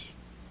tempted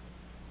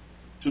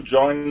to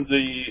join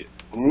the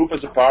group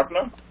as a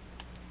partner,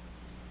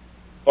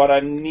 but I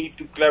need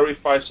to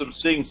clarify some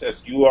things, as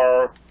you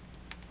are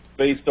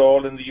based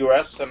all in the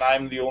US and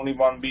I'm the only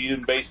one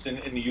being based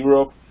in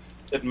Europe.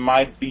 It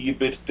might be a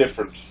bit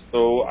different.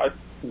 So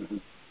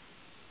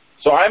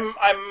I'm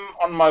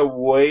on my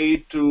way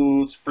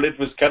to split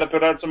with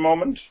Caterpillar at the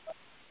moment,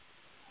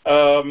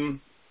 and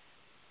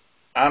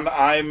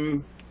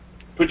I'm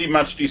pretty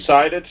much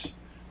decided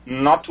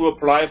not to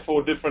apply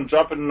for a different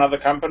job in another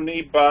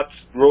company, but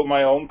grow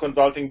my own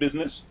consulting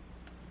business,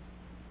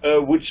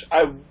 which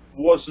I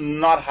was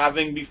not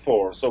having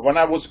before. So when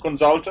I was a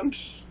consultant,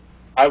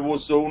 I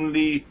was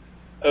only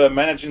a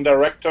managing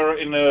director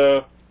in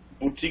a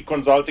boutique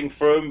consulting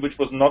firm which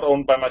was not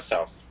owned by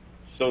myself.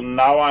 So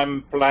now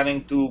I'm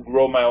planning to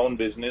grow my own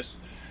business.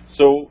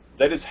 So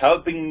that is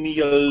helping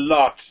me a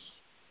lot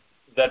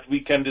that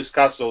we can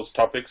discuss those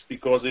topics,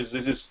 because this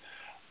is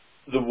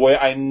the way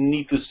I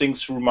need to think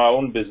through my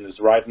own business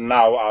right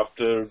now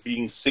after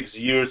being 6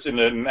 years in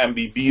an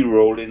MBB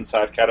role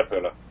inside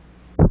Caterpillar.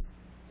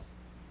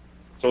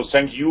 So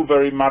thank you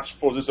very much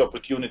for this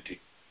opportunity.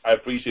 I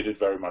appreciate it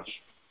very much.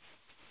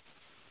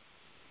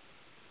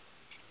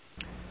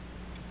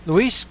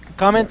 Luis,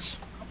 comments?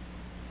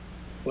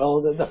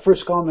 Well, the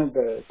first comment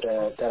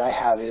that I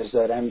have is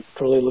that I'm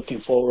truly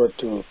looking forward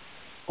to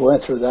going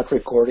through that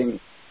recording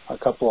a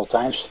couple of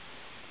times.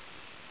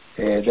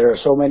 There are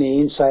so many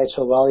insights,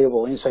 so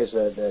valuable insights,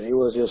 that it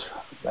was just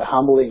a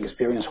humbling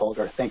experience,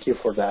 Holger. Thank you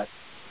for that.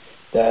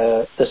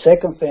 The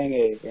second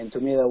thing, and to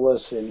me that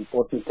was an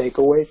important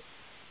takeaway,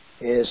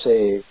 is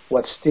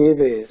what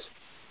Steve is,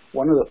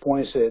 one of the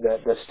points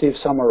that Steve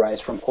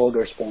summarized from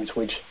Holger's points,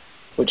 which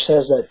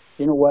says that,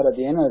 you know what, at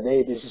the end of the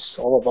day, this is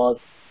all about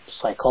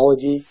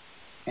psychology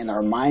and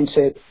our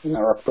mindset and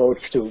our approach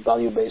to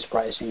value-based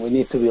pricing. We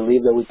need to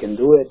believe that we can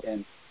do it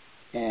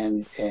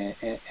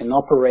and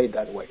operate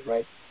that way,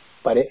 right?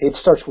 But it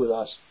starts with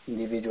us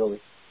individually.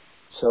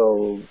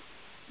 So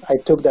I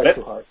took that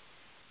to heart.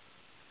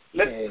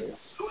 Let's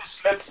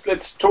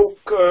talk.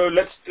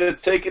 Let's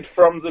take it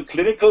from the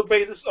clinical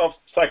basis of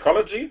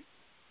psychology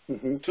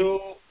to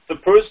the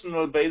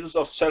personal basis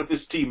of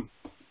self-esteem.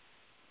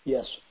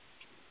 Yes.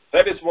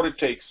 That is what it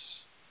takes,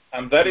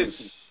 and that is,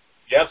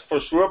 yes, for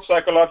sure,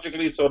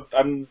 psychologically. So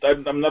I'm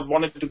not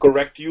wanting to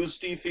correct you,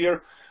 Steve,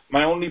 here.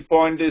 My only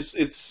point is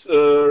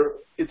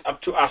it's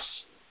up to us,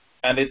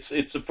 and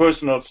it's a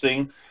personal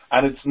thing,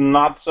 and it's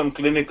not some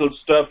clinical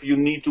stuff you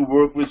need to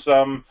work with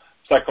some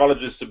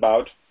psychologists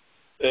about.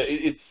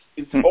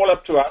 It's all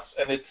up to us,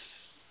 and it's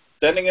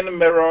standing in the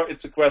mirror.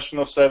 It's a question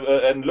of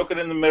and looking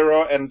in the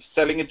mirror and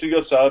selling it to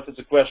yourself. It's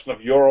a question of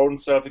your own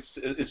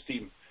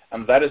self-esteem,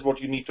 and that is what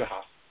you need to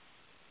have.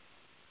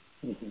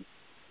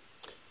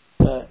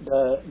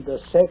 The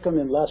second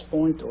and last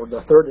point, or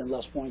the third and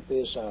last point,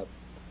 is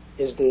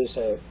this.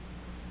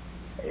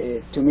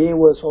 To me,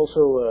 was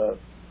also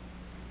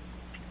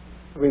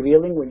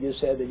revealing when you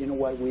said that, you know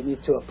what, we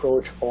need to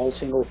approach all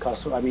single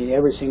customer. I mean,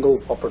 every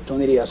single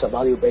opportunity as a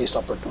value-based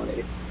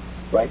opportunity,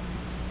 right?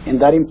 And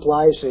that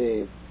implies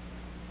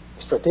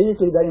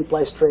strategically, that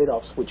implies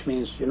trade-offs, which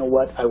means, you know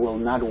what, I will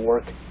not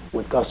work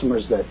with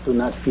customers that do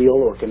not feel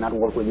or cannot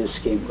work with this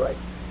scheme, right?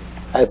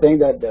 I think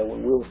that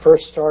when we were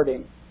first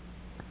starting,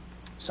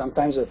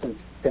 sometimes the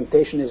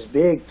temptation is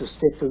big to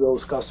stick to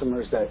those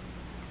customers that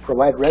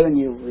provide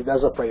revenue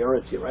as a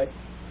priority, right?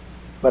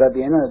 But at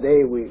the end of the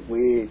day,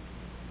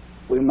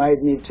 we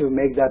might need to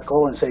make that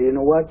call and say, you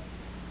know what,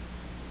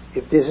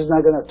 if this is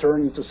not going to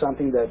turn into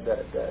something that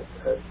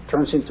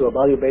turns into a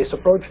value-based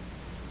approach,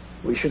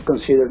 we should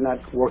consider not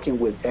working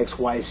with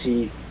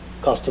XYZ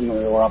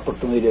customer or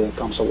opportunity that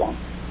comes along.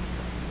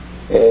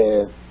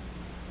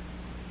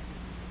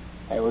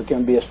 And we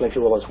can be as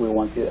flexible as we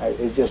want.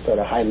 It's just at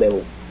a high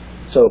level.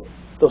 So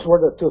those were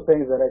the two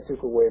things that I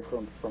took away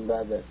from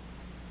that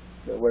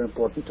were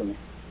important to me.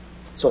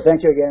 So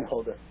thank you again,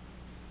 Holger.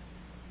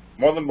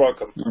 More than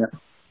welcome.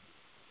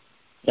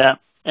 Yeah.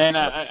 And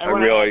I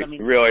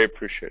really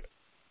appreciate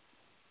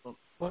it.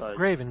 Well,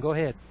 Graven, go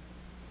ahead.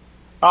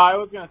 I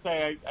was gonna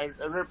say I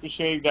really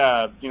appreciate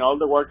all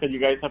the work that you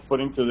guys have put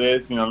into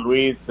this.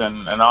 Luis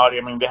and Audie.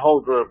 I mean the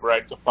whole group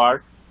right so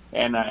far,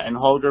 and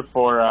Holger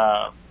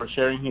for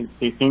sharing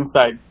his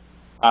insight.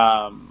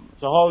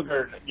 So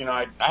Holger,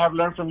 I have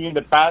learned from you in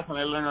the past, and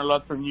I learned a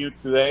lot from you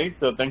today.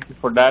 So thank you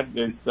for that.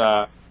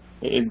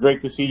 It's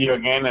great to see you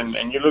again,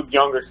 and you look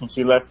younger since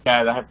you left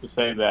CAD. I have to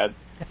say that.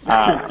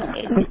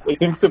 It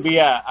seems to be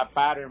a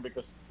pattern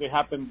because it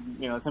happened.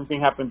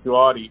 Something happened to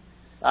Audie.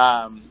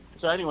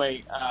 So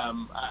anyway,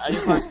 I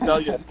just want to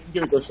tell you thank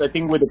you because I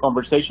think with the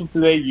conversation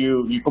today,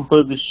 you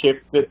completely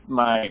shifted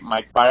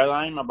my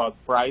paradigm about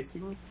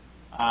pricing.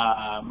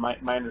 My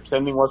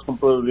understanding was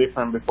completely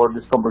different before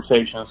this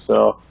conversation.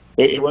 So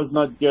it was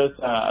not just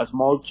a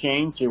small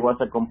change; it was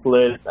a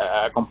complete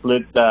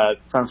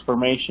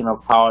transformation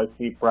of how I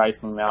see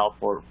pricing now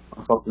for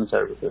consulting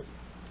services.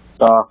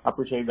 So I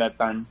appreciate that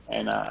time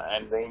and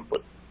the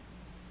input.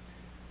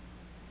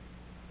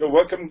 You're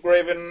welcome,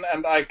 Graven,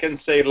 and I can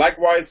say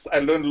likewise, I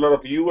learned a lot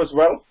of you as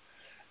well,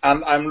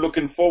 and I'm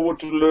looking forward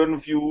to learn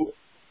of you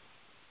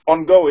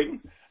ongoing.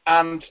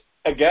 And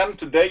again,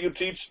 today you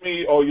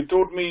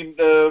told me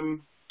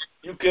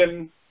you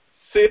can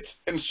sit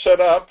and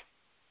shut up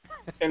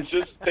and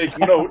just take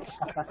notes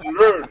and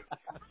learn.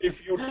 If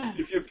you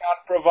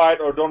can't provide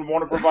or don't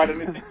want to provide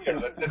anything here,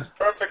 that's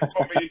perfect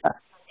for me.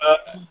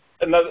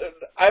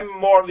 I'm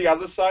more on the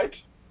other side.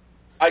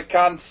 I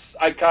can't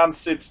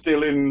sit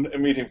still in a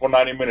meeting for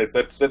 90 minutes.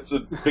 That's a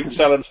big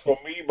challenge for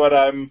me, but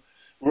I'm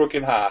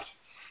working hard.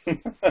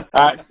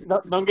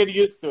 Don't get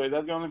used to it.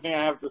 That's the only thing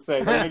I have to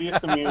say. Don't get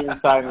used to me in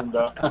silent,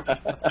 though.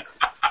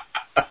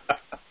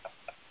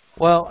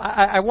 Well,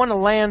 I want to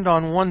land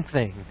on one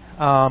thing.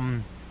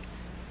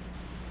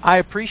 I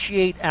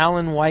appreciate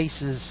Alan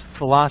Weiss's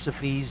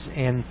philosophies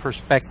and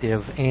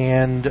perspective,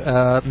 and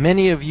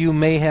many of you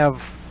may have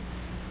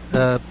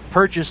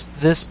purchased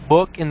this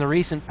book in the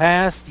recent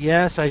past.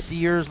 Yes, I see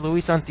yours,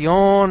 Luis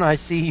Antion. I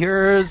see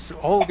yours,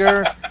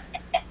 Holger.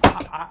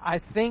 I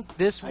think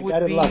this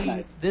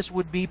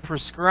would be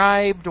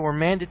prescribed or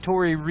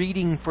mandatory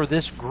reading for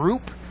this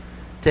group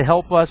to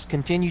help us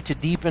continue to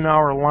deepen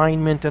our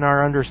alignment and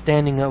our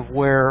understanding of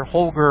where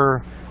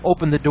Holger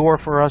opened the door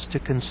for us to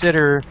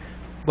consider.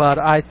 But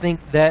I think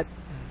that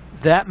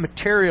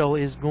material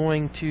is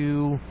going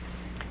to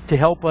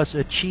help us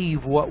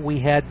achieve what we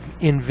had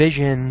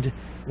envisioned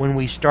when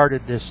we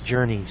started this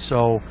journey.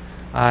 So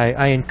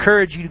I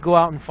encourage you to go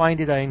out and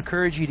find it. I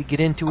encourage you to get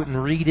into it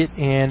and read it.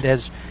 And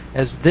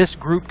as this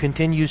group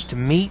continues to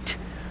meet,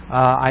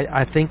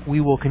 I think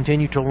we will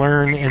continue to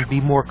learn and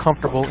be more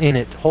comfortable in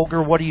it.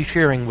 Holger, what are you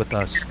sharing with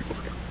us?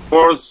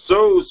 For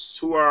those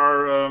who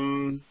are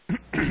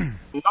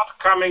not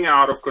coming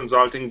out of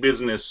consulting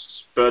business,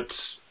 but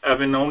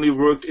having only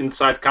worked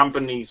inside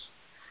companies,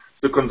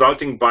 the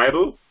Consulting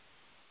Bible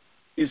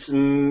is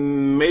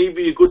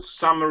maybe a good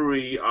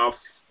summary of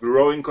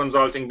growing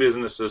consulting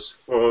businesses,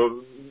 or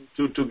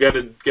to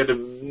get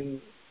a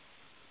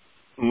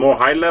more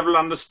high-level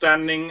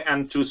understanding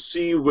and to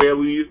see where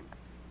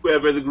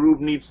the group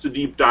needs to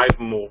deep dive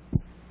more.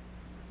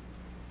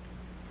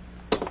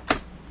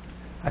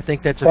 I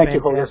think that's a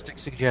fantastic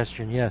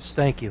suggestion. Yes,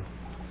 thank you.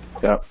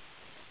 Yeah.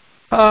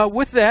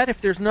 With that, if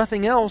there's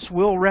nothing else,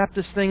 we'll wrap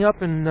this thing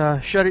up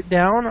and shut it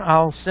down.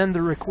 I'll send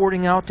the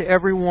recording out to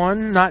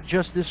everyone, not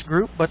just this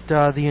group, but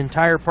the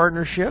entire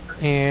partnership,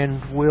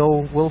 and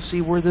we'll see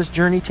where this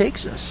journey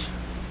takes us.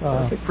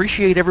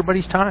 Appreciate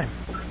everybody's time.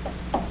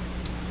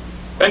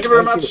 Thank you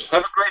very much.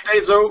 Have a great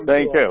day, Zoe.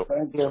 Thank you.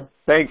 Thank you.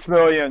 Thanks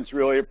millions.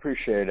 Really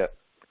appreciate it.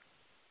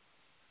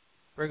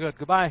 Very good.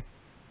 Goodbye.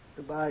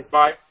 Goodbye.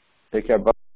 Bye. Take care. Bye.